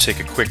that, I want to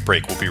take a quick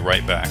break. We'll be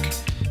right back.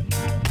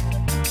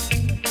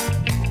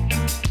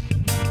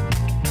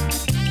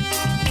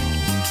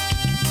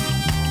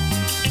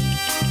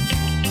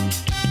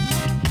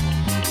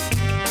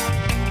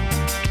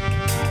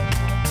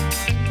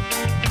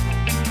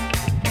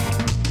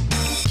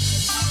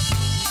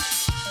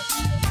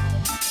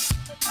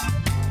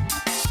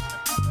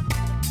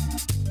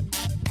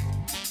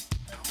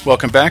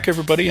 Welcome back,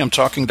 everybody. I'm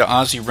talking to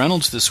Ozzy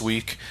Reynolds this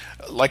week.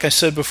 Like I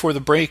said before the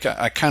break,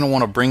 I kind of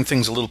want to bring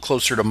things a little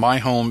closer to my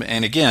home.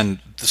 And again,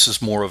 this is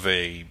more of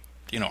a,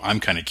 I'm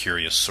kind of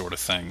curious sort of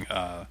thing.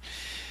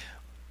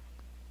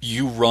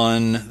 You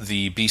run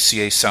the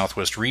BCA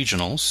Southwest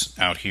Regionals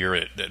out here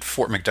at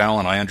Fort McDowell,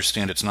 and I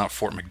understand it's not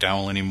Fort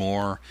McDowell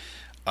anymore.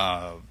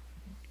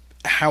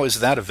 How is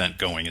that event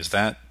going? Is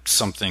that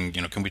something,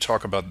 can we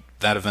talk about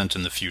that event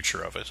and the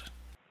future of it?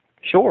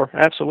 Sure,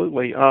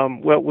 absolutely.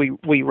 Well,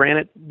 we ran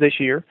it this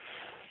year.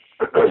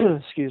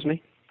 Excuse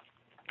me.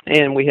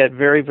 And we had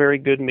very, very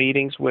good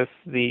meetings with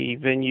the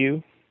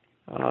venue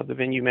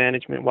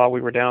management while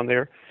we were down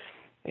there.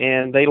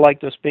 And they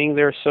liked us being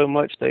there so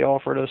much, they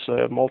offered us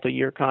a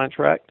multi-year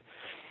contract.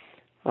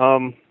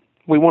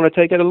 We want to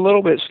take it a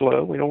little bit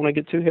slow. We don't want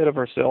to get too ahead of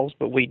ourselves,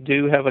 but we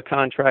do have a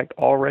contract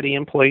already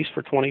in place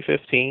for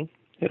 2015.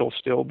 It'll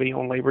still be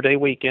on Labor Day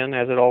weekend,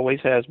 as it always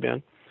has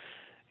been.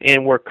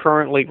 And we're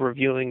currently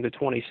reviewing the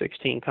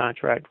 2016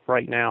 contract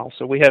right now.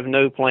 So we have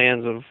no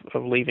plans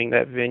of leaving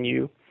that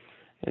venue,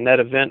 and that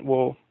event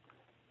will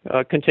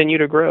continue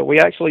to grow. We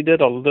actually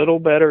did a little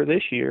better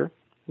this year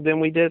than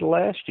we did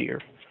last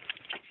year.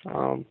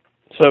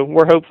 So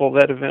we're hopeful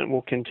that event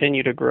will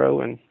continue to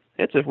grow, and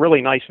it's a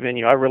really nice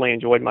venue. I really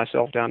enjoyed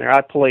myself down there.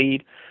 I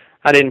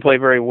didn't play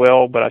very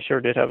well, but I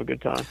sure did have a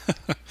good time.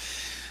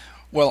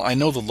 Well, I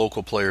know the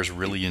local players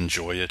really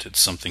enjoy it. It's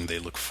something they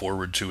look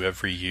forward to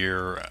every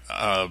year.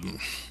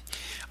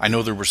 I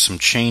know there were some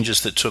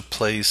changes that took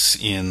place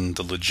in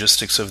the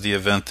logistics of the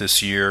event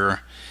this year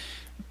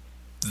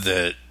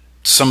that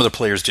some of the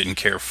players didn't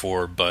care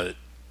for, but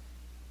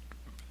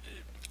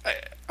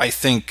I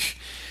think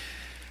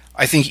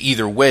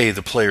either way,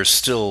 the players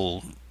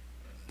still,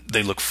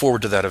 they look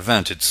forward to that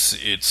event.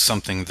 It's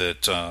something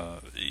that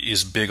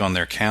is big on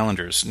their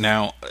calendars.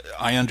 Now,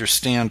 I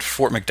understand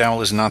Fort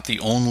McDowell is not the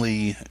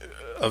only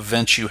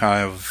event you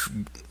have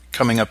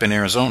coming up in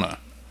Arizona.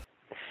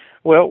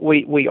 Well,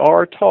 we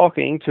are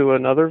talking to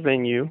another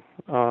venue,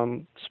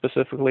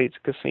 specifically it's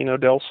Casino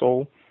del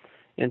Sol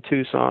in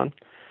Tucson,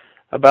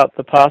 about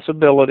the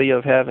possibility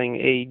of having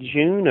a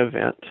June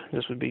event.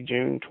 This would be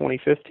June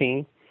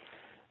 2015.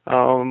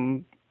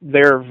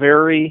 They're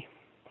very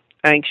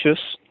anxious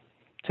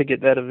to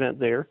get that event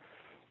there,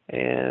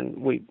 and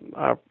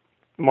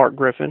Mark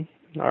Griffin,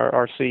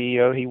 our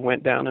CEO, he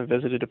went down and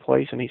visited the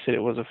place, and he said it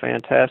was a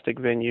fantastic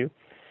venue.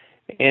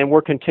 And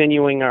we're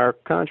continuing our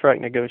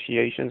contract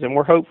negotiations, and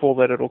we're hopeful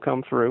that it'll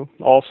come through.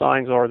 All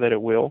signs are that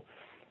it will.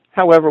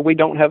 However, we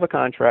don't have a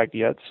contract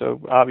yet,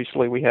 so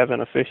obviously we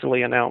haven't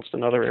officially announced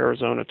another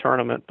Arizona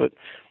tournament, but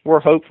we're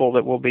hopeful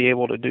that we'll be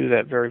able to do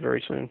that very,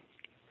 very soon.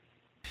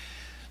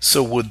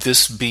 So would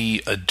this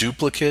be a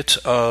duplicate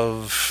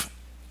of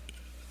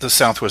the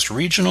Southwest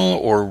Regional,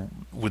 or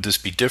would this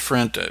be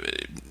different?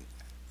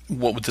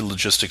 What would the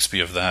logistics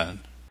be of that?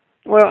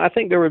 Well, I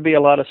think there would be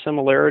a lot of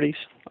similarities.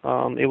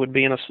 It would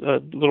be in a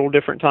little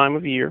different time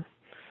of year.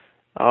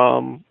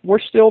 We're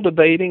still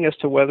debating as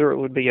to whether it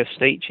would be a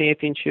state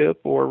championship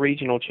or a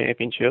regional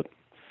championship.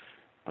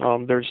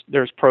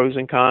 There's pros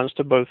and cons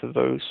to both of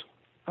those.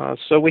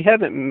 So we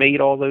haven't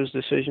made all those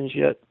decisions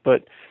yet,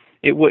 but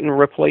it wouldn't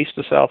replace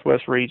the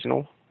Southwest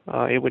Regional.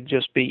 It would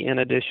just be in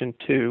addition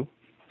to,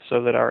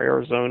 so that our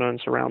Arizona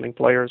and surrounding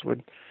players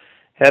would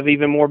have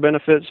even more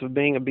benefits of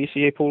being a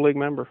BCA Pool League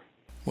member.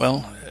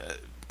 Well,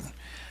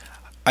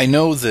 I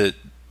know that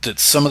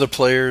some of the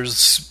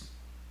players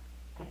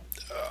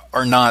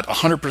are not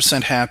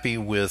 100% happy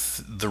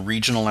with the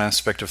regional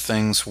aspect of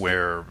things,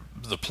 where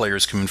the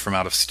players come in from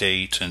out of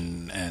state,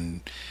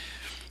 and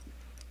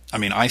I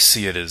mean, I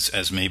see it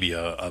as maybe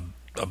a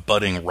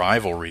budding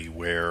rivalry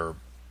where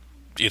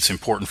it's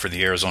important for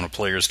the Arizona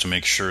players to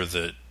make sure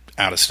that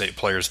out-of-state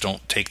players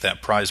don't take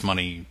that prize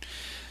money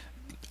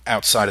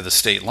outside of the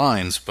state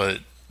lines. But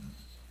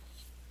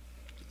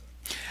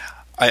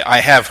I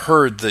have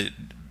heard that,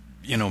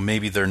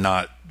 maybe they're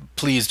not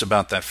pleased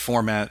about that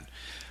format.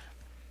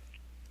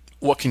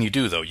 What can you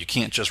do, though? You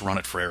can't just run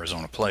it for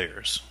Arizona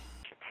players.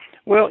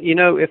 Well,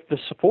 if the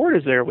support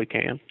is there, we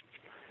can.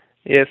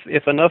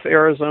 If enough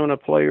Arizona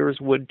players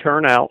would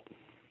turn out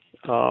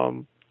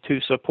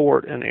to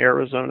support an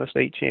Arizona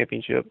state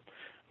championship,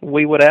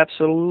 we would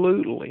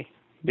absolutely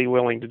be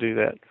willing to do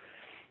that.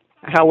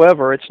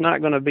 However, it's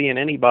not going to be in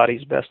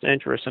anybody's best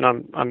interest, and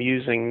I'm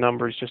using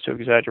numbers just to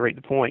exaggerate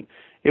the point.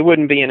 It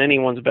wouldn't be in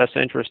anyone's best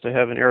interest to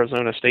have an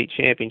Arizona state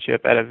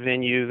championship at a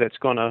venue that's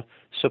going to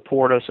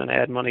support us and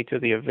add money to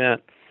the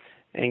event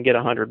and get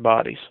 100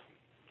 bodies.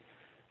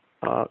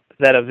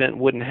 That event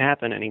wouldn't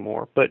happen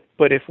anymore. But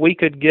if we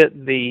could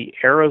get the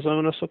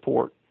Arizona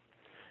support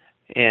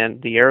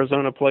and the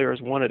Arizona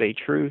players wanted a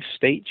true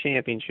state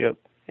championship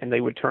and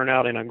they would turn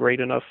out in great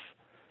enough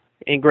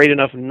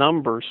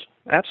numbers,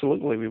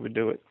 absolutely we would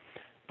do it.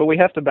 But we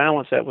have to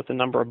balance that with the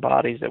number of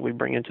bodies that we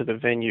bring into the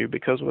venue,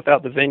 because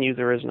without the venue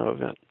there is no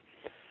event.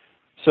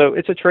 So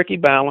it's a tricky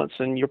balance,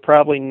 and you're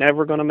probably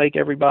never going to make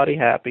everybody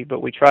happy,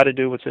 but we try to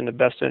do what's in the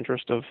best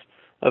interest of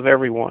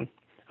everyone,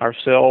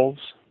 ourselves,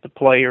 the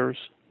players,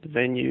 the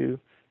venue,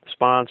 the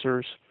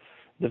sponsors,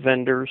 the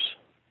vendors,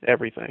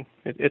 everything.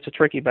 It's a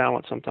tricky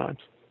balance sometimes.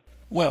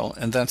 Well,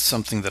 and that's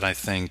something that I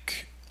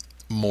think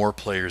more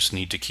players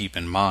need to keep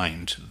in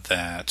mind,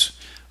 that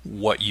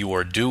what you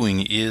are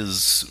doing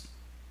is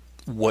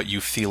what you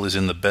feel is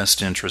in the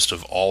best interest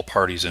of all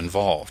parties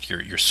involved.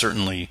 You're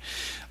certainly,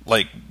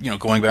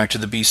 going back to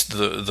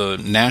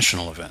the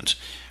national event,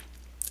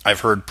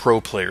 I've heard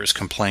pro players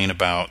complain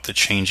about the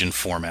change in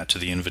format to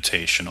the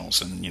invitationals,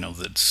 and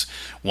that's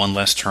one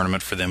less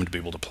tournament for them to be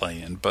able to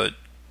play in. But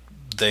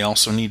they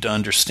also need to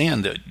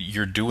understand that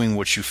you're doing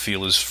what you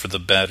feel is for the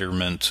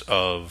betterment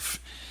of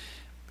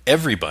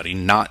everybody,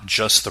 not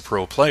just the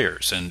pro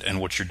players. And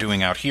what you're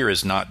doing out here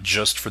is not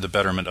just for the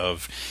betterment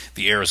of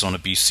the Arizona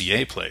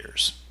BCA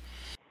players.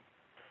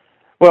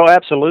 Well,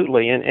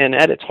 absolutely. And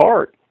at its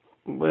heart,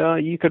 well,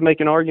 you could make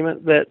an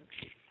argument that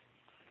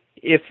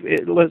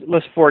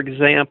let's, for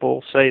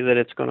example, say that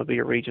it's going to be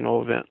a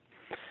regional event.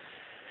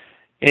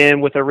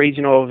 And with a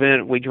regional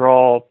event, we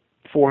draw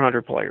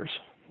 400 players,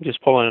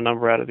 just pulling a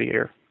number out of the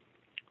air.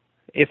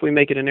 If we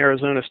make it an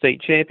Arizona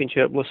State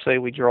Championship, let's say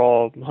we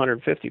draw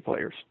 150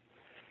 players.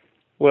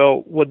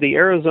 Well, would the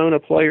Arizona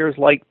players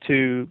like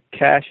to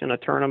cash in a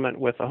tournament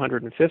with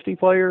 150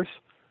 players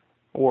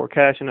or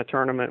cash in a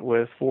tournament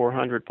with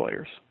 400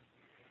 players?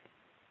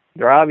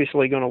 They're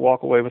obviously going to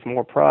walk away with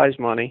more prize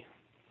money,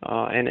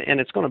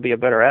 and it's going to be a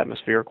better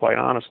atmosphere, quite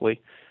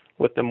honestly,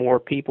 with the more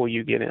people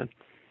you get in.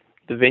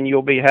 The venue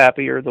will be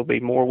happier. They'll be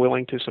more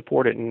willing to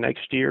support it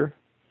next year.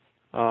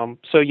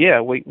 So yeah,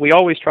 we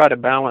always try to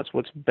balance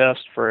what's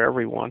best for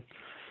everyone.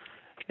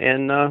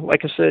 And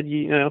like I said,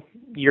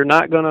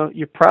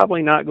 you're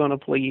probably not gonna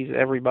please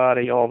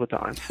everybody all the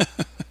time.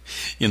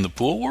 In the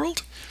pool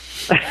world?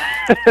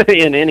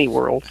 In any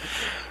world.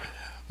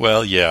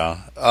 Well,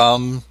 yeah.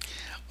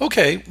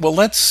 Okay. Well,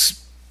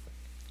 let's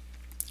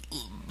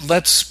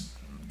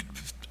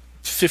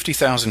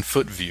 50,000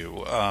 foot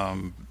view.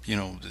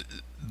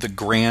 The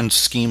grand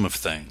scheme of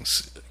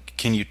things.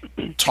 Can you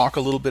talk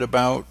a little bit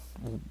about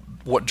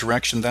what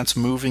direction that's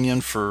moving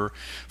in for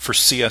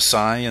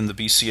CSI and the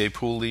BCA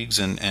pool leagues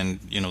and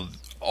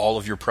all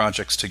of your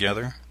projects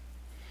together?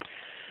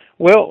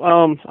 Well,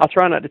 I'll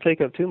try not to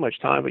take up too much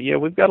time, but yeah,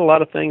 we've got a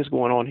lot of things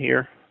going on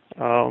here.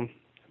 My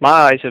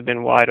eyes have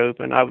been wide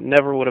open. I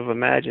never would have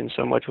imagined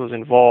so much was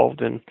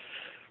involved in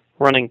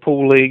running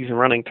pool leagues and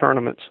running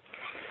tournaments.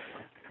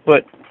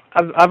 But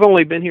I've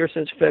only been here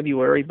since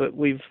February, but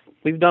we've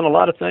done a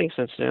lot of things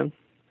since then,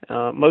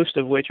 most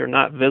of which are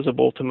not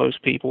visible to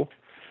most people.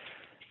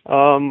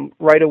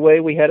 Right away,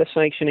 we had a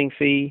sanctioning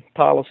fee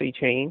policy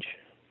change.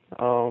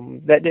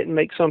 That didn't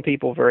make some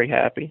people very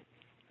happy,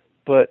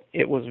 but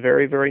it was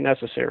very, very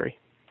necessary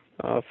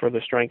for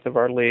the strength of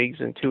our leagues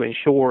and to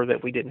ensure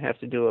that we didn't have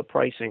to do a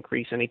price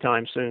increase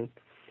anytime soon.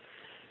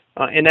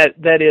 And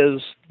that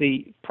is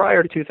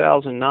prior to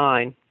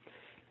 2009,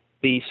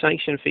 the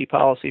sanction fee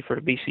policy for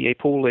the BCA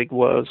Pool League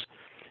was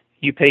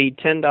you paid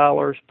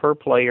 $10 per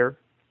player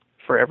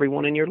for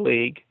everyone in your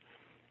league,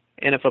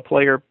 and if a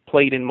player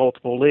played in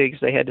multiple leagues,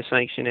 they had to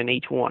sanction in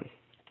each one.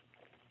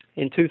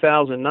 In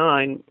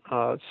 2009,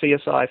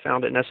 CSI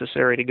found it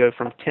necessary to go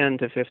from $10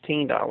 to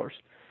 $15.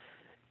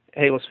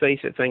 Hey, let's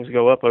face it, things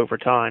go up over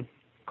time.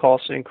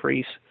 Costs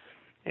increase,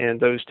 and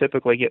those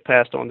typically get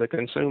passed on to the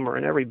consumer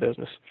in every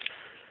business.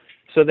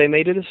 So they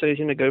made a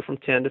decision to go from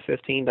 $10 to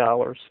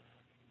 $15,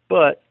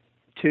 but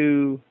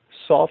to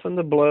soften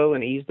the blow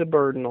and ease the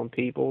burden on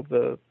people,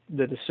 the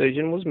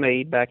decision was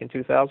made back in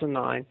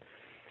 2009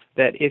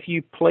 that if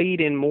you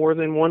played in more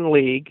than one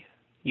league,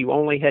 you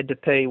only had to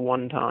pay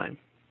one time.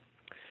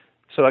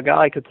 So a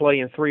guy could play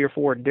in 3 or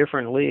 4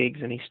 different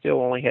leagues and he still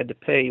only had to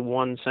pay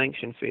one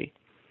sanction fee.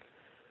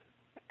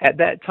 At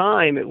that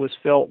time, it was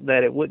felt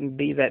that it wouldn't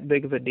be that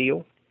big of a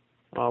deal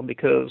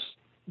because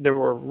there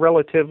were a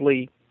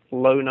relatively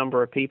low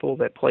number of people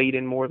that played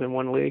in more than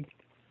one league.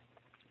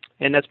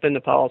 And that's been the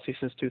policy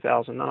since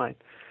 2009.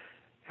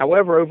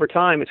 However, over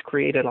time, it's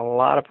created a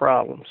lot of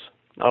problems.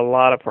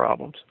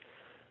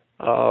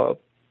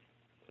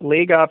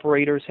 League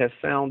operators have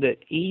found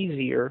it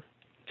easier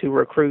to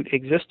recruit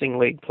existing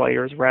league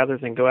players rather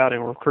than go out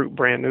and recruit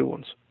brand new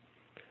ones.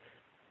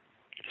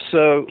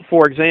 So,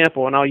 for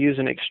example, and I'll use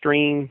an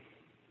extreme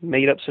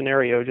made-up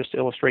scenario just to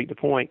illustrate the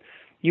point,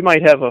 you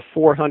might have a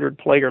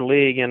 400-player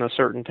league in a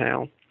certain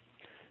town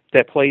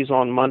that plays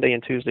on Monday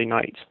and Tuesday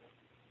nights.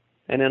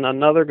 And then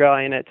another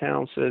guy in that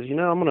town says,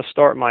 I'm going to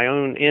start my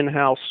own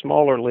in-house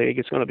smaller league.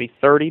 It's going to be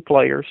 30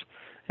 players,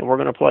 and we're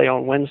going to play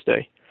on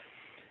Wednesday.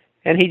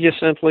 And he just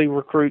simply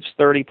recruits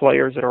 30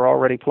 players that are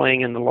already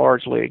playing in the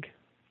large league.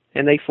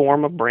 And they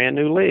form a brand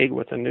new league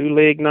with a new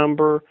league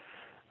number,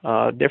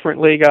 different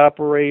league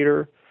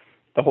operator,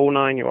 the whole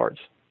 9 yards.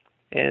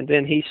 And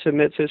then he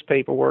submits his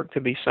paperwork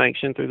to be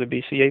sanctioned through the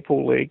BCA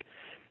Pool League.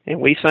 And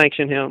we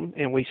sanction him,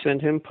 and we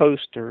send him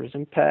posters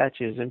and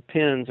patches and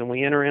pins, and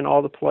we enter in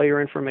all the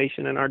player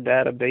information in our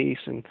database,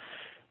 and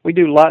we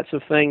do lots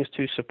of things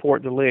to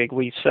support the league.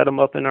 We set them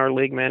up in our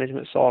league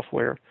management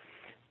software.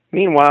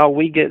 Meanwhile,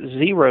 we get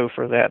zero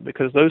for that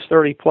because those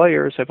 30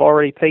 players have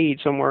already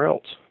paid somewhere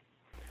else.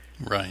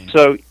 Right.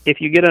 So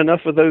if you get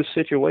enough of those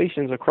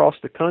situations across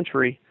the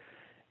country,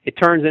 it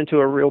turns into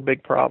a real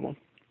big problem.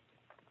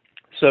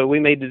 So we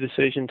made the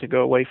decision to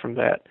go away from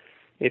that.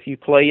 If you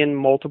play in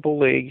multiple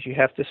leagues, you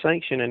have to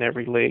sanction in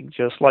every league,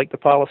 just like the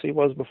policy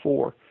was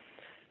before.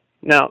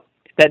 Now,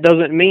 that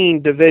doesn't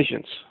mean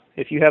divisions.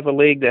 If you have a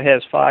league that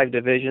has 5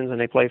 divisions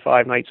and they play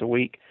 5 nights a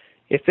week,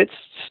 if it's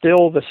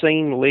still the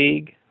same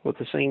league with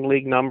the same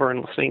league number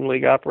and the same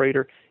league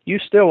operator, you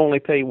still only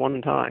pay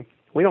one time.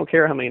 We don't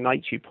care how many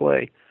nights you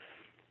play.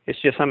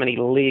 It's just how many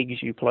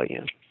leagues you play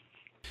in.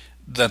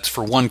 That's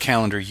for one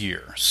calendar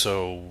year,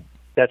 so...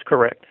 That's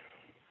correct.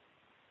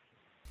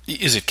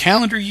 Is it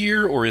calendar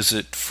year, or is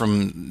it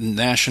from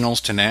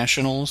nationals to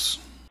nationals?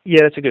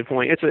 Yeah, that's a good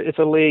point. It's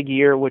a league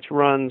year which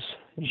runs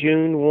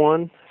June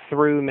 1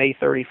 through May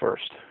 31st.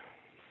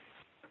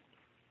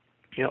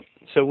 Yep.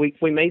 So we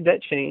made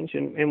that change,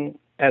 and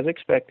as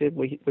expected,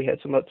 we had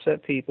some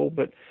upset people,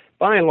 but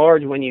by and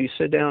large, when you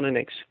sit down and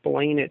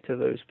explain it to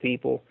those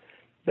people,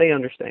 they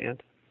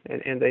understand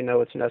and they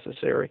know it's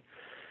necessary.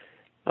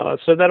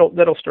 So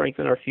that'll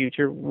strengthen our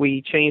future.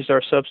 We changed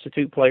our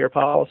substitute player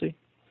policy.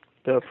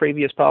 The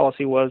previous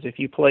policy was if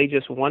you play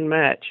just one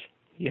match,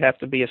 you have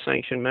to be a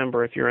sanctioned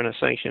member if you're in a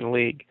sanctioned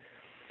league.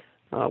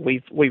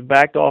 We've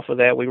backed off of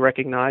that. We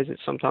recognize that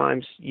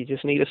sometimes you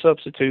just need a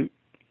substitute,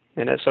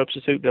 and that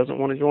substitute doesn't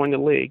want to join the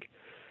league.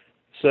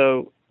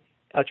 So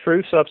a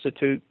true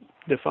substitute,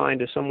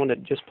 defined as someone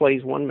that just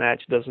plays one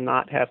match, does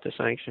not have to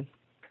sanction.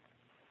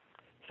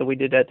 So we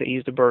did that to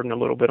ease the burden a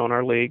little bit on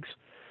our leagues.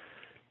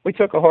 We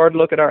took a hard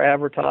look at our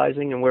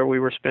advertising and where we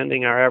were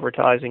spending our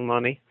advertising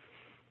money.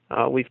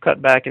 We've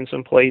cut back in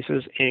some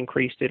places,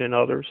 increased it in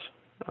others.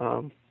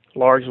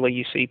 Largely,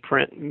 you see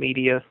print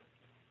media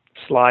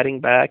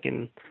sliding back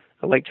and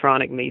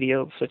electronic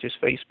media, such as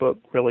Facebook,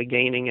 really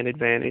gaining an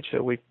advantage.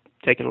 So we've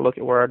taken a look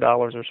at where our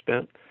dollars are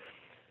spent.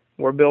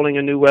 We're building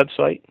a new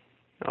website.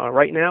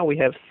 Right now, we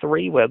have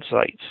 3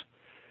 websites: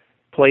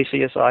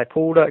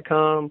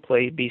 PlayCSIPool.com,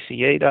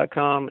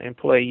 PlayBCA.com, and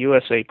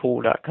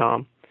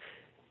PlayUSAPool.com.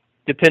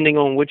 Depending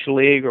on which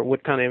league or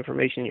what kind of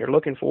information you're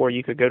looking for,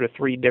 you could go to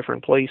 3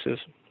 different places.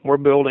 We're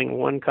building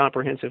one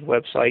comprehensive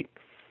website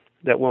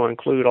that will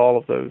include all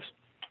of those.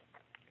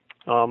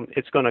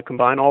 It's going to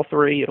combine all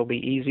 3. It'll be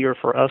easier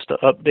for us to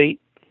update.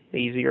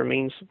 Easier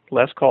means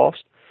less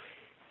cost.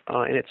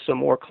 And it's a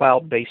more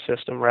cloud-based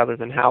system rather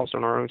than housed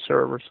on our own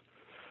servers.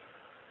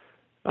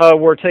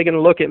 We're taking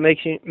a look at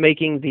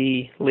making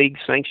the league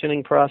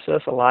sanctioning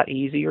process a lot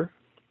easier.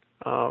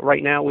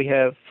 Right now we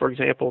have, for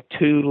example,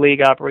 2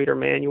 league operator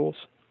manuals.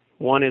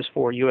 One is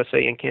for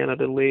USA and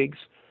Canada leagues.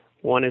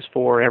 One is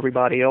for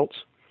everybody else.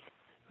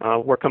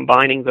 We're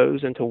combining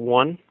those into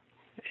one.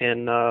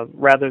 And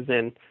rather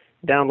than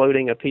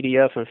downloading a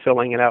PDF and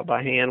filling it out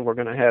by hand, we're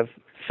going to have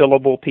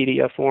fillable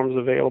PDF forms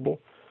available.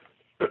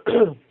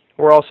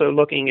 We're also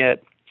looking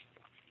at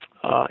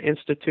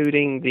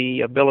instituting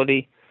the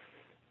ability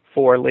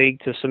for a league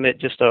to submit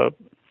just a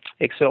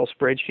Excel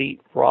spreadsheet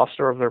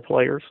roster of their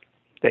players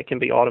that can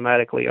be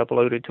automatically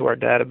uploaded to our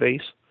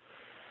database,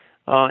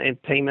 and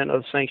payment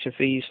of sanction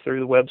fees through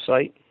the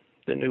website,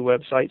 the new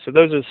website. So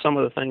those are some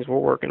of the things we're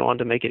working on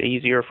to make it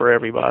easier for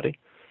everybody.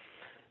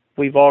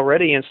 We've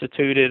already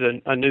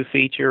instituted a new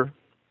feature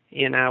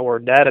in our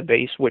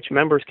database, which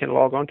members can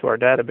log onto our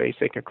database.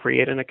 They can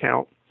create an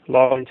account,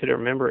 log into their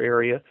member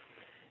area,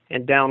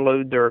 and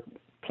download their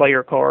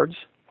player cards.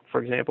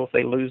 For example, if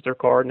they lose their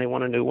card and they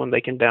want a new one, they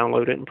can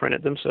download it and print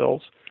it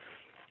themselves.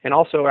 And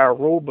also our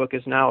rule book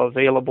is now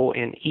available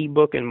in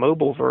ebook and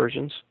mobile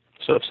versions.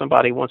 So if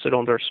somebody wants it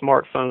on their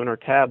smartphone or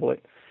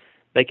tablet,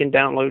 they can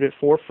download it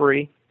for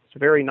free. It's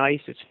very nice.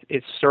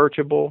 It's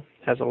searchable,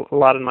 has a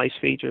lot of nice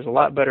features, a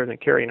lot better than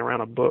carrying around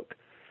a book.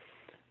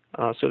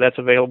 So that's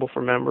available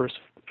for members.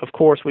 Of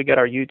course, we got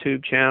our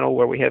YouTube channel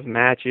where we have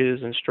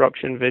matches,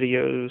 instruction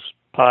videos,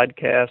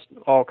 podcasts,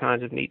 all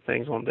kinds of neat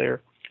things on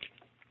there.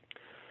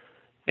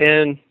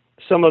 And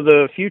some of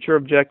the future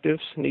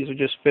objectives, and these are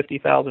just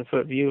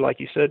 50,000-foot view,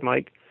 like you said,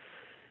 Mike,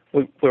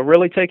 we're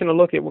really taking a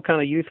look at what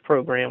kind of youth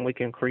program we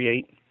can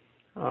create,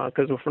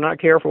 because if we're not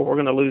careful, we're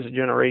going to lose a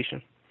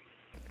generation.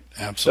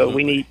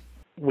 Absolutely. So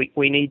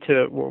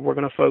we're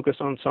going to focus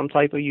on some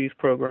type of youth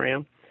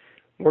program.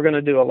 We're going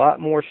to do a lot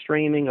more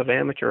streaming of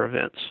amateur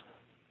events.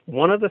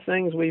 One of the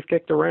things we've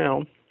kicked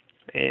around,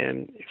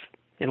 and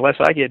unless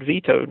I get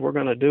vetoed, we're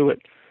going to do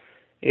it,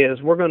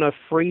 is we're going to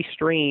free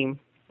stream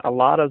a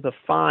lot of the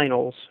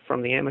finals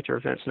from the amateur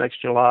events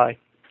next July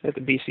at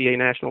the BCA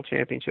National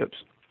Championships.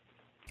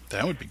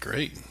 That would be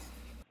great.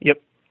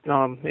 Yep.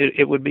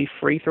 It would be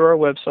free through our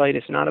website.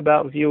 It's not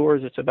about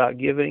viewers. It's about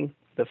giving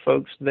the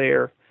folks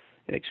there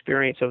an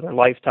experience of their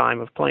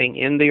lifetime of playing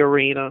in the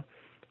arena,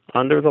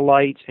 under the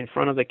lights, in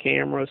front of the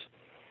cameras.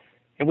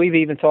 And we've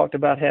even talked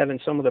about having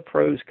some of the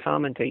pros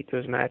commentate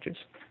those matches.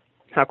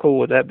 How cool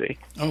would that be?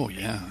 Oh,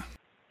 yeah.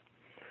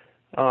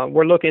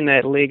 We're looking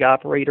at league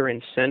operator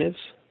incentives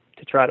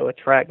to try to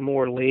attract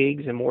more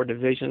leagues and more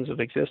divisions of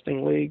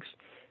existing leagues,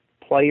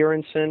 player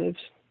incentives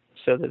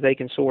so that they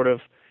can sort of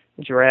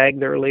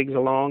drag their leagues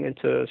along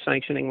into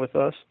sanctioning with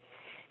us.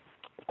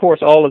 Of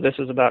course, all of this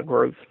is about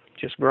growth,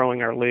 just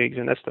growing our leagues,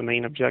 and that's the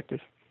main objective.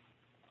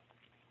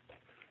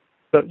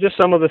 But just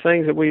some of the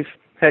things that we've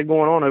had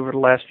going on over the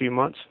last few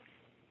months.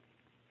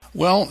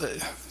 Well,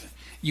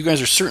 you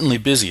guys are certainly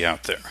busy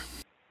out there.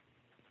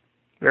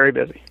 Very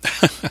busy.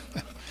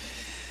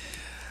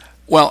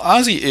 Well,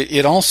 Ozzy,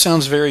 it all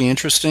sounds very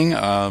interesting.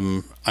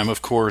 I'm,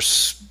 of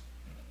course,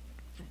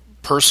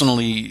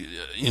 personally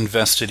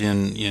invested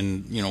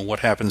in what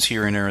happens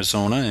here in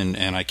Arizona,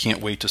 and I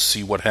can't wait to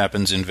see what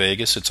happens in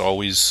Vegas.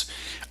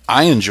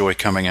 I enjoy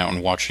coming out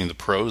and watching the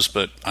pros,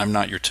 but I'm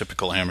not your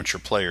typical amateur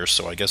player,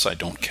 so I guess I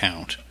don't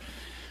count.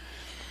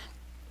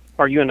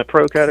 Are you in the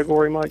pro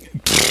category, Mike?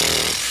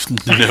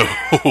 No.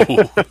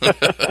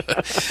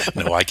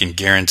 No, I can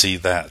guarantee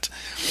that.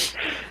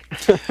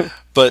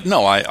 But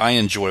no, I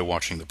enjoy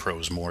watching the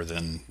pros more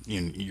than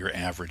your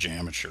average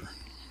amateur.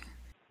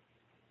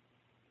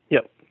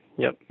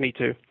 Yep, me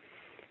too.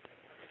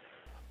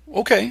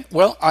 Okay,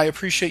 well, I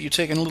appreciate you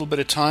taking a little bit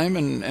of time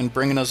and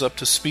bringing us up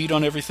to speed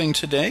on everything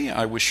today.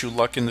 I wish you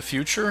luck in the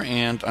future,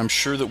 and I'm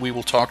sure that we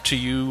will talk to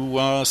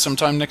you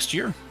sometime next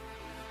year.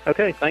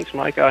 Okay, thanks,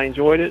 Mike. I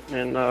enjoyed it,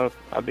 and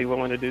I'd be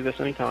willing to do this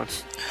anytime.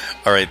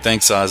 All right,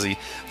 thanks, Ozzy.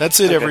 That's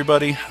it, Okay.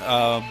 everybody.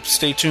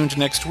 Stay tuned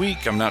next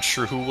week. I'm not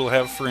sure who we'll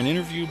have for an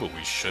interview, but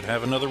we should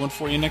have another one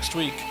for you next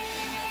week.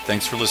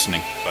 Thanks for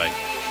listening. Bye.